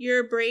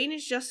 your brain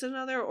is just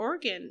another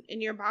organ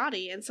in your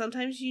body, and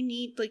sometimes you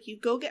need, like, you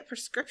go get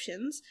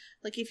prescriptions.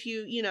 Like, if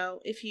you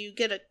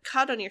get a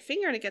cut on your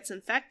finger and it gets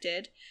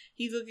infected,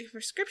 you go get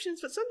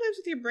prescriptions, but sometimes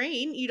with your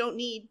brain, you don't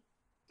need,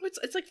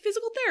 it's like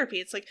physical therapy.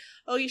 It's like,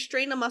 oh, you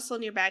strain a muscle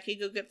in your back, you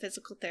go get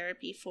physical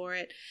therapy for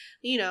it.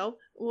 You know,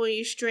 when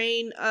you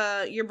strain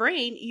your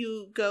brain,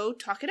 you go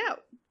talk it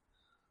out.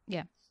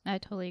 Yeah, I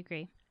totally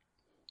agree.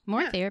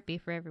 More therapy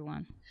for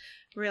everyone.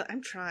 Real,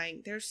 I'm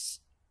trying.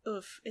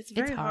 It's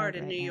very hard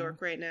in New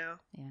York right now.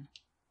 Yeah.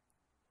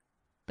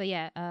 But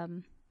yeah,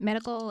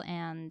 medical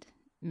and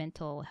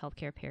mental health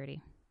care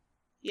parity.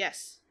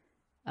 Yes.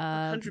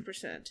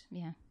 100%.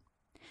 Yeah.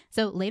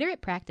 So later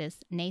at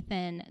practice,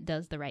 Nathan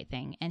does the right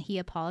thing, and he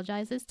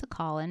apologizes to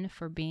Colin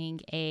for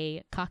being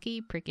a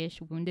cocky, prickish,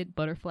 wounded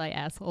butterfly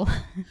asshole.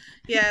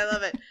 Yeah, I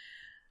love it.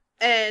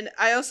 And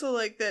I also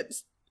like that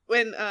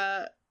when,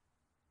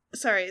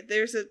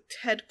 there's a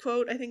TED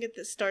quote, I think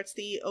that starts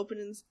the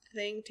opening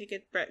thing, take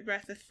a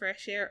breath of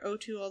fresh air,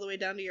 O2 all the way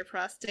down to your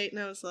prostate,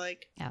 and I was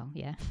like... Oh,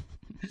 yeah.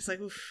 It's like,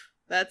 oof,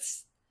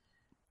 that's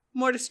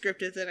more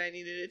descriptive than I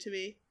needed it to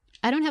be.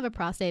 I don't have a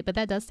prostate, but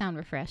that does sound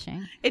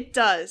refreshing. It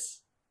does.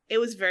 It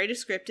was very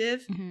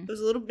descriptive. Mm-hmm. It was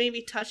a little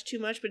maybe touched too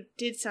much, but it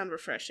did sound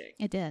refreshing.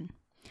 It did.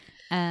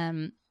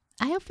 I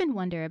often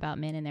wonder about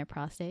men and their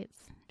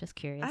prostates. Just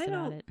curious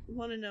about it. I don't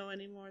want to know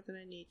any more than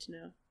I need to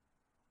know.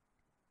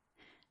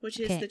 Which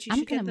is that you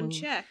should get them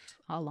checked.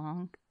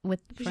 Along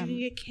because you can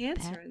get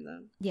cancer in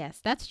them.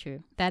 Yes, that's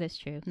true. That is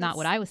true. Not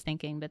what I was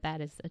thinking, but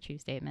that is a true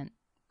statement.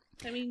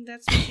 I mean,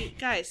 that's what you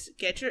guys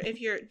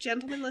if you're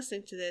gentlemen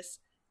listening to this,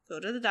 go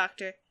to the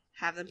doctor,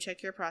 have them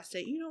check your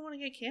prostate. You don't want to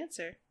get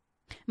cancer.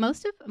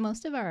 Most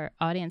of our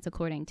audience,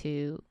 according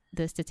to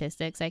the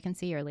statistics I can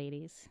see, are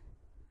ladies.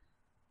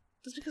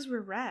 That's because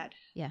we're rad.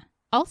 Yeah.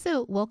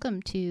 Also,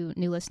 welcome to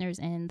new listeners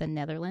in the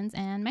Netherlands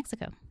and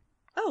Mexico.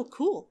 Oh,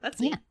 cool. That's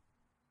neat. Yeah.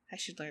 I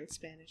should learn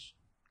Spanish.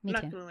 Me I'm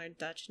too. not going to learn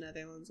Dutch,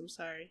 Netherlands. I'm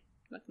sorry.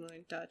 I'm not going to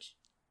learn Dutch.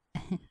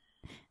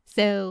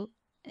 So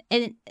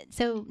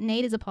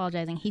Nate is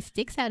apologizing. He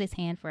sticks out his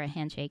hand for a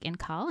handshake, and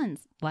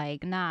Colin's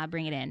like, nah,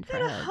 bring it in for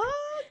a hug.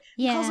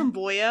 Yeah. Calls him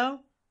boyo.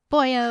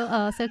 Boyo.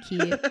 Oh, so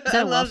cute. Is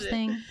that a Welsh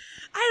thing?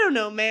 I don't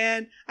know,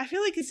 man. I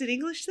feel like it's an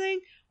English thing,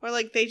 or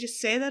like they just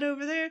say that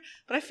over there,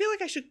 but I feel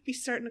like I should be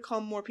starting to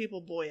call more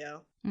people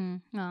boyo.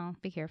 Oh,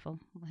 be careful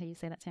how you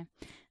say that too.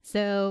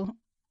 So,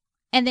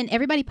 and then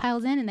everybody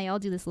piles in and they all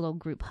do this little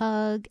group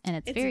hug, and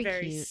it's very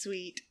cute.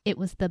 Sweet. It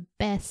was the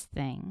best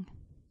thing.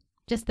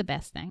 Just the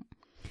best thing.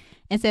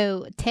 And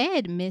so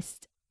Ted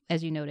missed,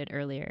 as you noted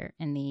earlier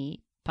in the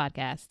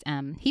podcast,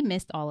 he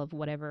missed all of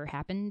whatever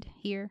happened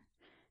here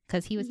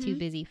because he was too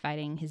busy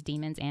fighting his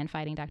demons and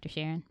fighting Dr.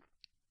 Sharon.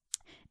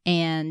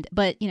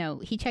 But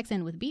he checks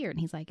in with Beard and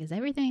he's like, is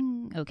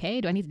everything okay?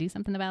 Do I need to do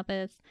something about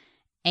this?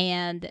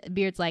 And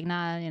Beard's like,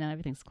 nah,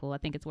 everything's cool. I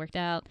think it's worked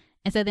out.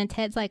 And so then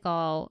Ted's like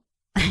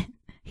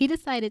he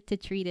decided to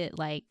treat it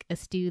like a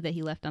stew that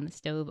he left on the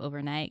stove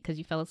overnight because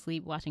you fell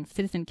asleep watching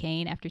Citizen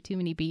Kane after too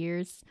many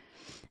beers.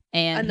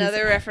 And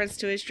another reference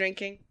to his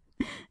drinking.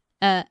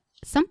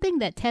 Something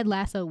that Ted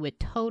Lasso would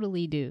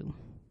totally do,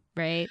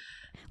 right?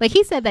 Like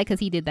he said that because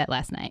he did that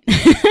last night.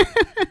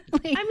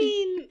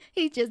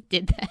 He just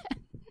did that.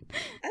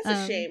 That's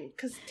a shame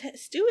because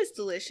stew is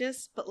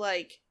delicious, but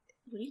like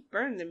when you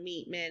burn the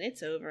meat, man,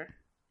 it's over.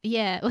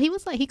 Yeah, well,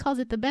 he calls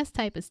it the best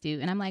type of stew,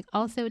 and I'm like,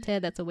 also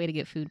Ted, that's a way to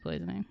get food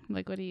poisoning.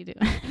 Like, what are you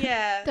doing?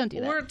 Yeah, don't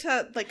do that. Or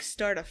to like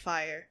start a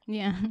fire.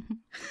 Yeah,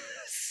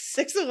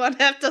 6 of one,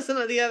 half dozen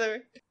of the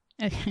other.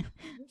 Okay,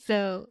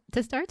 so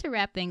to start to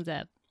wrap things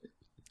up,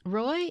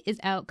 Roy is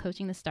out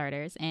coaching the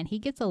starters, and he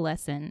gets a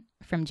lesson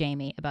from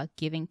Jamie about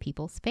giving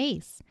people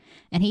space,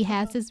 and he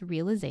has this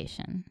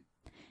realization.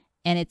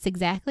 And it's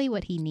exactly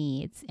what he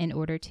needs in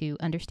order to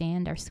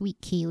understand our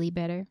sweet Keely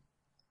better.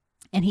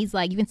 And he's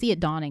like, you can see it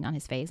dawning on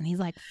his face. And he's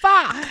like,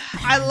 fuck!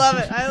 I love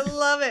it. I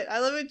love it. I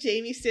love it.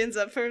 Jamie stands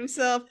up for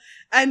himself.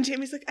 And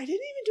Jamie's like, I didn't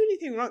even do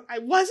anything wrong. I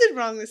wasn't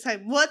wrong this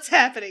time. What's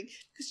happening?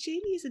 Because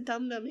Jamie is a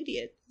dumb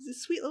idiot. He's a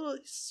sweet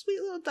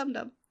little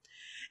dum-dum.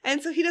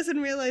 And so he doesn't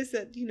realize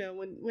that,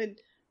 when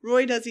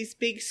Roy does these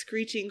big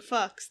screeching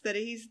fucks, that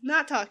he's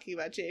not talking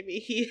about Jamie.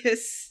 He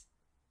is...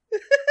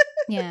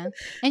 Yeah,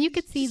 and you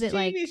could see that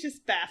Jamie's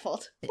just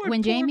baffled. Poor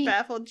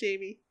baffled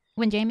Jamie.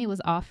 When Jamie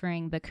was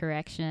offering the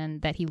correction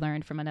that he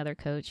learned from another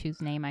coach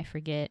whose name I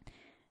forget,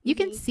 you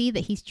can see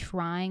that he's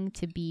trying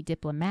to be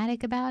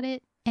diplomatic about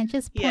it and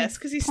just yes,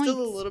 because he's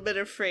still a little bit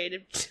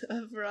afraid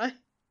of Roy.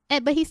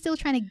 But he's still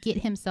trying to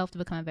get himself to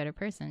become a better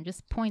person.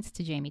 Just points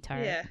to Jamie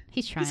Tart. Yeah,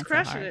 he's trying. He's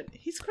crushing so hard. it.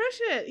 He's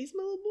crushing it. He's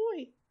my little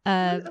boy.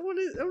 I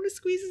want to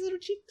squeeze his little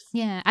cheeks.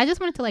 Yeah, I just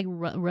wanted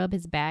to rub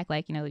his back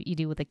like you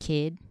do with a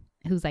kid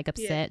who's like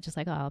upset, just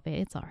like, oh,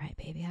 baby, it's all right,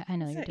 baby. I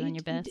know you're doing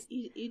your best.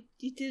 You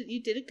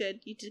did it good.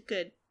 You did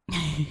good.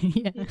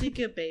 Yeah. You did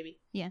good, baby.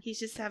 Yeah. He's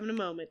just having a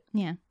moment.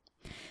 Yeah.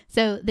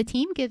 So the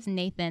team gives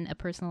Nathan a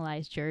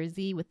personalized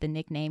jersey with the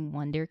nickname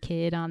Wonder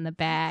Kid on the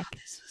back. Oh,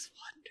 this was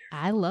wonderful.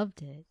 I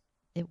loved it.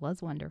 It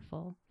was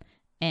wonderful.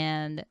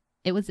 And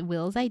it was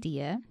Will's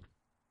idea.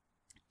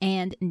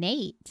 And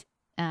Nate,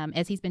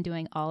 as he's been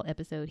doing all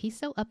episode, he's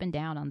so up and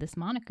down on this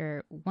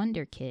moniker,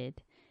 Wonder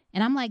Kid.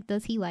 And I'm like,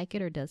 does he like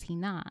it or does he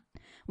not?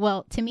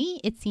 Well, to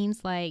me, it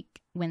seems like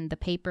when the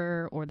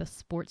paper or the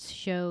sports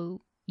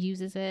show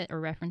uses it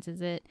or references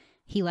it,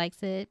 he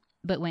likes it.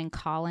 But when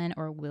Colin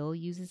or Will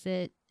uses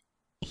it,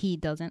 he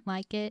doesn't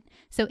like it.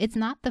 So it's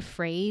not the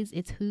phrase,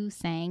 it's who's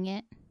saying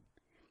it.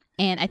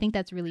 And I think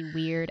that's really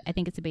weird. I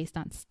think it's based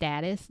on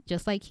status.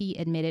 Just like he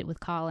admitted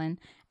with Colin,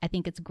 I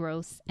think it's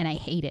gross and I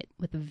hate it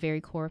with the very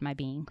core of my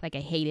being. Like I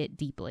hate it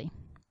deeply.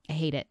 I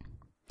hate it.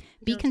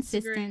 Be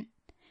consistent.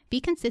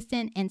 be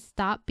consistent and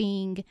stop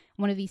being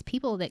one of these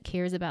people that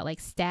cares about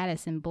like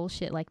status and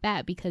bullshit like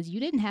that, because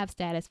you didn't have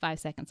status 5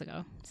 seconds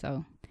ago.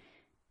 So,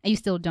 and you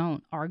still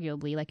don't,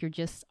 arguably. Like you're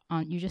just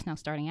now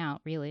starting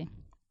out, really.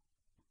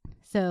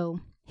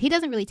 So he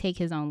doesn't really take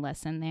his own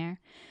lesson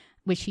there,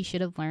 which he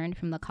should have learned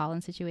from the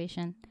Colin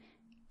situation.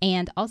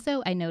 And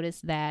also I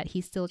noticed that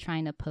he's still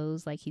trying to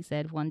pose, like he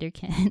said,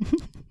 Wonderkin.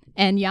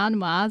 And Jan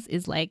Maas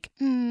is like,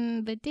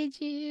 but did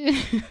you?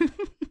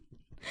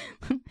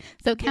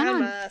 So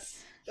count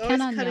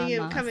on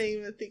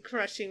coming with the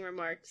crushing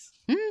remarks.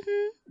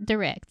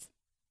 Direct.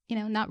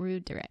 Not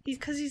rude, direct.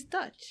 Because he's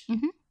Dutch.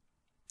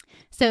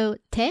 So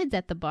Ted's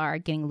at the bar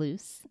getting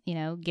loose,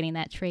 getting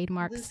that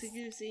trademark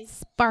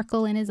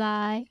sparkle in his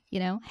eye,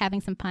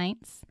 having some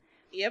pints.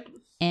 Yep.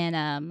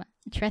 And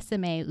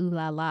Tresemme Ooh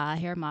La La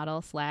hair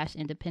model /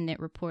 independent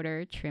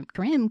reporter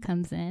Krim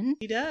comes in.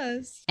 He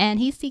does. And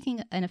he's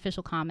seeking an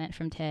official comment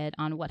from Ted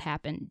on what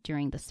happened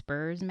during the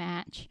Spurs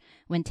match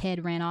when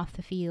Ted ran off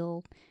the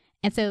field.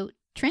 And so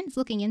Trent's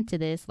looking into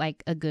this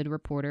like a good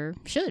reporter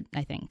should,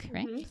 I think,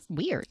 right? It's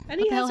weird.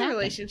 And he has a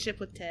relationship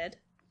with Ted.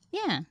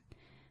 Yeah.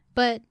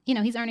 But,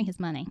 he's earning his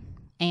money.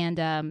 And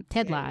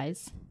Ted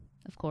lies,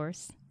 of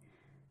course.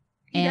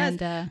 He does.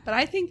 But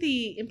I think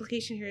the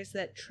implication here is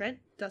that Trent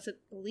doesn't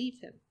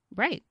believe him.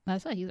 Right.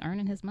 That's why he's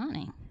earning his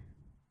money.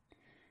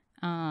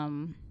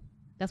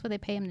 That's what they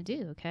pay him to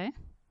do, okay?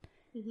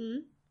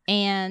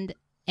 And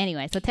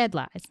anyway, so Ted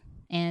lies.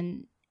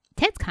 And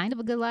Ted's kind of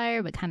a good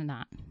liar, but kind of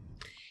not.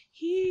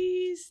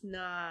 He's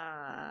not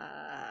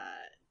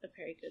a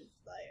very good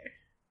liar.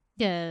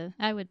 Yeah,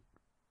 I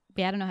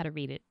don't know how to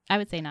read it. I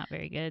would say not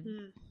very good.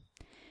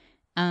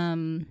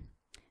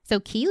 So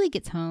Keely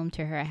gets home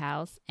to her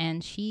house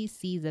and she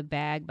sees a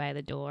bag by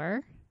the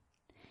door.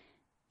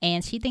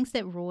 And she thinks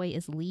that Roy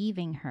is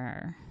leaving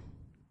her.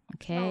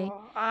 Okay.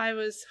 Oh, I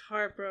was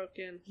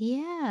heartbroken.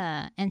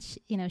 Yeah. And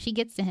she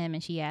gets to him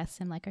and she asks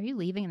him, like, are you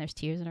leaving? And there's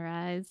tears in her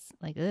eyes.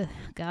 Like, ugh,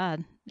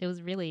 God. It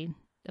was really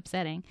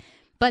upsetting.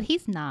 But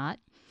he's not.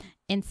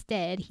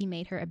 Instead, he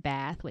made her a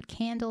bath with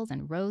candles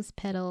and rose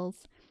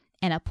petals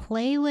and a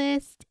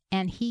playlist,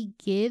 and he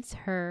gives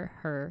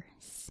her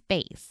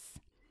space.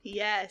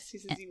 Yes, he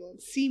says he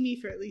won't see me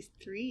for at least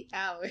 3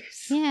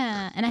 hours.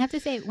 Yeah, and I have to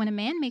say, when a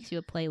man makes you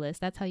a playlist,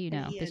 that's how you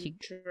know. And he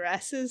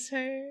dresses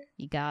her.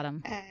 You got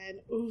him. And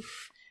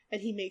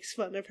and he makes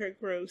fun of her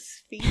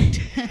gross feet.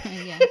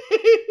 Yeah.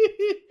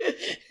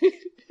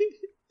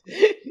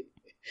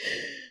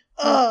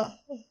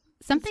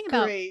 Something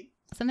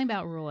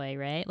about Roy,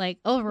 right? Like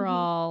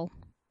overall,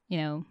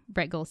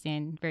 Brett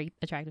Goldstein, very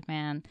attractive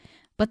man,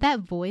 but that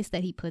voice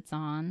that he puts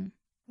on.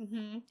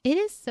 It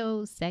is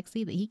so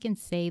sexy that he can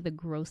say the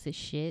grossest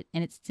shit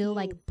and it's still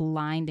like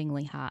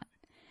blindingly hot.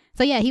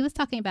 So yeah, he was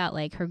talking about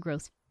like her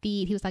gross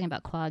feet. He was talking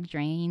about clogged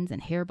drains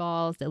and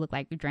hairballs that look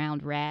like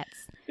drowned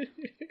rats.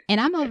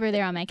 And I'm over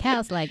there on my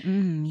couch like,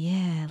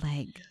 yeah,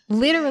 like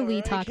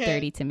literally talk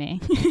dirty to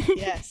me.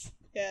 Yes.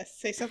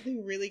 Say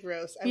something really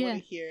gross. I want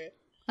to hear it.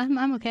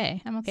 I'm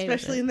okay.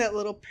 Especially in that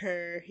little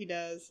purr he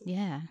does.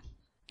 Yeah.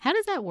 How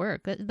does that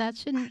work? That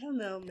shouldn't. I don't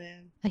know,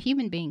 man. A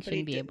human being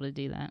shouldn't be able to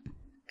do that.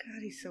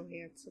 God, he's so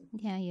handsome.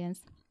 Yeah, he is.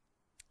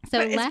 So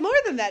but it's more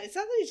than that. It's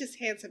not that he's just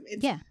handsome.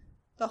 It's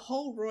the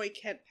whole Roy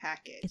Kent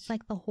package. It's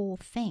like the whole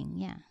thing,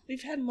 yeah.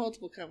 We've had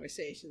multiple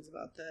conversations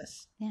about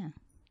this. Yeah.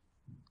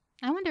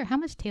 I wonder how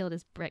much tail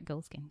does Brett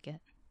Goldstein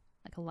get?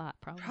 Like a lot,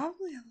 probably.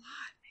 Probably a lot,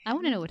 man. I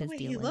want to know what his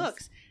deal is. He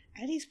looks.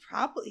 And he's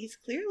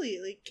clearly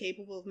like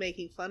capable of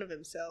making fun of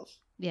himself.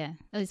 Yeah.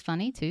 Oh, he's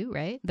funny too,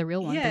 right? The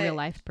real one, the real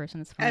life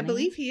person is funny. I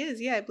believe he is.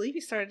 Yeah, I believe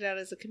he started out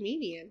as a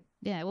comedian.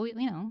 Yeah, well,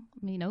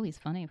 we know he's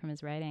funny from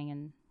his writing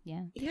and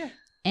yeah. Yeah.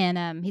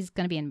 And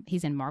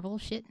he's in Marvel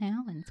shit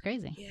now and it's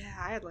crazy. Yeah,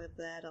 I love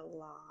that a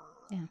lot.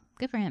 Yeah,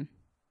 good for him.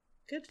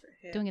 Good for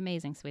him. Doing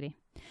amazing, sweetie.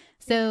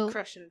 So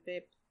crushing it,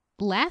 babe.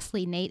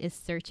 Lastly, Nate is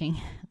searching,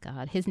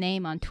 his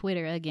name on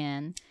Twitter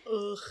again.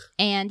 Ugh.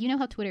 And you know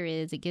how Twitter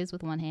is. It gives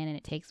with one hand and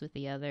it takes with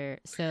the other.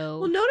 So,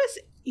 well,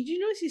 did you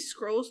notice he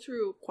scrolls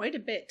through quite a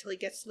bit till he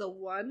gets to the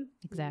one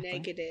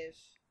negative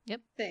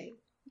thing?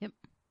 Yep.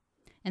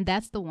 And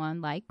that's the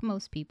one, like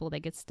most people,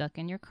 that gets stuck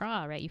in your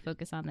craw, right? You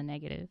focus on the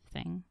negative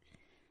thing.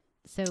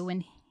 So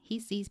when he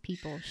sees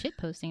people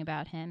shitposting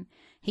about him,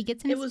 he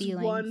gets in his feelings.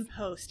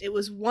 It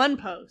was one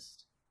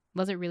post.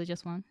 Was it really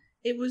just one?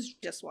 It was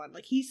just one.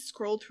 Like, he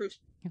scrolled through.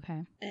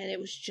 Okay. And it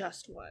was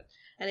just one.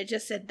 And it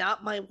just said,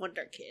 not my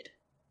wonder kid.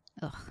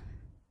 Ugh.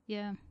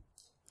 Yeah.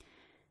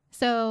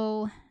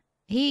 So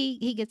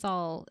he gets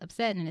all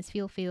upset and in his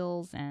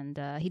feels and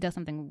he does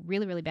something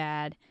really, really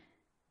bad.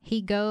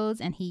 He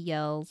goes and he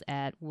yells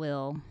at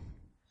Will.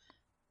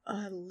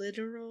 A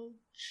literal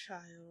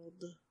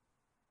child.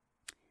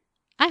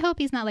 I hope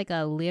he's not like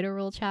a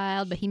literal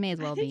child, but he may as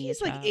well be.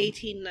 He's like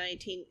 18,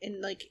 19.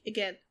 And like,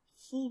 again,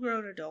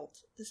 full-grown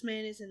adult. This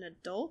man is an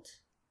adult,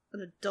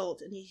 and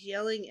he's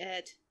yelling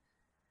at,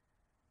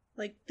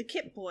 like, the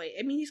Kit Boy.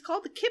 I mean, he's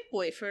called the Kit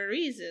Boy for a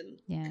reason.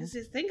 Yeah. Because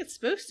I think it's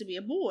supposed to be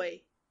a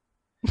boy.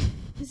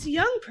 He's a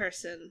young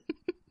person.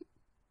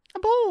 A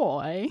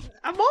boy.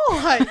 A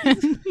boy.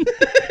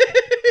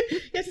 You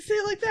have to say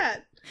it like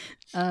that.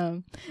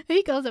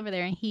 He goes over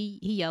there and he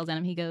yells at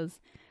him. He goes,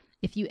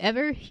 "If you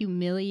ever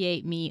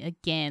humiliate me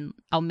again,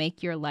 I'll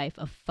make your life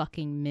a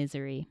fucking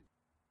misery."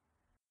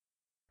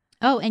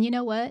 Oh, and you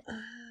know what?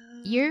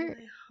 You're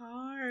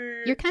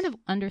kind of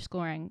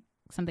underscoring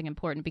something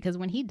important, because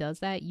when he does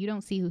that, you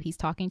don't see who he's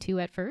talking to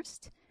at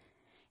first.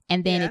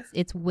 And then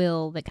it's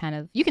Will that kind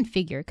of, you can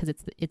figure because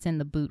it's in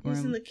the boot room.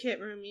 He's in the kit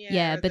room, yeah.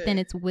 Yeah, but then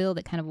it's Will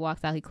that kind of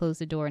walks out. He closed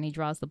the door and he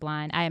draws the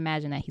blind. I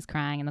imagine that he's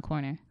crying in the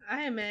corner.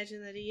 I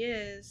imagine that he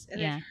is.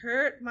 And it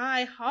hurt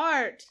my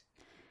heart.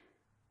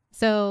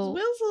 So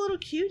Will's a little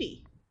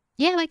cutie.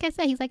 Yeah, like I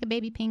said, he's like a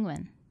baby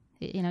penguin.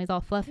 You know, he's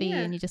all fluffy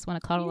and you just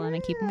want to cuddle him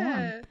and keep him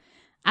warm.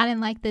 I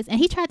didn't like this. And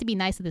he tried to be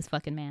nice to this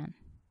fucking man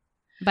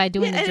by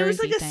doing the Jersey thing. And it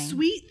was like a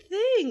sweet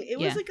thing. It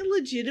was like a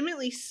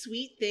legitimately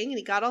sweet thing. And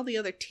he got all the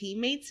other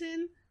teammates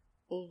in.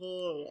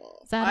 Oh,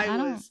 so I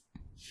was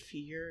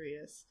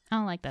furious. I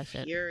don't like that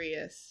shit.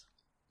 Furious.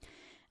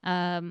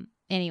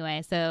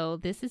 Anyway, so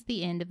this is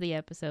the end of the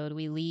episode.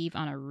 We leave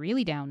on a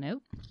really down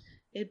note.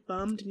 It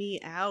bummed me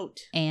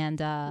out.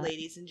 And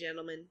ladies and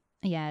gentlemen.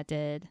 Yeah, it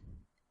did.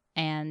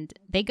 And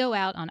they go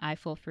out on I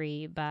Feel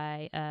Free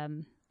by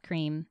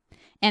Cream.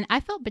 And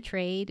I felt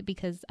betrayed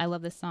because I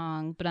love this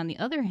song. But on the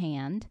other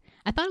hand,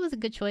 I thought it was a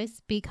good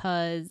choice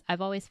because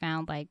I've always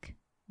found like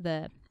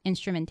the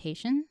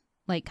instrumentation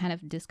like kind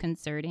of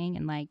disconcerting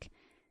and like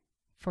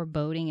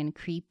foreboding and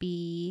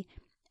creepy,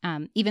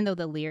 even though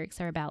the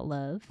lyrics are about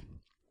love.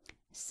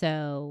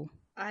 So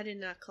I did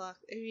not clock.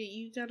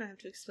 You gotta have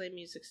to explain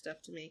music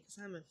stuff to me because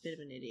I'm a bit of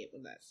an idiot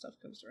when that stuff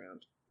comes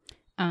around.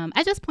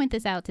 I just point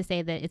this out to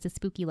say that it's a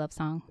spooky love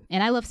song,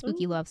 and I love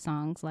spooky love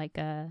songs. Like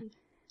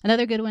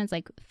another good one is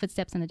like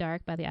 "Footsteps in the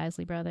Dark" by the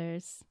Isley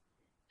Brothers,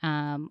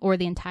 or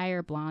the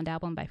entire Blonde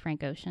album by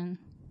Frank Ocean.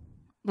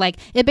 Like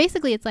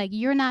it's like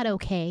you're not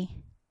okay,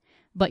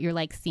 but you're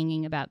like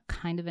singing about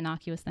kind of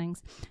innocuous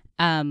things.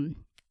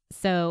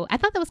 So I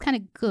thought that was kind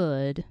of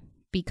good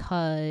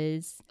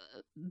because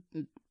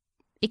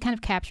it kind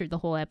of captured the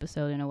whole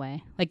episode in a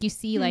way. Like you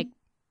see like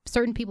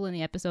certain people in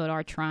the episode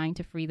are trying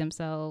to free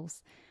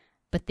themselves,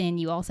 but then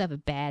you also have a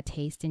bad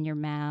taste in your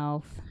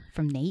mouth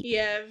from Nate.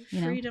 Yeah,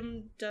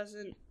 freedom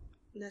doesn't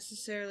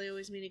necessarily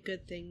always mean a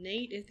good thing.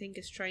 Nate, I think,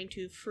 is trying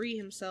to free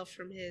himself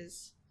from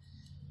his,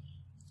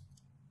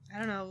 I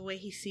don't know, the way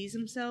he sees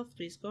himself,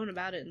 but he's going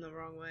about it in the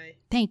wrong way.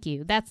 Thank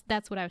you.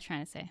 That's what I was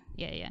trying to say.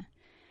 Yeah.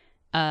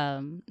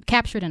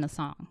 Captured in a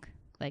song.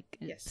 Like,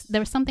 yes. There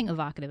was something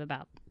evocative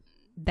about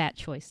that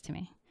choice to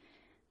me.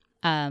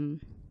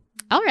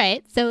 All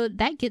right, so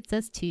that gets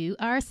us to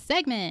our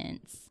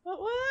segments. What?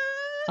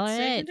 All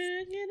right.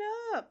 It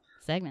up.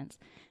 Segments.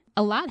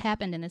 A lot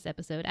happened in this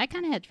episode. I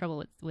kind of had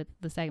trouble with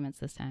the segments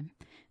this time.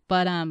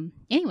 But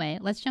anyway,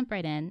 let's jump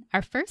right in.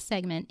 Our first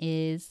segment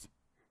is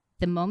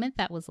the moment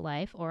that was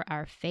life, or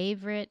our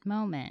favorite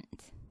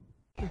moment.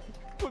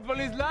 Football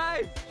is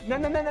life! No.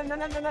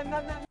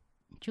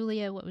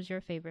 Julia, what was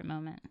your favorite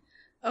moment?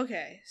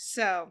 Okay,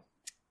 so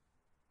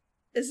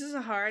this is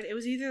it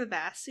was either the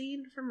bath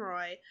scene from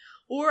Roy,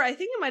 or I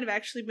think it might have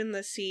actually been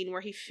the scene where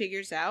he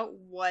figures out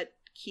what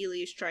Keeley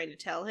is trying to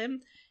tell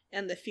him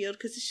in the field,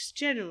 because it's just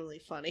genuinely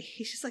funny.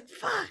 He's just like,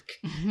 fuck!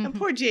 And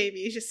poor Jamie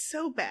is just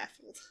so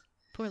baffled.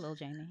 Poor little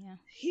Jamie, yeah.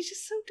 He's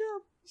just so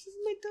dumb. This is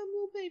my dumb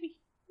little baby.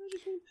 I'm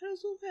just going to pet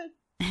his little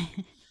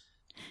head.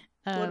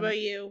 What about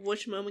you?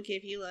 Which moment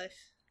gave you life?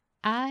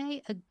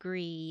 I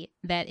agree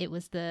that it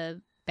was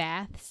the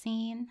bath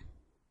scene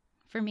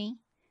for me.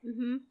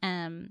 Mm-hmm.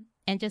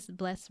 And just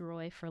bless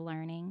Roy for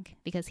learning,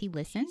 because he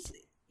listened.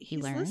 He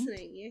learned.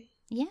 Listening,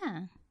 yeah.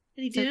 And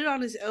he did it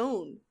on his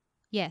own.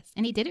 Yes,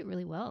 and he did it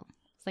really well.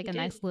 It's like a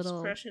nice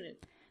little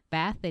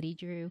bath that he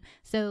drew.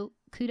 So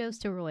kudos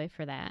to Roy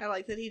for that. I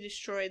like that he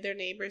destroyed their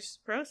neighbor's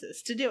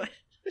process to do it.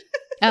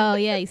 Oh,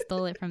 yeah, he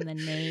stole it from the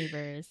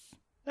neighbors.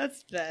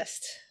 That's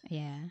best.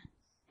 Yeah.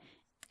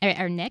 All right,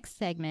 our next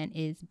segment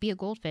is Be a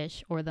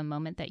Goldfish, or the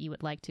moment that you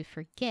would like to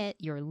forget,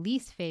 your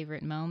least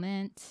favorite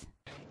moment.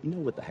 You know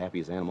what the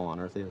happiest animal on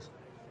earth is?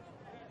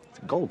 It's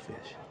a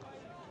goldfish.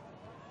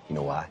 You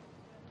know why?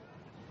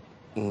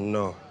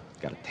 No. It's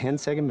got a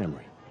 10-second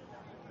memory.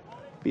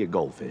 Be a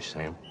goldfish,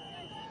 Sam.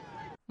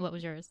 What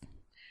was yours?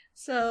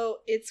 So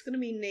it's going to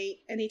be Nate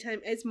anytime.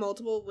 It's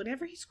multiple.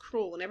 Whenever he's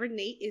cruel. Whenever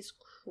Nate is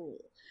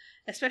cruel.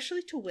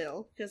 Especially to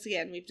Will. Because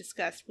again, we've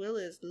discussed Will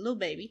is a little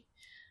baby.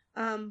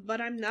 But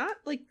I'm not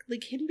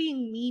like him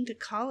being mean to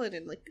Colin,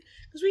 and like,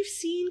 because we've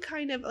seen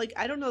kind of like,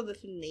 I don't know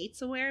if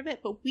Nate's aware of it,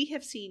 but we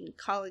have seen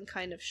Colin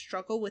kind of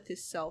struggle with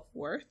his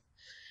self-worth.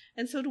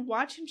 And so to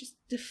watch him just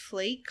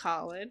deflate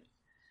Colin,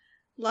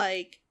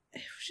 like, it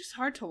was just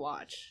hard to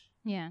watch.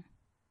 Yeah.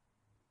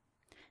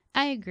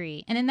 I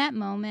agree. And in that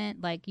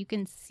moment, like, you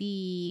can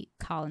see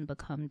Colin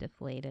become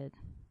deflated.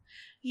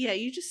 Yeah,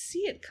 you just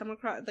see it come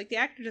across. Like, the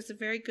actor does a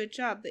very good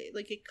job.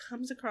 Like, it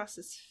comes across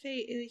his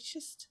face. It's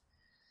just,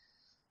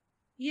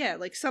 yeah,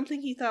 like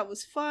something he thought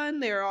was fun.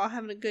 They were all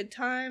having a good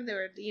time. They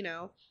were,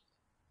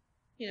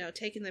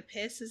 taking the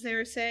piss, as they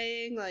were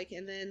saying, like,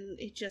 and then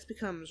it just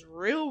becomes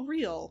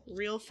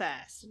real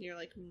fast, and you're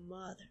like,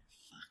 motherfucker.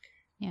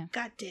 Yeah.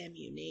 God damn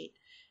you, Nate.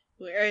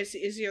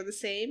 Is your the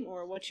same,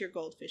 or what's your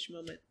goldfish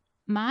moment?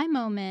 My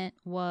moment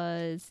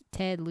was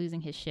Ted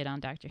losing his shit on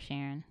Dr.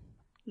 Sharon.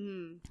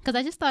 Because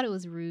I just thought it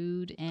was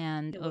rude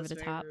and over the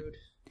top. Rude.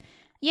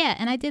 Yeah,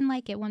 and I didn't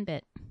like it one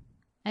bit.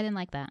 I didn't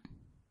like that.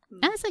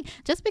 And it's like,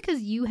 just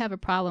because you have a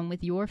problem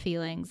with your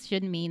feelings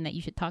shouldn't mean that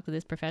you should talk to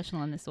this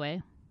professional in this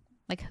way.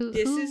 Like, who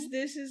this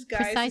is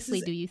guys, precisely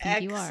this is do you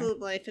think you are? Excellent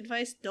life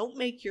advice. Don't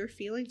make your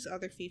feelings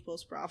other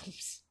people's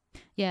problems.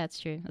 Yeah, it's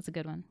true. That's a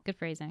good one. Good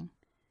phrasing.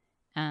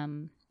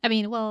 I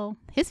mean, well,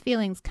 his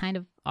feelings kind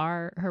of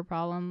are her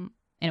problem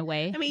in a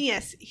way. I mean,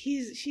 yes,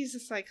 she's a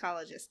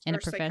psychologist in a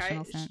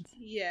professional sense.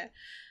 Yeah,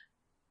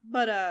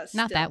 but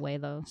not that way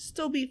though.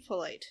 Still be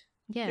polite.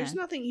 Yeah, there's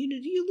nothing you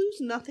lose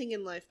nothing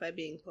in life by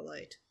being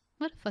polite.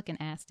 What a fucking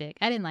ass dick.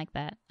 I didn't like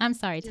that. I'm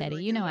sorry,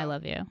 Teddy. Like, I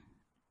love you.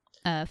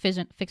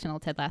 Fictional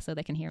Ted Lasso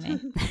that can hear me.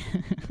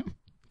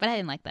 But I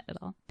didn't like that at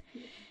all.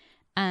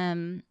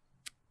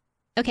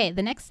 Okay,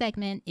 the next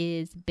segment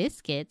is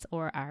Biscuits,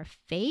 or our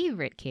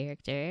favorite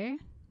character.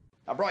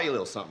 I brought you a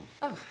little something.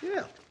 Oh,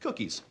 yeah,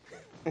 cookies.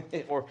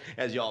 Or,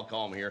 as y'all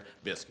call them here,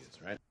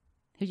 biscuits, right?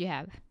 Who'd you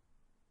have?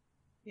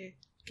 Yeah.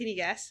 Can you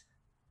guess?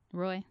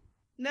 Roy?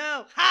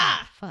 No.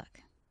 Ha! Oh, fuck.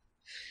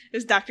 It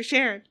was Dr.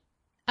 Sharon.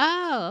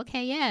 Oh,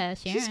 okay, yeah,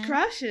 Sharon. She's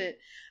crushing it.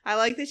 I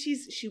like that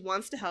she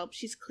wants to help.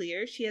 She's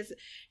clear. She has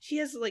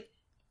like,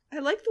 I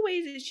like the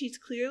way that she's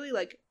clearly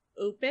like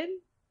open,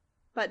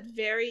 but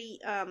very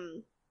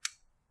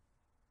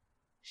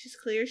she's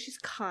clear, she's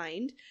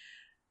kind,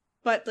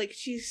 but like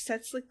she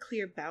sets like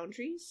clear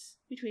boundaries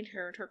between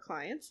her and her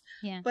clients.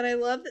 Yeah. But I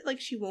love that like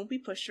she won't be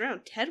pushed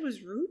around. Ted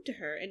was rude to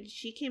her, and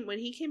when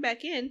he came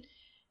back in,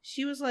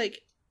 she was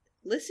like,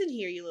 "Listen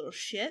here, you little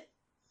shit.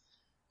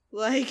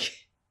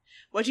 Like,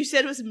 what you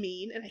said was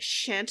mean, and I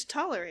shan't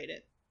tolerate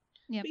it."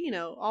 Yeah.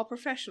 But, all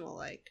professional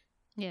like.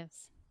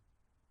 Yes.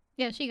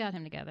 Yeah, she got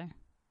him together.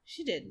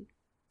 She did.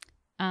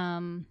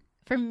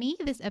 For me,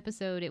 this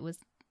episode, it was.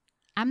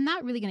 I'm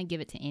not really going to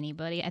give it to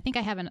anybody. I think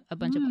I have a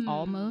bunch of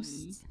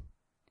almosts.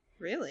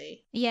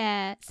 Really?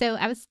 Yeah. So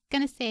I was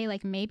going to say,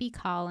 like, maybe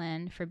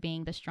Colin for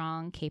being the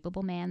strong,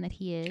 capable man that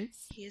he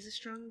is. He is a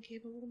strong and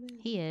capable man.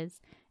 He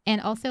is. And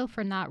also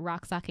for not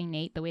rock-socking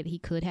Nate the way that he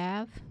could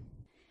have.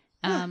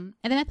 And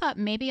then I thought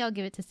maybe I'll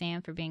give it to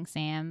Sam for being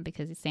Sam,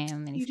 because he's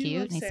Sam and he's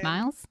cute and he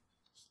smiles.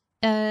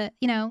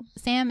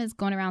 Sam is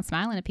going around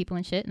smiling at people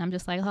and shit, and I'm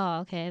just like,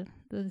 oh, okay,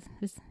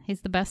 he's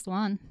the best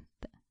one.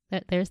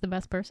 There's the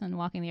best person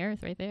walking the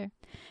earth right there.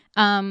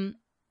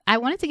 I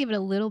wanted to give it a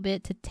little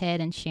bit to Ted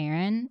and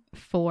Sharon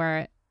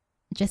for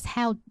just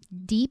how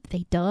deep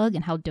they dug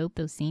and how dope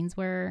those scenes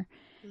were.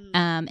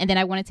 And then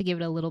I wanted to give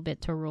it a little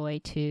bit to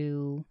Roy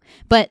too.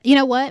 But you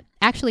know what?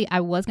 Actually, I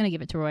was going to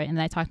give it to Roy, and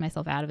then I talked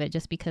myself out of it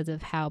just because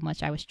of how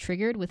much I was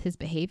triggered with his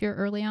behavior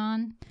early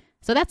on.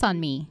 So that's on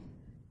me.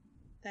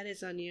 That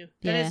is on you.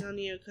 That is on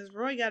you, because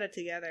Roy got it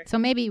together. So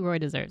maybe Roy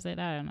deserves it.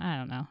 I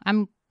don't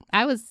know.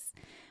 I was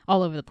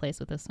all over the place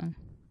with this one.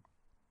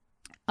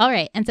 All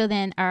right. And so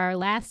then our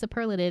last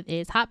superlative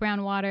is hot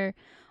brown water,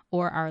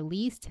 or our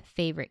least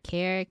favorite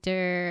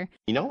character.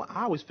 I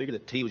always figured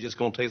that tea was just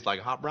going to taste like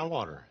hot brown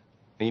water.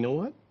 And you know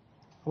what?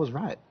 I was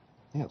right.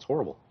 Yeah, it's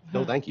horrible.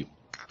 No, thank you.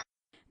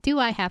 Do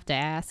I have to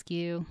ask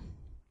you?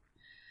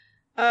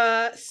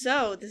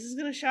 So this is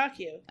gonna shock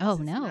you. Oh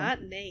no, it's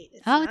not Nate.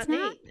 It's not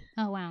Nate.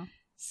 Oh wow.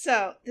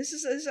 So this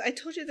is. I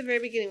told you at the very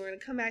beginning we're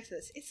gonna come back to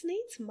this. It's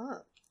Nate's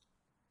mom.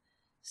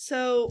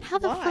 So how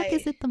the fuck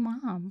is it the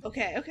mom?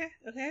 Okay.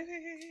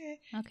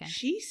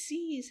 She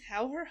sees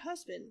how her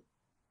husband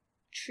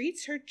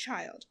treats her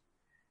child,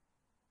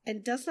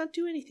 and does not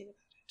do anything about it.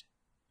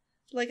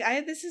 Like,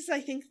 I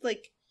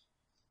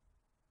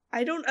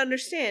don't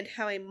understand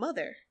how a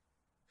mother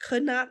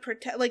could not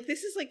protect, like,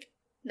 this is, like,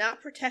 not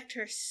protect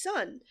her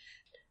son.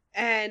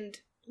 And,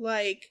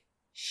 like,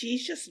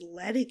 she's just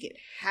letting it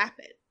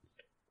happen.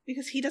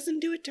 Because he doesn't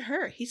do it to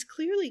her. He's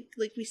clearly,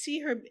 like, we see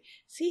him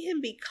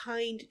be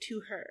kind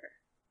to her.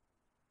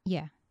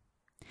 Yeah.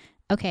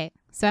 Okay,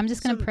 so I'm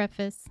just going to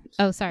preface.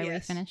 Oh, sorry, were you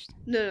finished?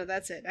 No,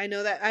 that's it. I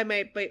know that I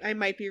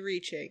might be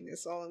reaching,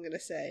 is all I'm going to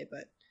say,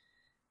 but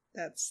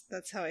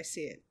that's how I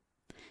see it.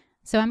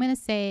 So I'm going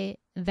to say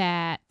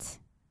that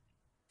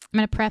I'm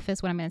going to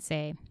preface what I'm going to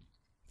say,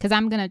 because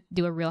I'm going to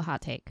do a real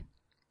hot take.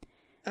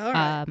 All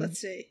right,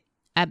 let's see.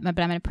 But I'm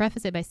going to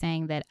preface it by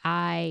saying that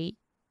I,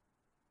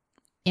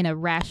 in a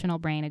rational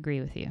brain,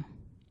 agree with you.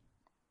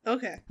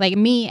 Okay. Like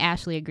me,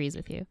 Ashley agrees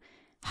with you.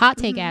 Hot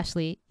take,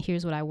 Ashley.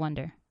 Here's what I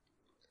wonder.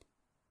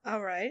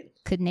 All right.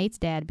 Could Nate's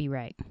dad be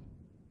right?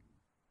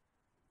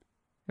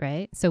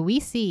 Right? So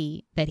we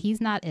see that he's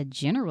not a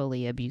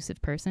generally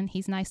abusive person.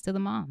 He's nice to the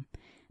mom.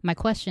 My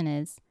question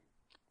is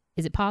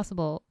it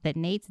possible that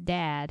Nate's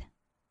dad,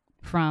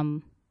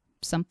 from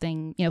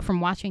something, from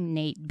watching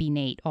Nate be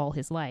Nate all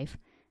his life,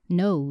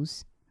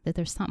 knows that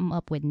there's something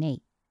up with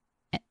Nate?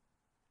 Do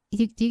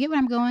you get where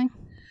I'm going?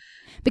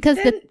 Because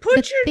then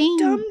put your thing,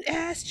 dumb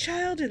ass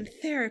child in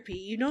therapy.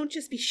 You don't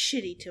just be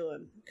shitty to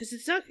him, because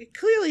it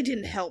clearly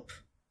didn't help.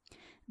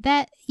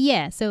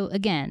 So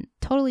again,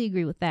 totally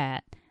agree with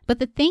that. But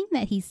the thing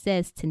that he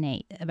says to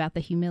Nate about the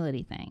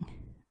humility thing,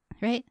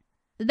 right?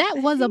 That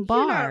was a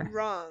bar. You're not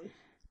wrong.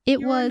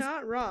 You're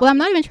not wrong. Well, I'm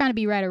not even trying to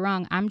be right or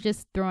wrong. I'm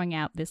just throwing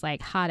out this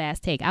like hot ass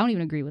take. I don't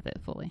even agree with it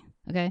fully.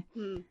 Okay.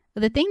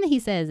 But the thing that he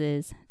says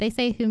is, they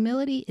say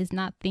humility is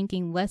not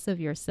thinking less of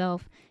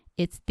yourself.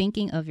 It's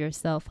thinking of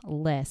yourself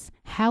less.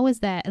 How is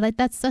that? Like,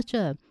 that's such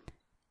a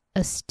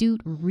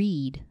astute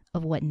read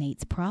of what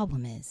Nate's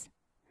problem is.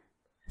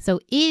 So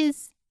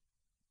is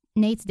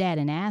Nate's dad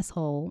an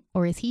asshole,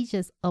 or is he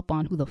just up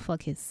on who the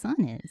fuck his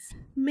son is?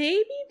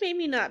 Maybe,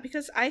 maybe not,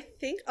 because I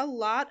think a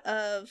lot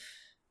of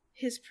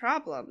his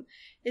problem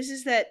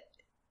is that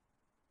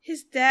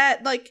his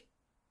dad, like,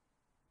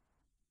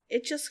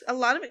 a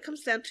lot of it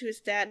comes down to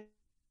his dad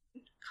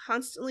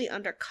constantly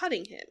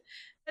undercutting him.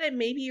 And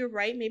maybe you're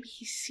right, maybe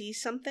he sees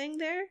something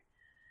there,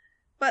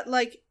 but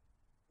like,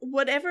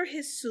 whatever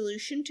his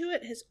solution to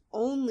it has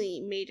only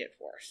made it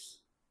worse.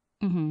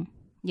 Mm-hmm.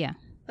 Yeah.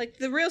 Like,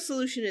 the real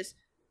solution is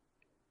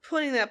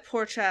putting that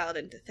poor child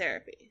into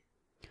therapy.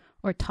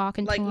 Or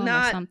talking to him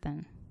or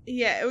something.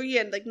 Yeah,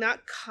 like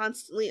not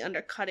constantly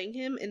undercutting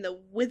him in the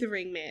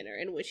withering manner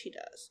in which he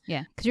does.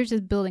 Yeah, because you're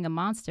just building a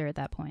monster at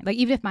that point. Like,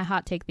 even if my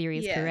hot take theory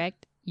is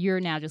correct, you're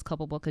now just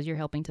culpable because you're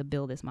helping to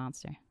build this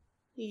monster.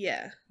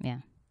 Yeah. Yeah.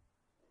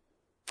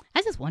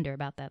 I just wonder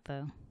about that,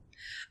 though.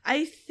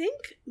 I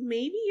think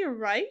maybe you're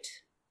right.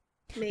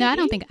 Maybe. No, I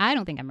don't think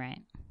I'm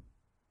right.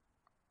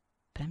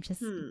 But I'm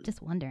just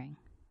wondering.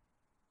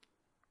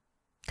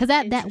 Because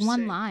that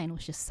one line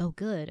was just so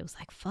good. It was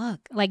like,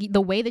 fuck. Like, the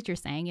way that you're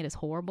saying it is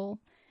horrible.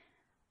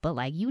 But,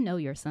 like, you know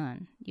your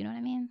son. You know what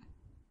I mean?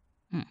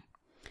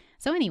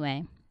 So,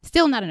 anyway,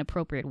 still not an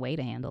appropriate way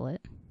to handle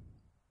it.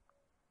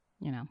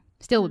 You know,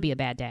 still would be a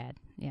bad dad.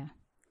 Yeah.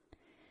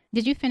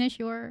 Did you finish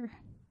your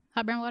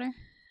hot brown water?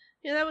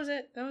 Yeah, that was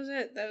it.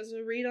 That was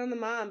a read on the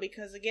mom,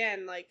 because,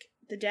 again, like,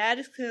 the dad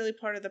is clearly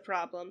part of the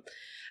problem.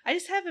 I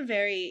have a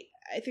very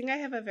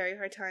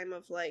hard time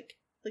of, like,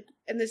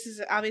 and this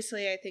is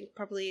obviously, I think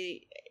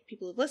probably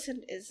people who've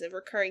listened, is a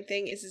recurring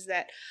thing, is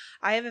that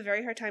I have a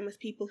very hard time with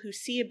people who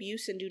see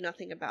abuse and do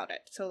nothing about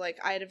it. So, like,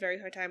 I had a very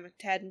hard time with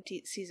Ted in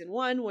season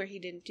 1, where he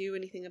didn't do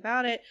anything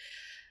about it,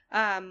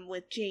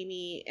 with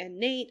Jamie and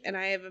Nate, and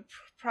I have a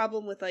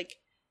problem with, like,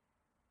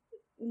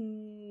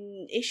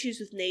 issues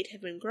with Nate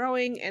have been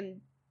growing,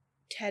 and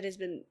Ted has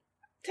been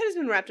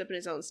wrapped up in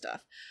his own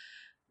stuff.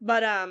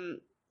 But,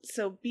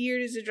 so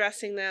Beard is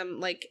addressing them.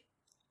 Like,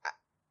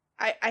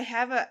 I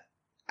have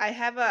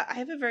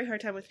a very hard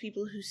time with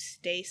people who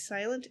stay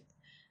silent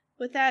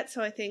with that.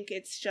 So I think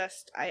it's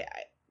just, I'm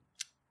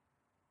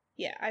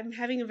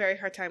having a very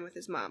hard time with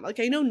his mom. Like,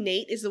 I know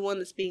Nate is the one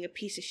that's being a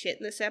piece of shit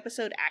in this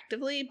episode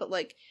actively, but,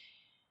 like,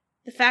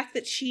 the fact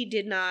that she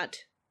did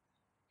not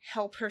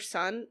help her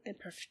son and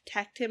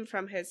protect him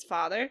from his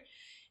father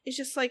is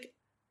just, like,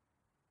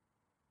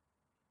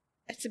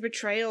 it's a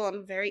betrayal on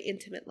a very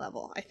intimate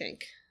level, I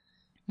think.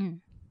 And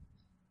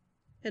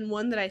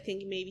one that I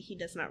think maybe he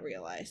does not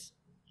realize.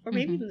 Or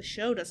maybe even the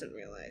show doesn't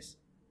realize.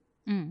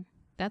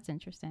 That's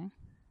interesting.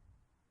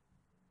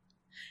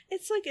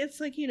 It's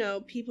like, you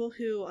know, people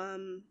who, I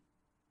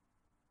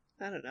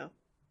don't know.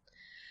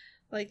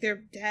 Like, their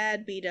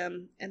dad beat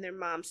them and their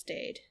mom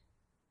stayed.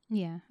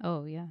 Yeah.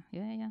 Oh, yeah.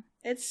 Yeah.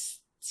 It's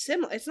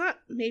similar. It's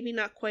maybe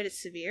not quite as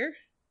severe.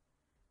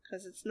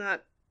 Because it's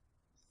not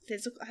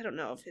physical. I don't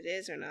know if it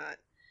is or not.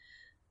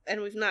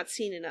 And we've not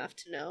seen enough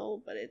to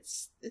know, but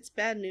it's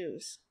bad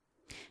news.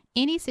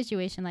 Any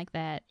situation like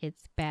that,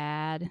 it's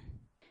bad.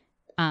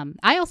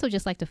 I also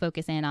just like to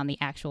focus in on the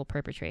actual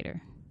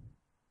perpetrator.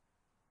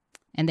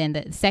 And then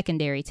the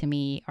secondary to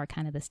me are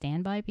kind of the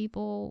standby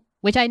people,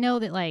 which I know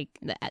that, like,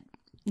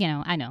 you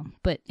know, I know.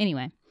 But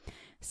anyway,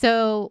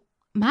 so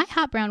my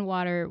hot brown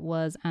water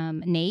was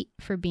Nate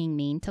for being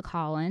mean to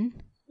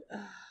Colin.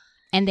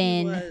 And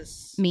then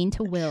mean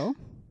to Will.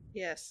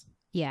 Yes.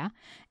 Yeah.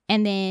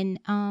 And then,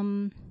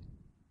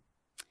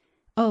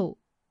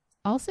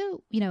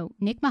 also, you know,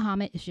 Nick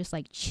Muhammad is just,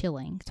 like,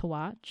 chilling to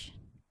watch.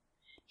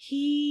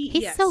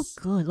 He's so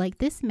good. Like,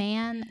 this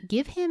man,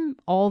 give him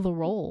all the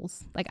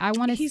roles. Like, I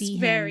want to see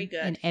him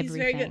in everything. He's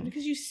very good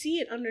because you see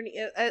it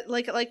underneath,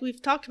 like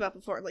we've talked about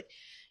before. Like,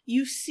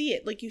 you see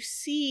it. Like, you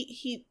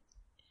see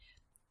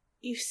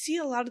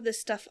a lot of this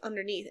stuff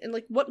underneath, and,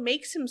 like, what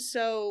makes him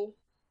so,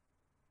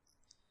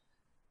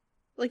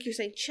 like you're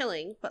saying,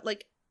 chilling, but,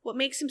 like, what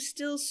makes him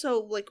still so,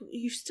 like,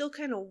 you still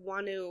kind of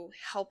want to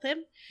help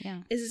him,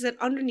 is that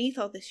underneath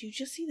all this, you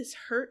just see this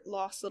hurt,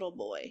 lost little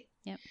boy.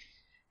 Yep.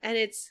 And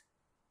it's,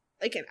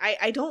 again,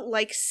 I don't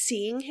like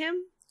seeing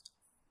him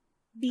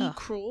be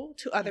cruel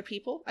to other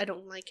people. I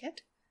don't like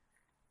it.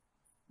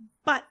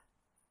 But,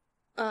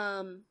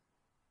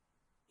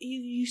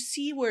 you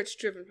see where it's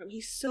driven from.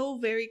 He so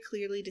very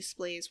clearly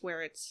displays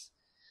where it's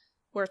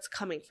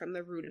coming from,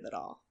 the root of it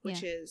all,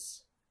 which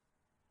is,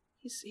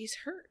 he's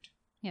hurt.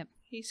 Yep.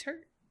 He's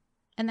hurt.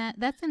 And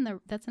that's in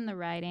the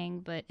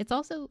writing, but it's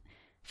also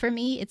For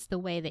me, it's the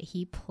way that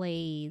he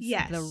plays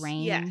the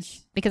range.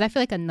 Yes. Because I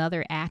feel like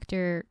another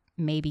actor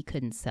maybe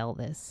couldn't sell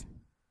this.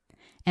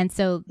 And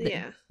so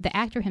the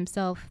actor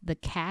himself, the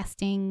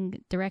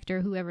casting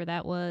director, whoever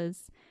that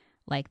was,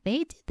 like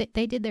they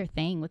did their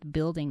thing with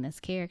building this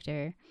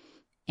character.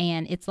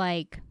 And it's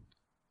like,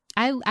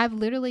 I've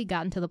literally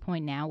gotten to the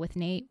point now with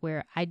Nate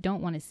where I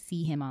don't want to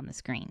see him on the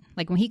screen.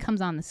 Like when he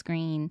comes on the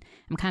screen,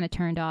 I'm kind of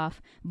turned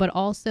off. But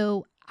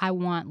also, I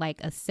want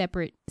like a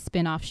separate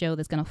spin-off show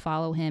that's going to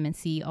follow him and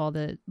see all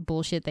the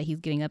bullshit that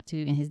he's getting up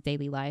to in his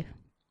daily life.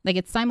 Like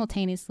it's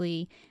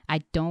simultaneously,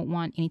 I don't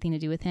want anything to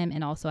do with him,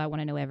 and also I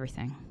want to know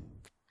everything,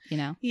 you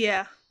know?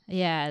 Yeah.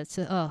 Yeah,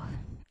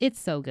 it's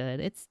so good.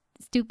 It's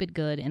stupid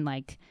good, and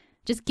like,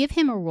 just give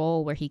him a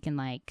role where he can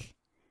like,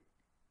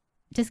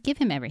 just give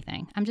him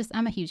everything.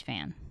 I'm a huge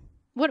fan.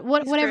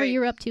 Whatever great.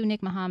 You're up to,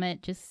 Nick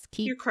Mohammed, just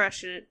keep. You're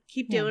crushing it.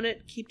 Keep doing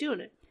it. Keep doing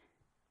it.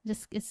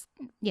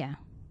 Yeah.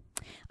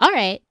 All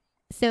right.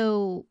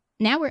 So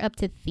now we're up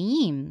to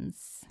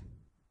themes.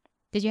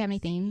 Did you have any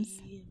themes?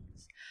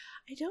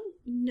 I don't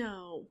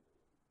know.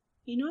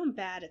 You know I'm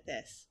bad at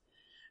this.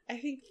 I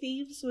think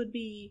themes would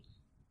be...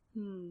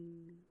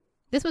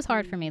 This was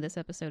hard for me this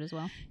episode as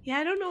well. Yeah,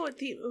 I don't know what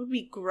theme... It would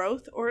be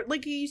growth, or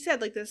like you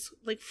said, like this,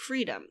 like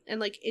freedom.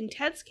 And like in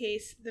Ted's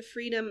case, the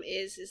freedom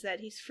is that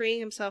he's freeing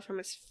himself from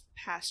his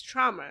past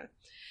trauma.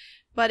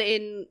 But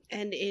in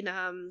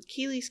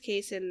Keely's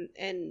case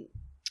and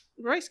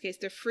Roy's case,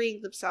 they're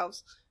freeing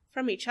themselves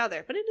from each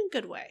other, but in a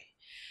good way.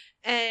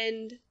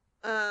 And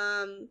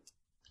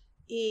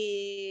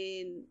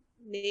in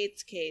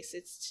Nate's case,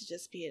 it's to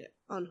just be an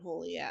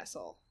unholy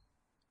asshole.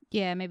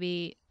 Yeah,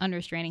 maybe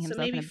unrestraining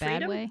himself in a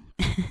bad way.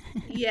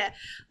 Yeah,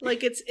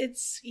 like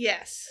it's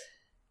yes.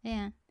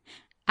 Yeah,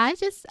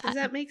 does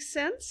that make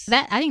sense?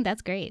 I think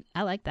that's great.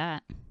 I like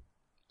that.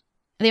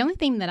 The only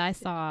thing that I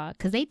saw,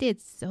 because they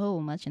did so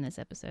much in this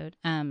episode,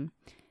 don't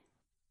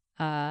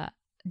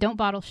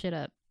bottle shit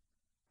up.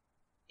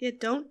 Yeah,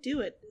 don't do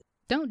it.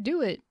 Don't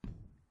do it.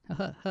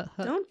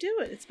 Don't do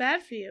it. It's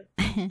bad for you.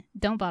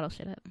 Don't bottle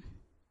shit up.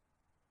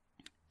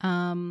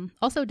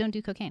 Also, don't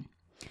do cocaine.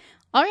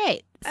 All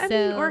right. I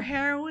mean, or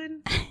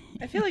heroin.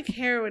 I feel like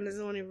heroin is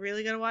the one you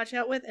really got to watch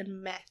out with,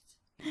 and meth.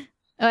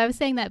 Oh, I was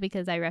saying that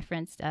because I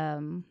referenced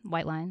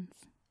White Lines.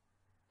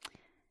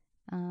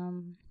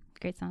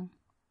 Great song.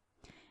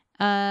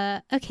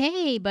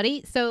 Okay,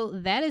 buddy. So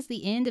that is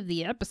the end of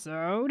the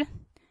episode.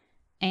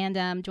 And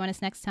join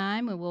us next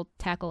time when we'll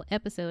tackle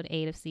episode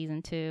 8 of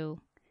season 2.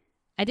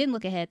 I didn't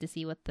look ahead to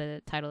see what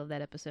the title of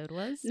that episode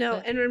was.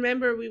 No, and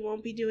remember, we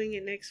won't be doing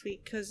it next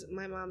week because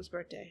my mom's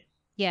birthday.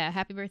 Yeah,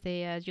 happy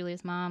birthday,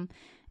 Julia's mom.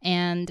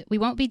 And we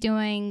won't be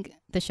doing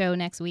the show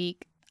next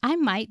week. I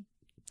might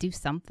do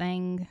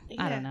something.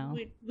 Yeah, I don't know.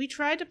 We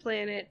tried to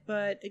plan it,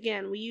 but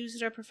again, we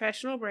used our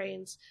professional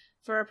brains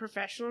for our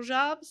professional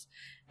jobs,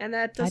 and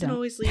that doesn't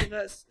always leave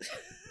us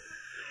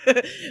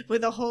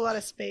with a whole lot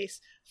of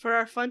space for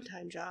our fun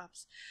time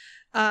jobs.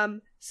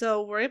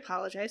 So we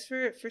apologize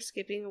for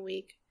skipping a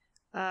week.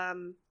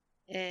 And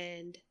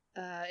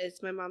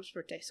it's my mom's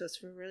birthday, so it's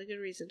for a really good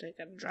reason. I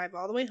got to drive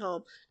all the way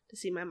home to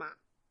see my mom.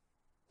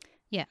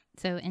 Yeah,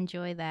 so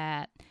enjoy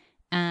that.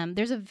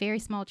 There's a very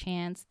small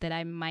chance that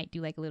I might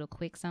do like a little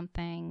quick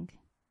something,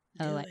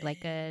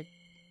 like a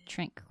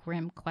Trent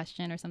Krim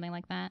question or something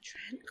like that.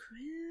 Trent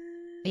Krim?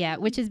 Yeah,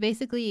 which is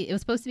basically, it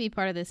was supposed to be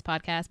part of this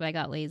podcast, but I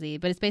got lazy.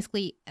 But it's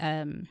basically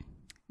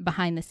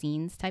behind the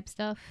scenes type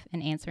stuff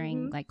and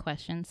answering like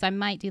questions. So I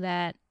might do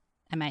that.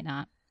 I might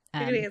not.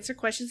 You're going to answer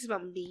questions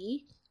about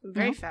me? I'm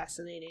very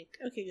fascinating.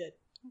 Okay, good.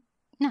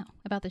 No,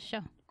 about this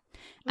show.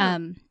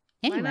 Oh.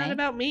 Anyway. Why not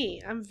about me?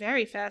 I'm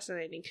very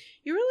fascinating.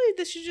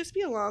 This should just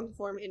be a long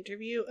form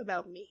interview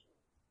about me.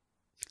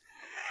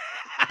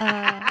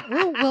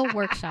 We'll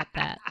workshop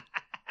that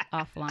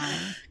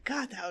offline.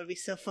 God, that would be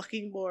so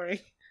fucking boring.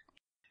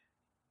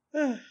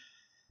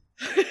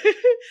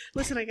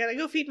 Listen, I gotta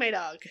go feed my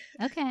dog.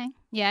 Okay.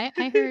 Yeah,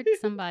 I heard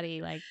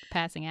somebody like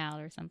passing out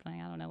or something.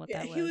 I don't know what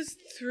that was.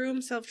 He threw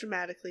himself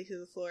dramatically to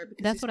the floor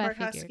because that's he's what part I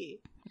figured. husky.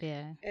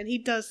 Yeah. And he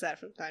does that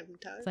from time to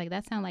time. It's like,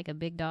 that sounds like a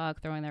big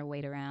dog throwing their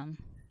weight around.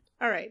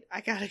 All right, I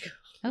gotta go.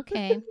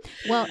 Okay.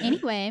 Well,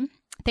 anyway,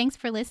 thanks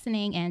for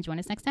listening and join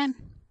us next time.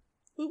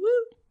 Woo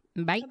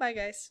woo. Bye. Bye,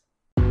 guys.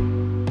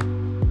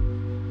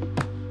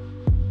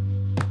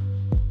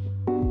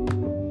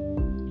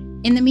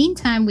 In the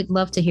meantime, we'd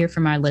love to hear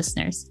from our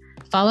listeners.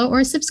 Follow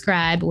or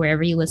subscribe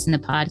wherever you listen to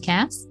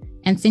podcasts,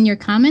 and send your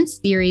comments,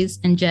 theories,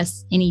 and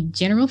just any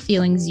general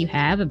feelings you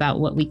have about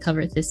what we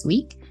covered this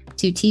week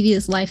to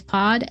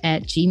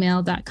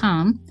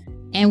tvslifepod@gmail.com,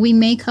 and we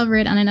may cover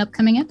it on an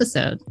upcoming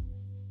episode.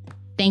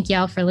 Thank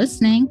y'all for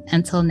listening.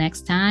 Until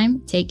next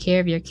time, take care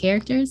of your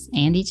characters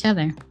and each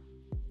other.